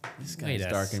on. This Wait guy's a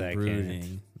dark and second.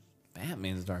 brooding.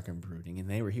 Batman's dark and brooding. And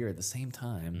they were here at the same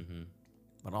time. Mm-hmm.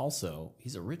 But also,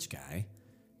 he's a rich guy.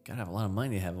 Gotta have a lot of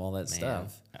money to have all that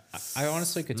stuff. I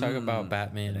honestly could talk about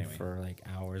Batman for like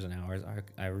hours and hours.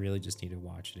 I really just need to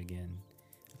watch it again.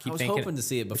 I was hoping to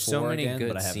see it there's before so many again, good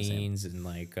but I haven't seen it. scenes and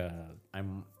like. I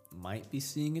might be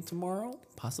seeing it tomorrow,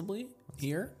 possibly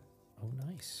here, Oh,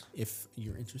 nice. if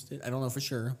you're interested. I don't know for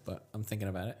sure, but I'm thinking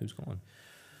about it. Who's going?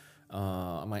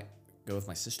 I might go with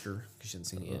my sister because she hasn't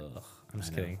seen it yet. I'm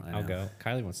just I know, kidding. I I'll know. go.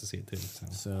 Kylie wants to see it too. So.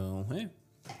 So hey,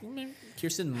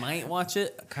 Kirsten might watch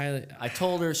it. Kylie, I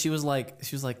told her she was like,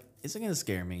 is it gonna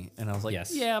scare me? And I was like,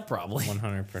 Yes. yeah, probably.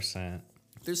 100%.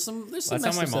 There's some. That's how my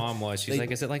messed up stuff. mom was. She's They-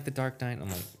 like, "Is it like The Dark Knight?" I'm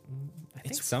like, I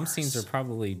think some scenes are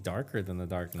probably darker than The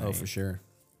Dark Knight. Oh, for sure.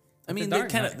 I mean, The they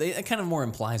Dark kind Knight- of it kind of more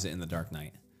implies it in the Dark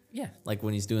Knight, Yeah, like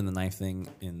when he's doing the knife thing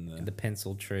in the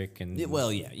pencil trick and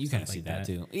well, yeah, you kind of stuff see like that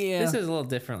too. Yeah, This is a little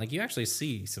different. Like you actually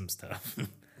see some stuff,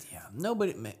 yeah.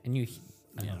 Nobody. and you,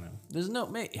 I don't know. There's no.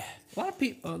 A lot of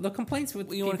people, the complaints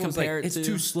with You wanna people is like, compare it it's to-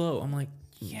 too slow. I'm like,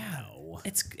 yeah, No.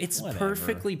 it's Whatever.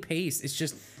 perfectly paced. It's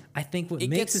just, I think what It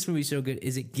makes gets- this movie so good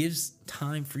is it gives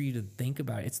time for you to think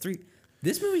about it. It's three.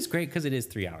 This movie's great because it is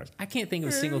 3 hours. I can't think of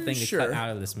a single thing to Sure. cut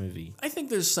out of this movie. I think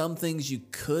there's some things you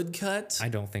could cut. I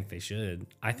don't think they should.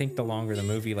 I think the longer the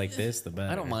movie like this, the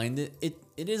better. I don't mind it.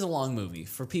 It is a long movie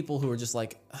for people who are just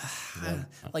like,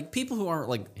 like people who aren't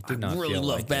like, I did not really feel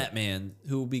love like it. Batman,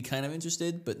 who will be kind of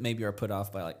interested, but maybe are put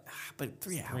off by like, but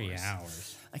 3 hours. 3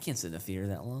 hours. I can't sit in a theater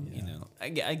that long. You know, I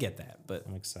get that, but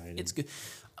I'm excited. it's good.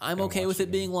 I'm Gotta okay watch with it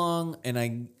it being long,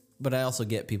 but I also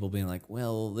get people being like,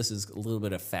 well, this is a little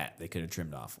bit of fat they could have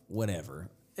trimmed off. Whatever,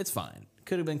 it's fine.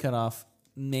 Could have been cut off.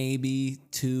 Maybe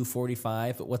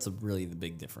 2:45, but what's really the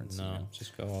big difference? you No, know?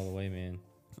 just go all the way, man.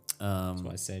 That's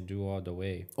why I said do all the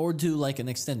way. Or do like an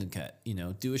extended cut. You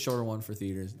know, do a shorter one for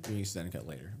theaters, do an extended cut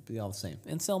later. Be all the same.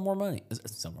 And sell more money.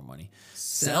 Sell more money.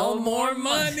 Sell more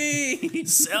money.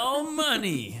 Sell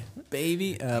money,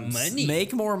 baby. Money.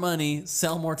 Make more money.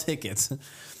 Sell more tickets.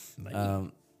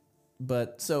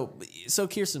 But so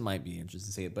Kirsten might be interested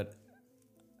to see it, but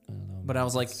I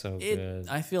was like, It's so good.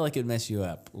 I feel like it'd mess you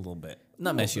up a little bit.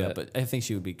 Not mess you up, but I think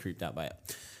she would be creeped out by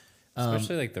it.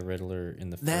 Especially like the Riddler in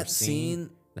the first that scene. scene-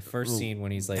 The first scene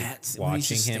when he's like That's- when he's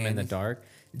watching just him in the standing- dark.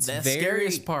 It's That very,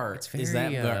 scariest part it's is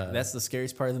that very, that's the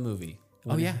scariest part of the movie.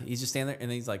 Oh, yeah. He's just standing there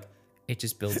and he's like, it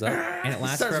just builds up and it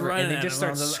lasts starts forever, running and they at just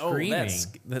him. start I was like,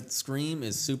 screaming. that scream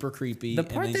is super creepy. The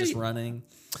And part he's that just he- running.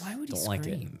 Why would he Don't like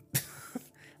it. scream?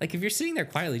 Like if you're sitting there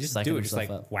quietly, just Psyching do it. Just yourself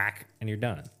like up. whack, and you're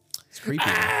done. It's creepy.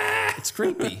 It's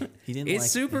creepy. He didn't. It's like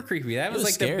super creepy. That was was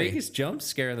like scary. the biggest jump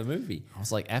scare of the movie. I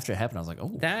was like, after it happened, I was like,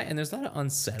 oh, That and there's a lot of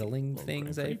unsettling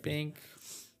things. I think,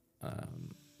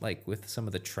 like with some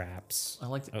of the traps. I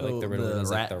liked- Or, like oh, the Riddler the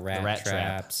does, like rat- the the rat, rat trap.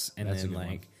 traps, and That's a then good one.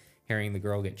 like hearing the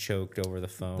girl get choked over the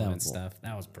phone That and was cool. stuff.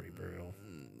 That was pretty brutal.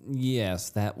 yes,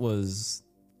 that was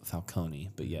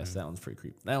Falcone. But yes, that one's pretty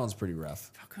creepy. That one's pretty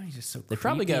rough. Falcone's just so. They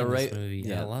probably got right. right. Movie.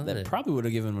 Yeah, I love that it. probably would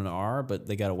have given him an R, but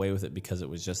they got away with it because it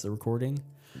was just the recording.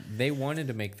 They wanted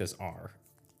to make this R,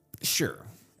 Sure.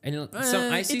 and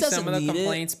I it see doesn't some of the need it.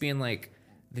 complaints being like,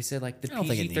 they said like the I don't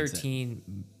think it needs it.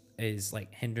 PG-13 is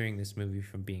like hindering this movie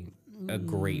from being a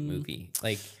great movie.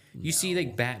 Like you see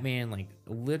like Batman like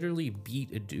literally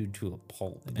beat a dude to a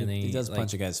pulp, and then He does like,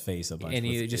 punch a guy's face a bunch. and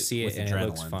you with just see it with and it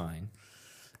looks adrenaline. fine.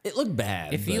 It looked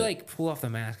bad. If he but like pull off the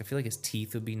mask, I feel like his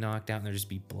teeth would be knocked out and there'd just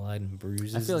be blood and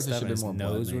bruises. I feel like and there stuff, should and have his been more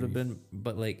blood, nose would have maybe. been.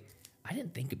 But like, I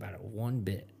didn't think about it one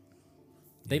bit.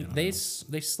 They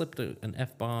slipped an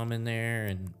F-bomb in there,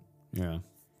 and yeah,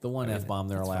 the one F bomb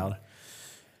they're allowed,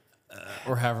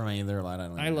 or however many they're allowed. I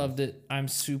don't. I even know. loved it. I'm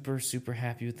super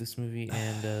happy with this movie,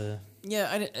 and Yeah,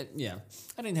 I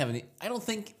didn't have any. I don't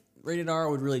think rated R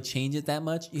would really change it that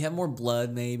much. You have more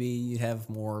blood, maybe. You have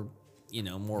more,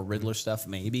 more Riddler stuff,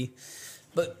 maybe.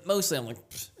 But mostly, I'm like,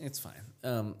 "Pfft, it's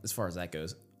fine. As far as that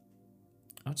goes.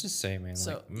 I'll just say, man,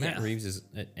 So, like Matt yeah. Reeves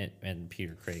and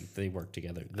Peter Craig, they work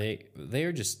together.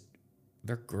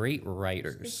 They're great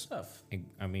writers. Stuff.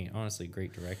 I mean, honestly,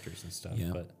 great directors and stuff.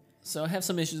 Yeah. But So I have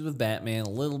some issues with Batman a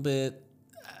little bit.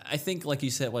 I think, like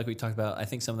you said, like we talked about, I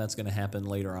think some of that's going to happen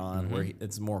later on, where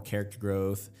it's more character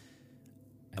growth.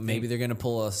 Maybe they're gonna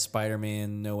pull a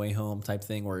Spider-Man No Way Home type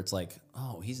thing where it's like,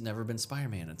 oh, he's never been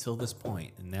Spider-Man until this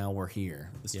point, and now we're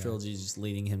here. This trilogy is just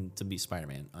leading him to be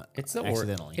Spider-Man. It's the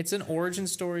accidentally. it's an origin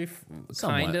story,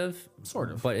 Somewhat. kind of,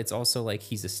 Sort of. but it's also like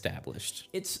he's established.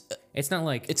 It's It's not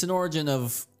like it's an origin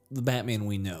of the Batman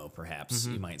we know, perhaps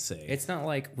you might say. it's not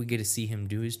like we get to see him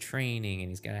do his training and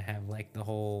he's got to have like the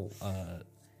whole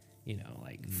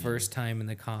like first time in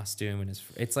the costume and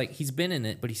it's like he's been in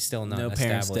it but he's still not no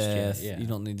parents' established death. yet. Yeah. You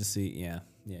don't need to see. Yeah.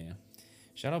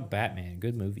 Shout out Batman,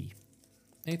 good movie.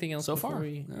 Anything else So before far,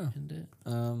 we yeah. end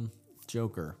it?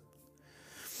 Joker.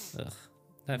 Ugh.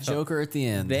 That felt- Joker at the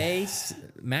end.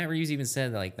 Matt Reeves even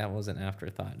said like that was an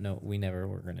afterthought. No, we never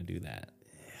were gonna do that.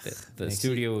 The Makes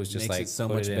studio was just makes like it so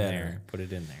put much it in better. there, put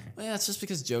it in there. Well, yeah, it's just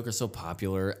because Joker's so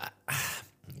popular.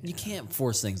 You can't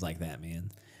force things like that, man.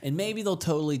 And maybe they'll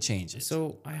totally change it.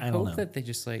 So I don't hope know. that they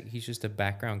just like he's just a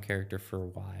background character for a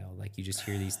while. Like you just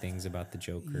hear these things about the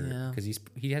Joker Yeah. because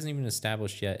he hasn't even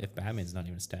established yet. If Batman's not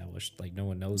even established, like no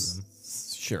one knows him.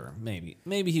 Sure,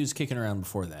 maybe he was kicking around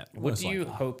before that. What most do you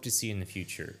likely. hope to see in the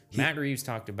future? Matt Reeves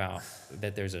talked about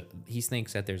that he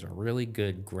thinks that there's a really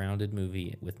good grounded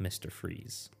movie with Mr.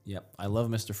 Freeze. Yep, I love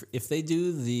Mr. If they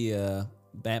do the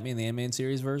Batman the Animated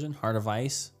Series version, Heart of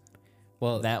Ice,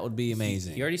 Well, that would be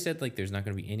amazing. He already said like there's not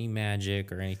going to be any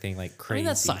magic or anything like I crazy. mean,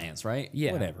 that's science, right?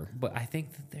 Yeah, whatever. But I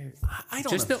think that they're I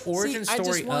don't just know. the origin See, I just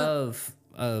story want-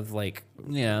 of like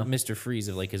Yeah. Mr. Freeze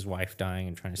of like his wife dying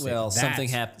and trying to save. Well, something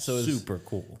that's happened. So super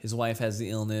cool. His wife has the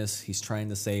illness. He's trying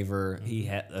to save her. He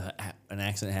had an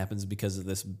accident happens because of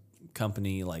this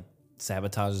company like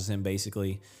sabotages him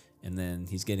basically, and then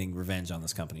he's getting revenge on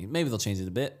this company. Maybe they'll change it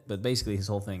a bit, but basically his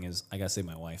whole thing is I gotta save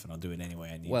my wife, and I'll do it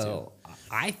anyway I need Well,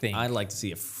 I think to. I'd like to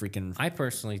see a freaking I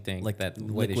personally think like that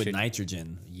the way they liquid should,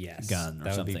 nitrogen Yes, gun or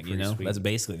that would be something. You pretty know, sweet. that's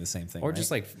basically the same thing. or right?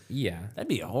 just like that'd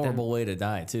be a horrible way to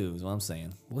die too. Is what I'm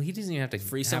saying. well, he doesn't even have to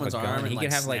Free have someone's a gun. arm and, He like,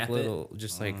 could have like snap it. little,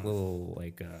 just like little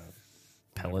like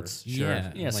Pellets, whatever. sure.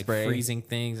 Yeah, Yeah, and, like spray. freezing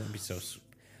things. That'd be so.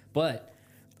 But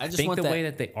I just think want the that. way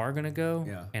that they are gonna go,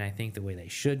 Yeah. and I think the way they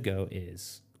should go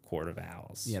is Court of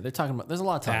Owls. Yeah, they're talking about. There's a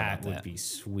lot of talk that about would that. be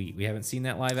sweet. We haven't seen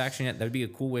that live action yet. That'd be a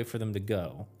cool way for them to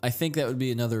go. I think that would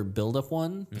be another build-up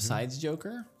one Mm-hmm. besides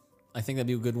Joker. I think that'd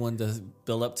be a good one to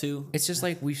build up to. It's just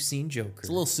like we've seen Joker. It's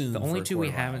a little soon The for only a two Court we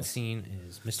of haven't Owls. seen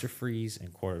is Mr. Freeze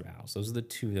and Court of Owls. Those are the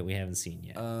two that we haven't seen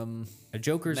yet. A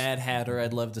Joker's Mad Hatter,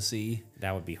 I'd love to see.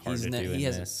 that would be hard He's to do in he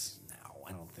has. this. No,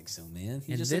 I don't think so, man. He's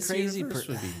In just this a crazy. universe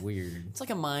would be weird. It's like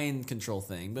a mind control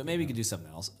thing, but maybe you could do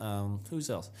something else. Who's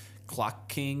else? Clock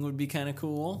King would be kind of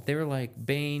cool. They were like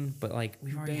Bane, but like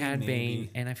we've already Bane, had Bane,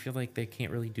 maybe. and I feel like they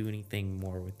can't really do anything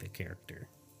more with the character.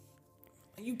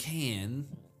 You can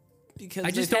because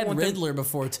I just they've don't had want them- Riddler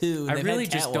before too. and I they've really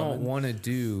had just don't Catwoman. want to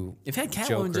do. They've had Catwoman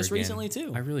Joker just again. recently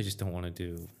too. I really just don't want to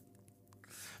do.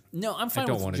 No, I'm fine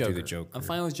don't with wanna Joker. do the Joker. I'm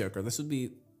fine with Joker. This would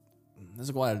be. There's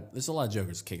a lot of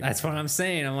Jokers kicking. That's around. what I'm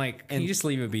saying. I'm like, can And you just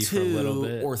leave it be for a Two little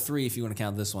bit? or three, if you want to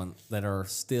count this one, that are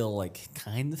still like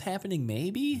kind of happening.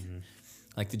 Maybe Mm-hmm.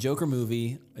 like the Joker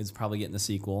movie is probably getting a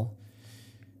sequel.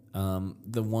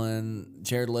 The one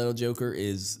Jared Leto Joker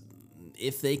is,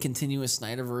 if they continue a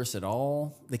Snyderverse at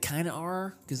all, they kind of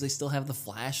are because they still have the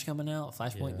Flash coming out.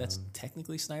 Flashpoint, Yeah. that's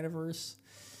technically Snyderverse.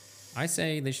 I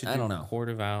say they should I do don't know. Court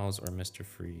of Owls or Mr.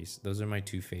 Freeze. Those are my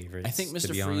two favorites. I think to Mr. be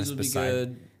Freeze honest, would be beside-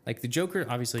 good. Like the Joker,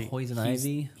 obviously, Poison he's,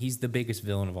 Ivy. He's the biggest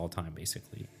villain of all time,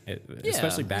 basically.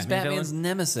 Especially he's Batman Batman's villain.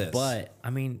 nemesis. But I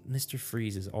mean, Mr.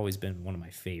 Freeze has always been one of my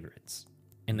favorites.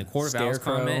 And the Court of Owls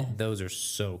Scarecrow. comment, those are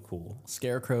so cool.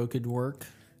 Scarecrow could work.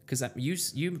 Because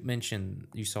you mentioned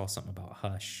you saw something about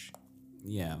Hush.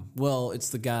 Yeah. Well, it's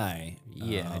the guy.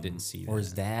 Yeah, I didn't see Or his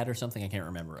that. dad or something. I can't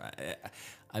remember.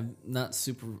 I'm not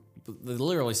super. They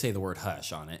literally say the word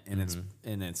 "hush" on it, and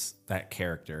Mm-hmm. it's that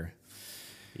character.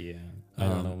 Yeah, I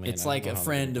don't know, man. It's I like don't a know how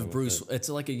friend they're of gonna go with Bruce. It's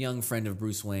like a young friend of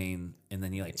Bruce Wayne, and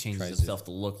then he like changes tries himself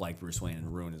to look like Bruce Wayne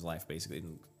and ruin his life basically.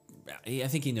 And I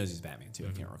think he knows he's Batman too.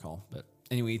 I can't recall, but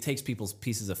anyway, he takes people's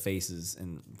pieces of faces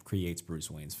and creates Bruce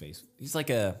Wayne's face. He's like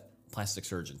a plastic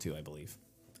surgeon too, I believe.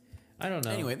 I don't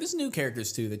know. Anyway, there's new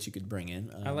characters too that you could bring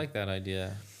in. I like that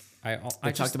idea. I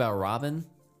They talked about Robin.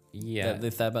 yeah. They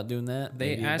thought about doing that.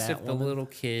 They Maybe asked if the Batwoman? little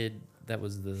kid that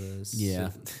was the Yeah.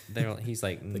 he's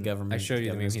like the government- I showed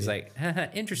you the meme. government's He's kid. like, haha,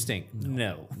 interesting.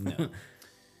 No. No.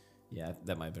 Yeah,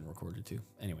 that might have been recorded too.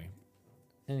 Anyway,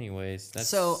 Anyways, that's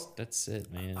So, that's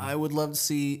it, man. I would love to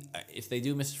see if they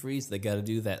do Mr. Freeze. They got to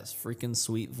do that freaking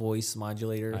sweet voice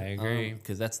modulator. I agree.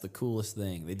 because that's the coolest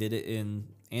thing. They did it in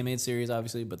animated series,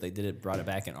 obviously, but they brought it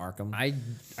back in Arkham.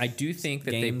 I do think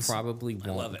that Games, they probably I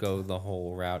love won't it. go the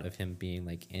whole route of him being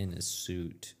like in a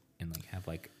suit and like have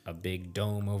like a big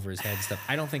dome over his head and stuff.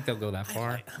 I don't think they'll go that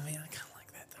far. I kind of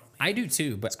like that though. Man. I do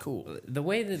too, but It's cool. The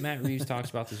way that Matt Reeves talks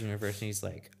about this universe, and he's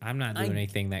like, I'm not doing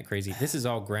anything that crazy. This is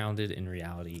all grounded in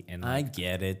reality. And I like,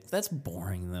 get it. That's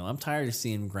boring though. I'm tired of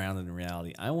seeing grounded in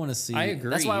reality. I want to see. I agree.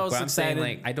 That's why I was but I'm saying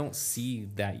excited. like I don't see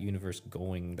that universe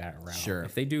going that route. Sure.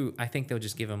 If they do, I think they'll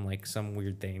just give him like some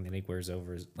weird thing that he wears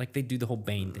over his, like they do the whole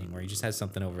Bane thing where he just has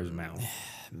something over his mouth.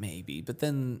 Maybe, but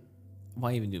then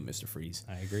why even do Mr. Freeze?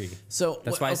 I agree. So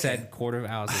That's why I said Court of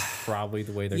Owls is probably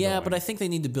the way they're going. Yeah, but I think they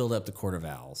need to build up the Court of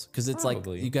Owls because it's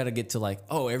Probably. like you got to get to like,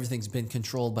 oh, everything's been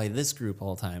controlled by this group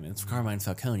all the time. And it's Carmine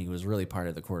Falcone was really part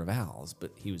of the Court of Owls,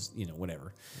 but he was,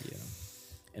 whatever. Yeah.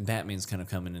 And Batman's kind of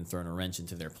coming and throwing a wrench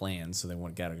into their plans, so they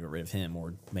got to get rid of him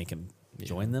or make him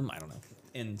join them. I don't know.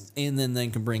 And then they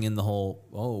can bring in the whole,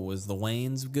 was the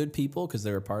Waynes good people because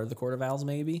they were part of the Court of Owls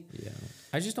maybe? Yeah.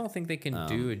 I just don't think they can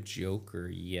do a Joker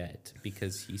yet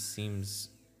because he seems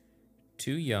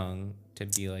too young to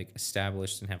be like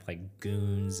established and have like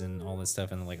goons and all this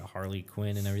stuff and like a Harley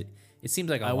Quinn and everything. It seems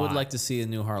like I would like to see a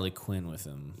new Harley Quinn with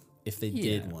him if they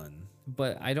did one.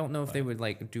 But I don't know if they would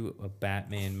like do a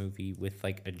Batman movie with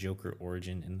like a Joker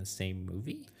origin in the same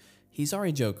movie. He's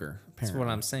already Joker, apparently. That's what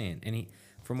I'm saying. And he,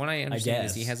 from what I understand,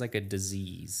 is he guess. has like a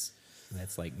disease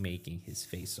that's like making his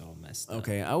face all messed up.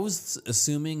 Okay, I was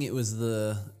assuming it was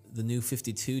the new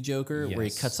 52 Joker where he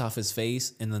Yes. cuts off his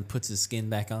face and then puts his skin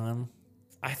back on.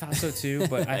 I thought so too,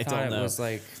 but I thought don't it know. was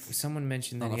like someone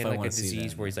mentioned I that don't he know had if I like a wanna see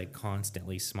disease that. where he's like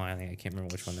constantly smiling. I can't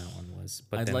remember which one that one was,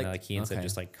 but I'd then like- like he ends up okay.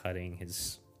 just like cutting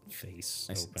his face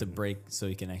To open. break so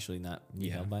he can actually not be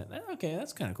Yeah. held by it. Okay,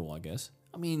 that's kind of cool, I guess.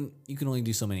 I mean, you can only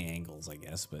do so many angles, I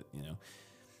guess, but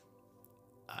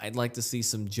I'd like to see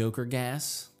some Joker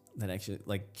gas that actually,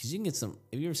 like, because you can get some.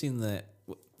 Have you ever seen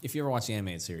if you ever watch the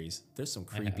animated series, there's some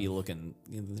creepy have. looking,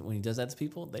 when he does that to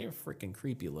people, they are freaking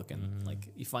creepy looking. Mm-hmm. Like,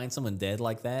 you find someone dead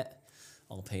like that,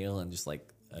 all pale and just like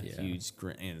a Yeah. huge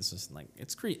grin, and it's just like,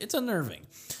 it's unnerving.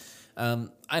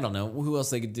 I don't know who else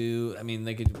they could do. I mean,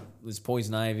 there's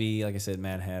Poison Ivy, like I said,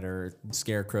 Mad Hatter,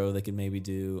 Scarecrow. They could maybe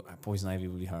do Poison Ivy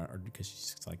would be hard because she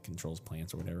just like controls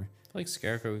plants or whatever. Like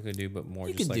Scarecrow, we could do, but more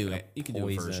You just could like do a it. You could do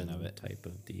a version of poison it. type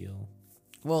of deal.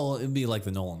 Well, it'd be like the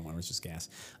Nolan one, which is gas.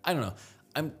 I don't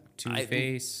know.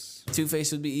 Two-Face,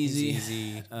 Two-Face would be easy.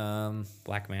 easy.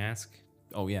 Black Mask.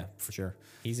 Oh yeah, for sure.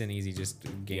 He's an easy, just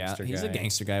Yeah, gangster he's guy. a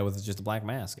gangster guy with just a black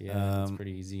mask. Yeah, that's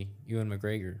pretty easy. Ewan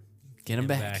McGregor. Get him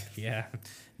back. Yeah.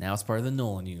 Now it's part of the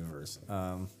Nolan universe.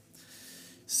 Or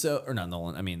not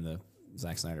Nolan. I mean the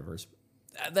Zack Snyder verse.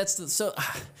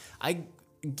 I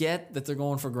get that they're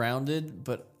going for grounded,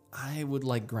 but I would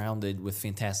like grounded with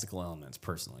fantastical elements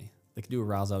personally. They could do a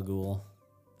Ra's al Ghul.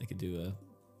 They could do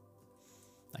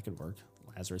that could work.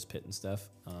 Lazarus Pit and stuff.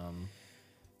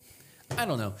 I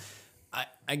don't know.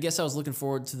 I guess I was looking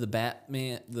forward to the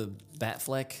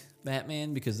Batfleck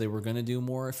Batman because they were going to do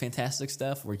more fantastic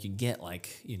stuff where you could get like,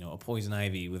 a Poison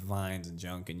Ivy with vines and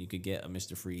junk, and you could get a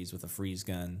Mr. Freeze with a freeze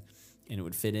gun and it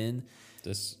would fit in.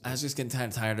 I was just getting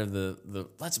kind of tired of the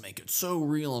let's make it so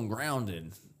real and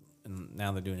grounded. And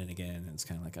now they're doing it again, and it's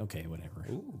kind of like, okay, whatever,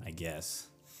 I guess.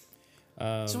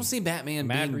 So we'll see Batman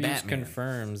Matt being Reeves Batman.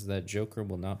 confirms that Joker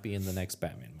will not be in the next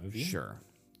Batman movie. Sure.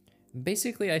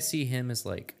 Basically, I see him as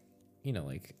like,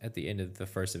 like at the end of the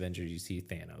first Avengers, you see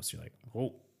Thanos. You're like,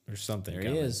 oh, there's something. There he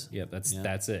coming. is. Yep,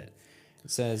 that's it. It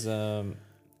says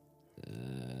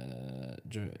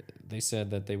they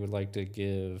said that they would like to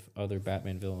give other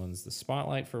Batman villains the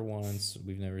spotlight for once.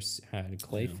 We've never had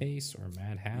Clayface or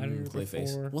Mad Hatter Clayface.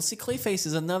 before. Well, see, Clayface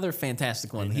is another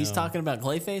fantastic one. He's know. talking about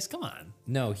Clayface. Come on.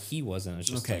 No, he wasn't. It's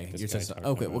just Okay, like this you're guy just talking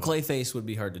okay. about Well, it. Clayface would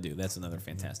be hard to do. That's another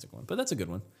fantastic one, but that's a good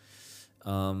one.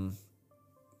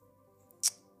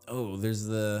 There's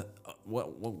the what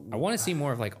I want to see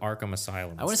more of like Arkham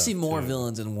Asylum. I want to see more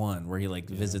villains in one where he like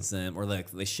visits them, or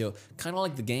like they show kind of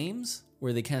like the games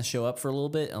where they kind of show up for a little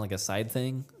bit and like a side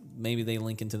thing. Maybe they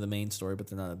link into the main story, but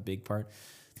they're not a big part.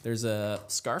 There's a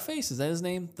Scarface. Is that his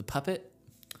name? The puppet.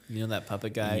 You know that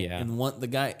puppet guy. Yeah. And the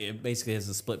guy it basically has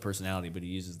a split personality, but he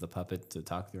uses the puppet to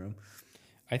talk through him.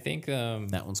 I think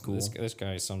That one's cool. This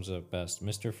guy sums it up best.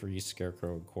 Mr. Freeze,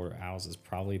 Scarecrow, and Court of Owls is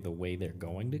probably the way they're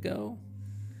going to go.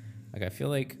 Like I feel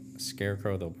like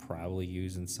Scarecrow they'll probably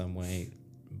use in some way.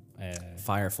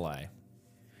 Firefly.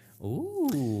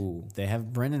 Ooh, They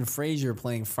have Brendan Fraser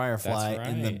playing Firefly That's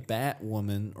in the right.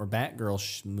 Batwoman or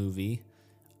Batgirl movie.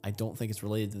 I don't think it's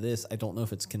related to this. I don't know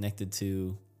if it's connected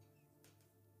to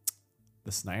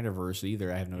the Snyderverse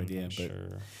either. I have no idea. But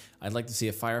sure. I'd like to see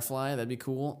a Firefly. That'd be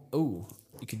cool. Oh,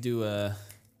 you could do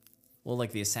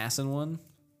like the Assassin one.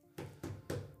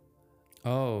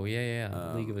 Oh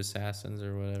yeah, League of Assassins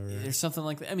or whatever. There's something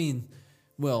like that. I mean,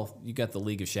 Well, you got the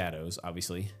League of Shadows,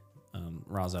 obviously.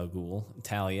 Ra's al Ghul,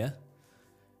 Talia,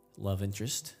 love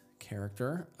interest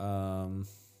character. There's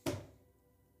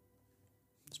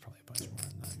probably a bunch more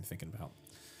I'm not even thinking about.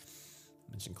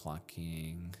 Mentioned Clock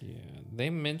King. Yeah, they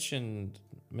mentioned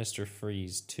Mr.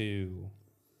 Freeze too.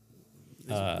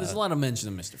 There's a lot of mention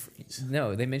of Mr. Freeze.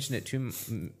 No, they mentioned it to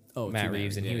Matt to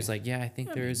Reeves, and he yeah. was like, "Yeah, I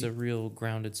think there is a real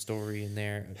grounded story in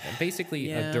there.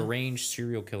 Basically, a deranged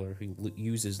serial killer who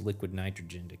uses liquid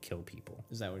nitrogen to kill people."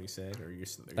 Is that what he said, or you're?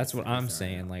 That's what I'm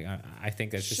saying. Like, I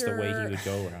think that's just the way he would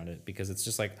go around it because it's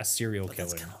just like a serial killer.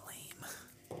 That's kind of lame.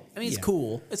 I mean, it's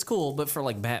cool. It's cool, but for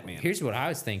like Batman, Here's what I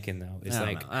was thinking though: is I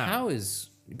don't like, know. I don't how is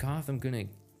Gotham gonna?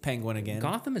 Penguin again.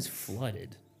 Gotham is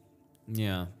flooded.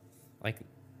 Yeah, Like,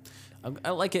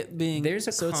 I like it being. There's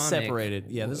a so it's comic- separated.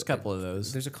 Yeah, there's a couple of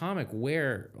those. there's a comic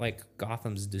where like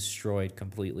Gotham's destroyed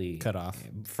completely, Cut off.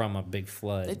 from a big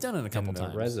flood. They've done it a couple in the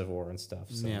times. reservoir and stuff.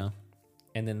 So. Yeah,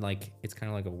 And then like it's kind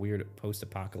of like a weird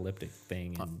post-apocalyptic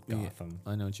thing in yeah, Gotham.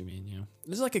 I know what you mean. Yeah,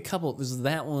 there's like a couple. There's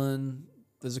that one.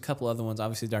 There's a couple other ones.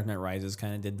 Obviously, Dark Knight Rises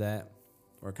kind of did that,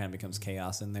 where it kind of becomes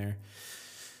chaos in there.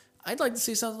 I'd like to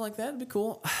see something like that. It'd be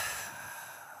cool.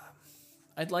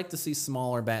 I'd like to see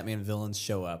smaller Batman villains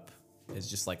show up as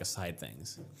just like a side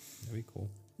things That'd be cool.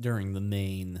 during the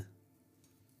main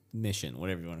mission,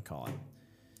 whatever you want to call it.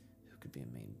 Who could be a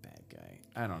main bad guy?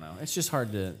 I don't know. It's just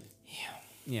hard to.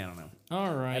 Yeah, I don't know.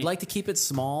 All right. I'd like to keep it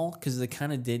small because they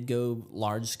kind of did go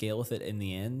large scale with it in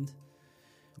the end,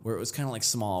 where it was kind of like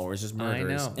small, where it's just I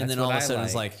murders, know. and That's then all what of a I sudden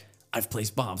it's like. like, I've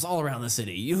placed bombs all around the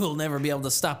city. You will never be able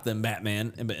to stop them,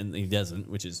 Batman. And he doesn't,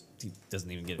 he doesn't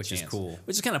even get a Which is chance. cool.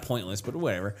 Which is kind of pointless, but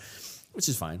whatever. Which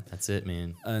is fine. That's it,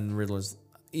 man. And Riddler's,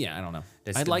 yeah, I don't know.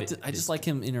 That's I'd the like bit- to. I just like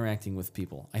him interacting with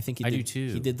people. I think he I did, do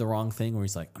too. He did the wrong thing where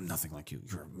he's like, I'm nothing like you.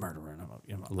 You're a murderer. And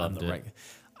I'm Loved the it. right.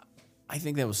 I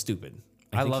think that was stupid.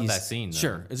 I think love he's- that scene, though.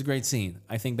 Sure, it's a great scene.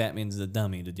 I think Batman's the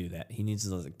dummy to do that. He needs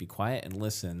to like be quiet and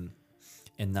listen,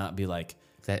 and not be like,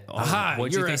 That Aha,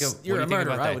 what do you you're think a- of? you're what do you a think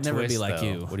about murderer. I that would never be twist, like though?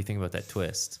 you. What do you think about that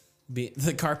twist?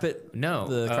 the carpet. No,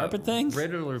 the carpet thing.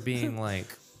 Riddler being like,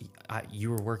 "You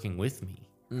were working with me,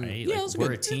 right? Yeah, like, it was we're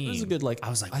good. a team." It was a good, like, I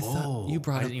was like, I thought "Whoa!" you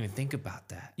brought I up- didn't even think about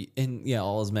that. And yeah,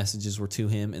 all his messages were to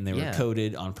him, and they were Yeah.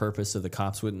 coded on purpose so the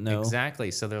cops wouldn't know. Exactly.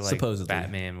 So they're like, Supposedly.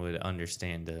 Batman would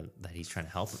understand that he's trying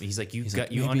to help him. He's like, He's you like,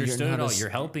 "Maybe you're understood not it all. as- You're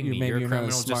helping me. maybe You're a you're not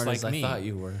criminal as just smart like as I me." thought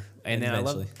you were. And then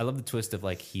eventually. I love the twist of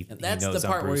like he That's knows the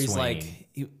I'm part where Bruce he's Wayne.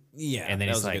 like, yeah, and then that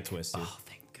he's was like, a good twist. Too. "Oh,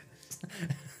 thank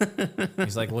goodness."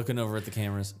 He's like looking over at the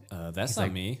cameras. That's not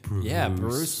like, me. Yeah,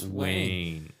 Bruce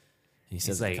Wayne. He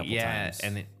says He's it a like, couple yeah, times.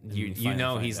 and then And you finally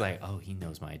know find he's out. like, oh, he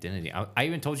knows my identity. I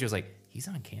even told you, I was like, he's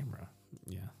on camera.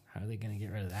 Yeah. How are they gonna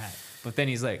get rid of that? But then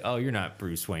he's like, oh, you're not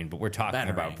Bruce Wayne, but we're talking Batarang.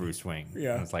 about Bruce Wayne.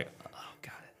 Yeah. And it's like, oh,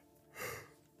 got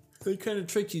it. They kind of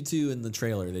tricked you too in the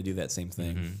trailer. They do that same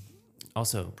thing.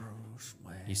 Also, Bruce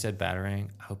Wayne. you said Batarang.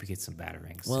 I hope he gets some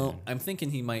Batarangs. Well, soon. I'm thinking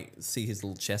he might see his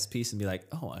little chess piece and be like,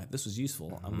 "Oh, this was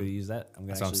useful. I'm going to use that." I'm gonna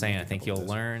that's what I'm actually saying. make I a think couple he'll of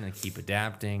those. learn and keep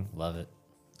adapting. Love it.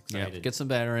 Yeah, Excited. get some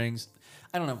batarangs.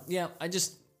 I don't know. Yeah, I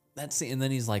just that's the, and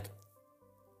then he's like,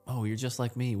 "Oh, you're just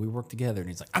like me. We work together." And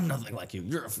he's like, "I'm nothing like you.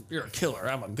 You're a killer.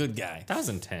 I'm a good guy." That was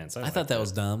intense. I thought that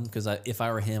was dumb because if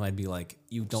I were him, I'd be like,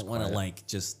 "You don't want to quiet. like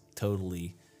just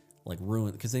totally like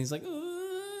ruin." Because then he's like,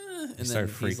 and then start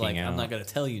he's like, freaking "I'm not out. going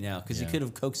to tell you now," because you Yeah. could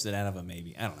have coaxed it out of him.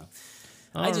 Maybe I don't know.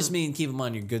 I just mean keep him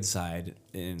on your good side,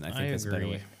 and I think I that's a better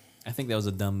agree. way. I think that was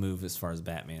a dumb move as far as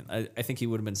Batman. I think he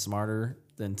would have been smarter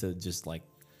than to just like,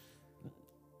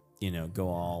 go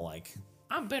all like,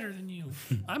 "I'm better than you.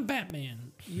 I'm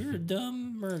Batman. You're a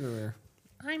dumb murderer."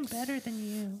 I'm better than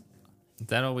you. Is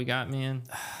that all we got, man?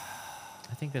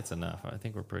 I think that's enough. I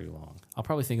think we're pretty long. I'll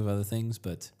probably think of other things,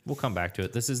 but We'll come back to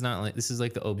it. This is not like this is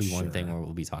like the Obi-Wan Sure. thing where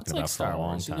we'll be it's talking like about for Star a long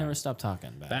Wars. You time. never stop talking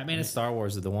about it. Batman and Star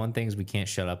Wars are the one things we can't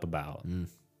shut up about.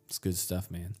 It's good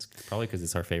stuff, man. Probably because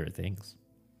it's our favorite things.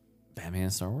 Batman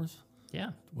and Star Wars.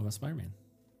 Yeah. What about Spider-Man?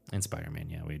 And Spider-Man.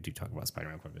 Yeah, we do talk about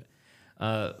Spider-Man quite a bit.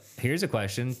 Here's a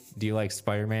question. Do you like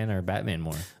Spider-Man or Batman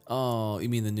more? Oh, you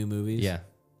mean the new movies? Yeah.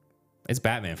 It's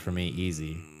Batman for me,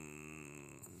 easy.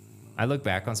 I look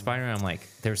back on Spider-Man, I'm like,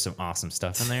 there's some awesome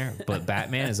stuff in there, but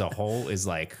Batman as a whole is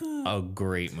like a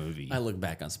great movie. I look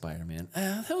back on Spider-Man.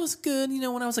 That was good.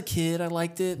 When I was a kid, I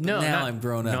liked it. But No, now not- I'm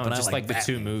grown up. no, and just I like the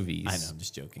two Batman. movies. I know. I'm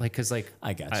just joking. Like, cause like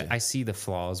I gotcha. I see the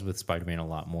flaws with Spider-Man a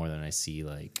lot more than I see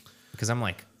like, cause I'm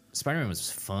like Spider-Man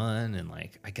was fun and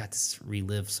like I got to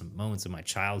relive some moments of my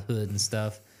childhood and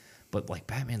stuff, but like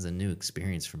Batman's a new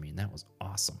experience for me and that was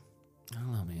awesome. I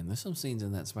don't know, man. There's some scenes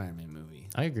in that Spider-Man movie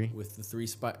I agree. with the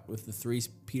three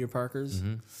Peter Parkers.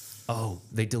 Oh,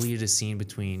 they deleted a scene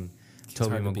between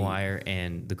Tobey hard to beat. Maguire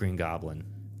and the Green Goblin.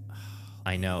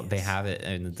 I know they have it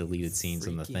in the deleted scenes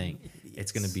in the thing.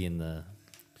 It's gonna be in the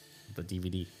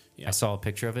DVD. Yeah. I saw a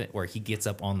picture of it where he gets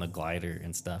up on the glider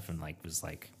and stuff and like was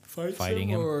like fighting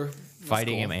him,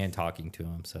 him and talking to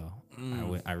him. So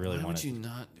I really Why wanted. would you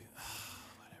not do?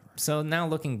 So now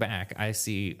looking back, I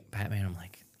see Batman. I'm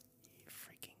like,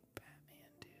 freaking Batman,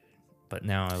 dude. But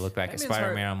now I look back at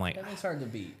Spider-Man. I'm like, Batman's hard to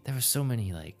beat. there were so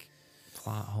many like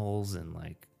plot holes and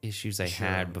like issues I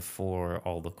had before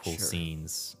all the cool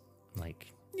scenes. Like,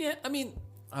 Yeah, I mean,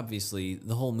 obviously,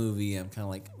 the whole movie, I'm kind of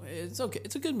like, it's okay.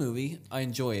 It's a good movie. I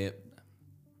enjoy it.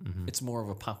 It's more of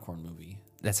a popcorn movie.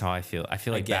 that's how I feel. I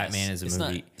feel like guess. Batman is a it's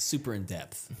movie. not super in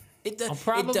depth. It I'll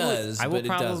probably, it does. I will but it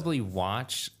does. probably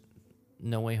watch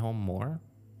No Way Home more,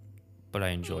 but I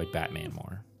enjoyed Batman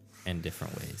more in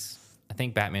different ways. I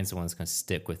think Batman's the one that's going to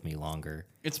stick with me longer.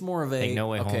 It's more of a. I think No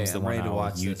Way okay, Home's the I'm one ready I to will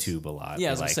watch this. YouTube a lot. Yeah,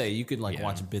 I but, was gonna like, say you could like yeah.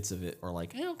 watch bits of it or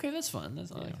like, okay, that's fun.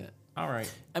 That's I like that. All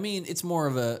right. I mean, it's more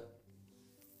of a.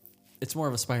 It's more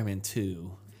of a Spider-Man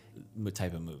 2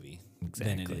 type of movie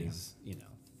than it Exactly.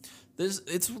 is,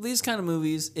 It's these kind of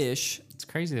movies ish. It's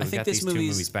crazy that I we think got this these two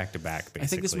movie's- movies back to back. Basically. I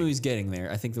think this movie's getting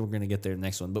there. I think that we're gonna get there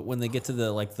next one. But when they get to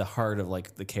the heart of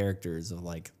like the characters of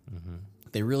like,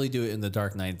 they really do it in the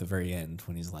Dark Knight at the very end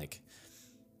when he's like,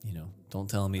 don't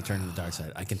tell me turn to the dark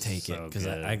side. I can take it So because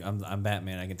good. I'm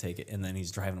Batman. I can take it. And then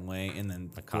he's driving away, and then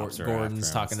cops are Gordon's after him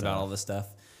and talking about stuff. all this stuff.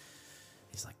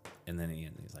 He's like, and then he's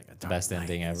like, a Dark best Knight.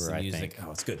 ending It's ever, the I music. think.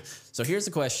 Oh, it's good. So here's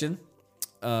the question: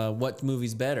 what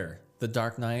movie's better, The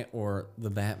Dark Knight or The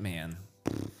Batman?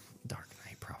 Dark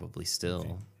Knight probably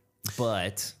still,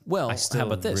 but Well, I still how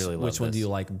about this? Really love Which one do this. you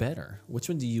like better? Which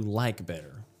one do you like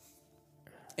better?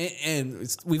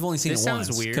 And we've only seen This it sounds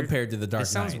once weird. compared to the Dark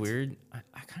This sounds Knight. weird.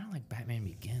 I kind of like Batman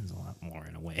Begins a lot more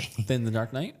in a way. Than the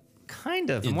Dark Knight? Kind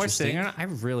of. The more sitting Interesting. on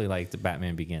it, I really like the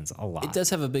Batman Begins a lot. It does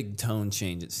have a big tone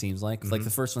change, it seems like. Mm-hmm. Like the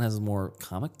first one has more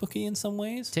comic booky in some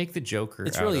ways. Take the Joker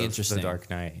It's out really of interesting. the Dark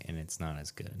Knight, and it's not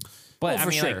as good. Well, But I for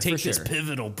mean, sure, like, take for this sure.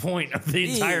 pivotal point of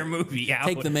the entire movie out.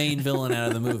 Take the main villain out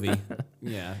of the movie.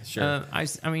 Yeah, sure. I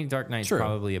mean, Dark Knight's True.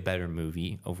 probably a better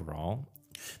movie overall.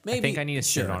 Maybe, I think I need to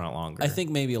sit sure. on it longer. I think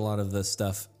maybe a lot of the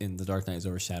stuff in the Dark Knight is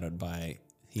overshadowed by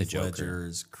Heath Joker.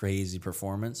 Ledger's crazy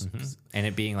performance. and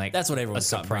it being like That's what a everyone's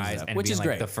surprise, up, and which being is like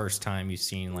great. the first time you've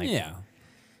seen like Yeah. A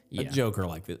Yeah. Joker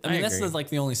like this. I I mean, that's agree. like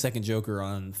the only second Joker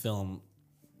on film.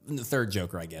 The third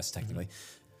Joker, I guess, technically.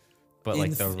 but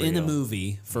like the in a real- Mm-hmm.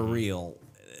 movie for real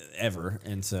ever.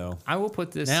 And so I will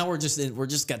put this. now we're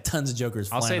just got tons of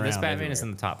Jokers. I'll say flying this around Batman is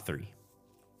everywhere. in the top 3.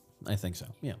 I think so.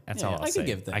 Yeah, That's Yeah, all I'll I say. could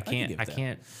give that. I can't. could I give that.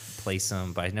 can't place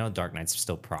them, but I know Dark Knight's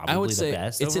still probably I would the say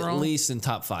best it's overall. at least in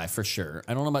top 5 for sure.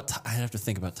 I don't know about. I'd have to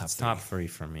think about top 3. top 3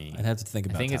 for me. I'd have to think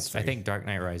about. I think top it's. 3. I think Dark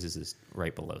Knight Rises is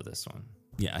right below this one.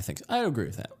 Yeah, I think so. I agree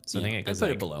with that. So I yeah, think it goes I'd put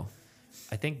like- it below.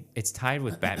 I think it's tied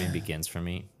with Batman Begins for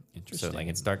me. So Interesting. like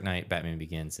it's Dark Knight, Batman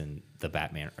Begins, and the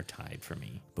Batman are tied for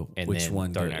me. But and which then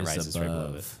one Dark is Knight Rises right below it.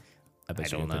 above? I bet I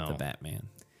you don't would put the know. Batman.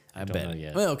 I don't bet. know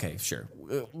yet. Well, okay, sure.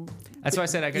 That's why I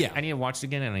said Yeah. I need to watch it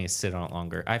again and I need to sit on it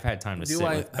longer. I've had time to Do sit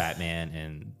I- with Batman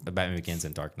and Batman Begins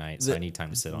and Dark Knight, so The- I need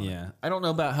time to sit on it. Yeah, I don't know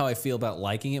about how I feel about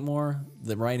liking it more.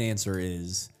 The right answer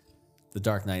is The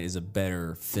Dark Knight is a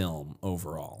better film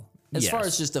overall. As far Yes.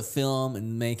 as just a film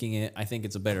and making it, I think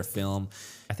it's a better film.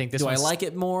 I think this Do I one's- like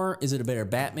it more? Is it a better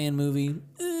Batman movie?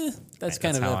 That's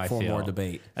kind of how up I for more feel.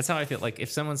 debate. That's how I feel. Like if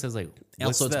someone says like,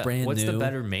 Also, it's brand what's the new.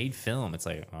 better made film? It's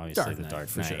like obviously Dark the Knight, Dark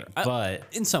for Knight. sure. But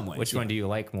In some ways, which yeah. one do you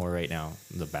like more right now?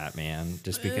 The Batman,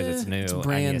 just because it's new. It's I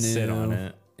brand need to new. sit on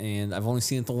it. And I've only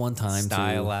seen it the one time. Too.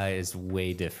 Stylized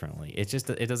way differently. It just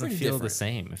it doesn't Pretty feel the different.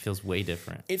 same. It feels way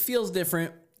different. It feels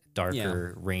different.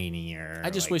 Darker, rainier. I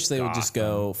just like wish they would just Gotham.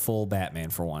 go full Batman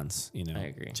for once. You know, I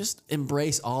agree. Just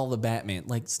embrace all the Batman.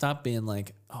 Like, stop being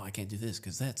like, oh, I can't do this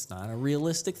because that's not a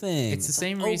realistic thing. It's the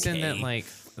same like, reason that okay, like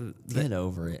get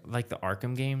over it. like the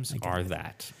Arkham games are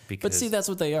that. Because But see, that's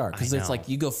what they are because I it's know. like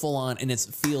you go full on and it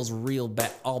feels real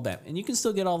all Batman, and you can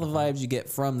still get all the vibes you get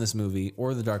from this movie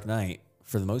or The Dark Knight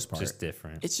for the most part. just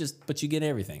different. It's just, but you get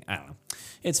everything. I don't know.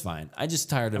 It's fine. I just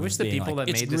tired of. I wish the being people like,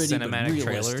 that it's made the gritty, but cinematic realistic.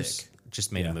 trailers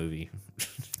just made Yeah. a movie.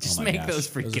 just my make gosh. those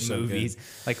Those are freaking so good. movies.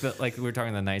 Like we were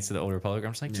talking the Knights of the Old Republic.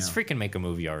 I'm just like, just Yeah. freaking make a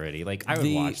movie already. Like I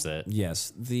would watch that.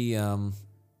 Yes,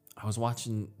 I was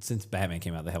watching since Batman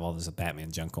came out. They have all this Batman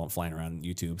junk going flying around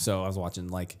YouTube. So I was watching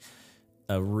like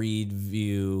a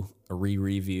re-review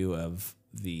of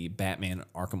the Batman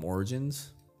Arkham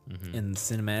Origins and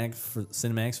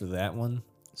cinematics for that one.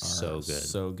 are So good.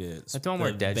 so good. That's the one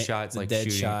where Deadshot's like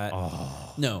shooting.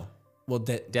 Oh, No, well,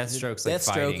 Deathstroke's like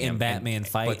Deathstroke fighting him, and Batman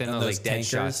fight, but then on those those like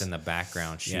Deadshot's tankers. in the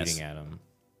background shooting at him.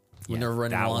 when Yeah, they're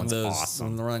running that along one's those, awesome.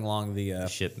 when they're running along the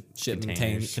Ship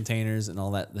containers. containers. And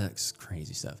all that. That's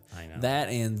crazy stuff. I know. That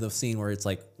and the scene where it's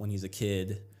like when he's a kid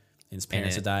and his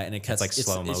parents have died, and it cuts like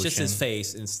slow It's just his motion.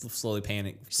 face and slowly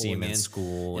See him pulling in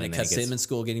school, and and it then cuts he to gets- him in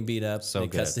school getting beat up. So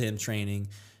and it cuts good. to him training,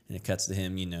 and it cuts to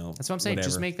him, That's what I'm saying, just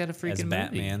whatever, make that a as freaking movie.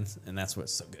 Batman, and that's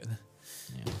what's so good.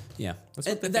 Yeah, That's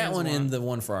what the and that fans one and want. the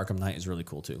one for Arkham Knight is really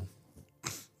cool too.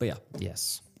 But yeah,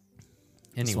 Yes.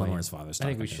 one Anyway, where his father's I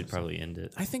think talking we to should him, probably end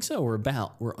it. I think so.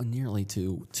 We're nearly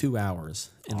to 2 hours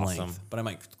in Awesome. length, but I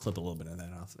might clip a little bit of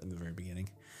that off in the very beginning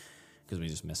because we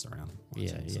just messed around. with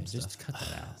Yeah, some just stuff. cut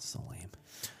that out. So lame.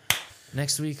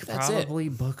 Next week, That's it. probably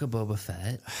Book of Boba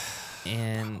Fett.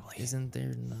 And isn't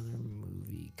there another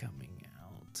movie coming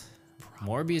out?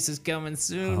 Morbius is coming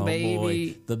soon, Oh baby.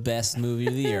 boy, the best movie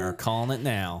of the year. Calling it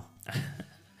now.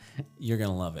 You're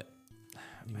gonna love it.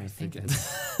 I think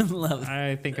Love it.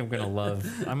 I think I'm gonna love.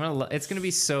 It's gonna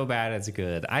be so bad it's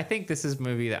good. I think this is a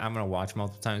movie that I'm gonna watch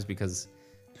multiple times because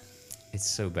it's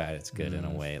so bad it's good in a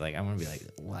way. Like I'm gonna be like,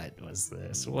 what was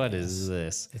this? What is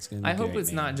this? It's gonna be I hope great,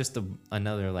 it's man. not just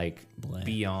another like Bleh.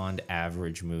 beyond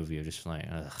average movie of just like,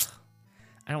 ugh.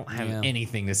 I don't have Yeah.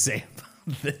 anything to say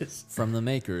about this. From the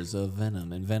makers of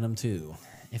Venom and Venom 2.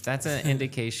 If that's an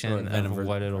indication Or Venom of versus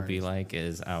what it'll be Carnage. like,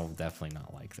 is I'll definitely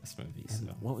not like this movie. So.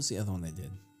 What was the other one they did?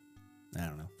 I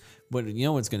don't know. But you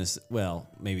know what's gonna? Well,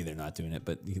 maybe they're not doing it.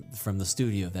 But from the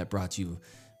studio that brought you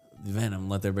Venom,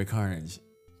 Let There Be Carnage,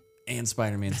 and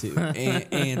Spider-Man 2,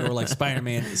 and or like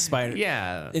Spider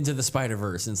Yeah. into the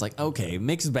Spider-Verse, and it's like okay,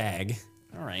 mixed bag.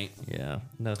 All right, Yeah.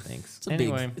 No thanks. it's a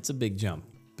Anyway, big, it's a big jump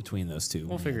between those two.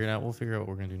 we'll figure it out. We'll figure out what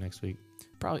we're gonna do next week.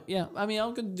 Probably, yeah. I mean,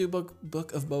 I'm gonna do book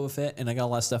of Boba Fett, and I got a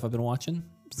lot of stuff I've been watching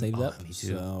saved up. me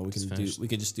too. So Just we finished.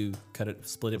 could just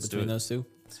split it Let's do between it. those two.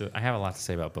 So I have a lot to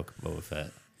say about Book of Boba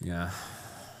Fett. Yeah,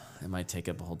 it might take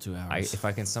up a whole 2 hours. If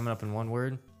I can sum it up in one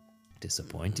word,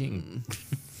 disappointing.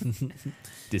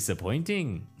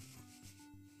 Disappointing.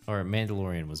 Or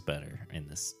Mandalorian was better in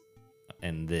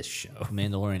this show.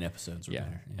 Mandalorian episodes were Yeah.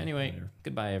 better. Yeah, Anyway, better.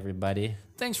 goodbye everybody.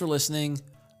 Thanks for listening.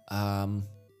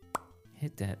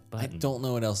 Hit that I button. don't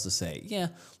know what else to say. Yeah,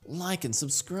 like and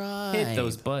subscribe. Hit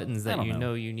those buttons I that don't you know.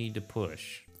 know you need to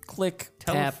push. Click,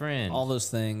 Tell a tap, friend. all those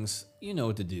things. You know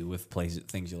what to do with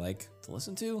things you like to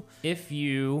listen to. If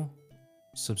you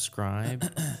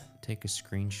subscribe, take a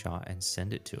screenshot and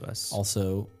send it to us.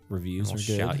 Also, reviews We'll are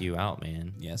good. shout you out,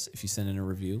 man. Yes, if you send in a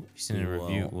review, If you send in a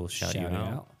review, we'll shout you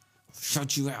out.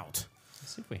 Shout you out.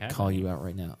 Let's see if we have Call any. you out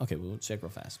right now. Okay, we'll check real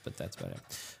fast, but that's about it.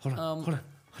 Hold on, hold on.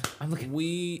 I'm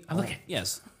looking. I'm looking.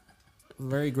 Yes,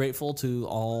 very grateful to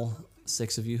all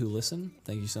 6 of you who listen.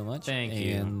 Thank you so much. Thank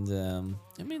you. And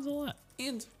it means a lot.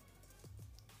 And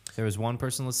There was one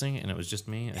person listening, and it was just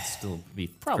me. I'd still be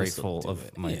Probably still grateful do of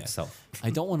it. myself. I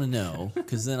don't want to know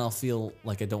because then I'll feel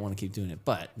like I don't want to keep doing it.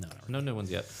 But no, No new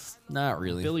ones yet. not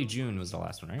really. Billy June was the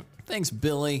last one, right? Thanks,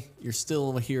 Billy. You're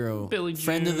still a hero. Billy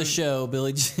Friend of the June. show,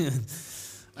 Billy June.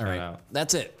 All right, out.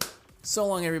 that's it. So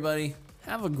long, everybody.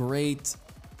 Have a great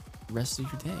rest of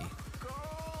your day.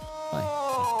 Bye.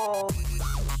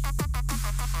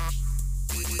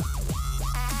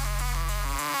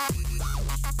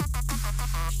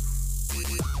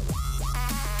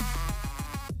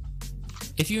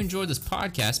 If you enjoyed this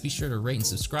podcast, be sure to rate and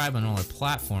subscribe on all our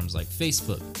platforms like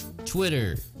Facebook,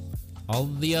 Twitter, all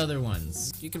the other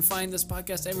ones. You can find this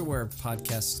podcast everywhere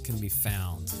podcasts can be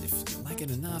found. If you like it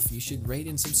enough, you should rate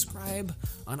and subscribe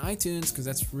on iTunes because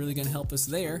that's really going to help us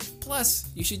there. Plus,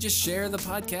 you should just share the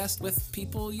podcast with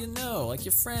people you know, like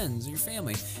your friends or your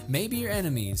family, maybe your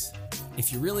enemies.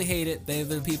 If you really hate it, they're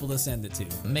the people to send it to.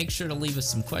 Make sure to leave us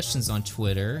some questions on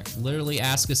Twitter. Literally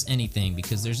ask us anything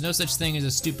because there's no such thing as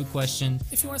a stupid question.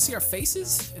 If you want to see our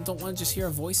faces and don't want to just hear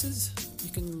our voices,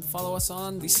 you can follow us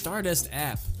on the Stardust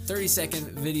app.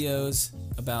 30-second videos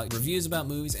about reviews about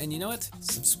movies, and you know what?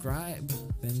 Subscribe,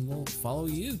 then we'll follow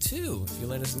you too if you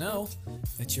let us know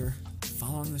that you're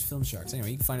following the Film Sharks.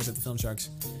 Anyway, you can find us at the Film Sharks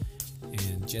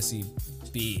and Jesse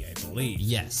B, I believe.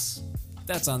 Yes.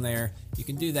 That's on there. You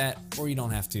can do that, or you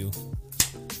don't have to.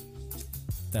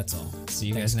 That's all. See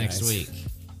you Thanks, guys next week.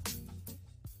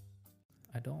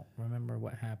 I don't remember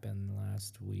what happened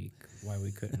last week, why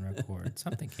we couldn't record.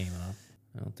 Something came up.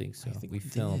 I don't think so. think we we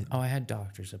filmed. did. Oh, I had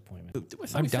doctor's appointment. I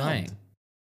thought I'm we filmed. dying.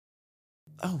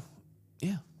 Oh,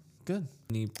 yeah. Good.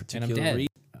 Any And I'm particular dead.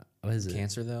 What is it?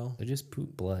 cancer, though? I just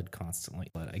poop blood constantly.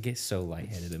 I get so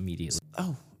lightheaded immediately.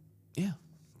 Oh, yeah.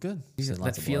 Good. Said That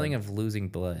lots of feeling blood. of losing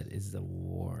blood is the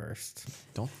worst.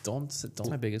 Don't.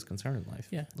 My biggest concern in life.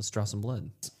 Yeah. Let's draw some blood.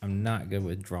 I'm not good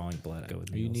with drawing blood. I go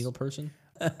with Are you a needles. needle person?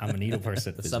 I'm a needle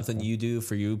person. That's something you do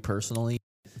for you personally.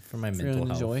 for my mental Feeling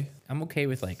health. joy. I'm okay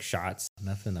with like shots,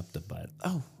 nothing up the butt.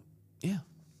 Oh, yeah,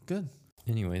 good.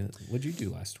 Anyway, what'd you do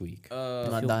last week?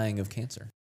 I'm not dying of cancer.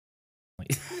 Like-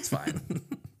 It's fine.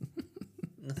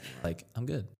 Like, I'm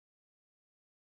good.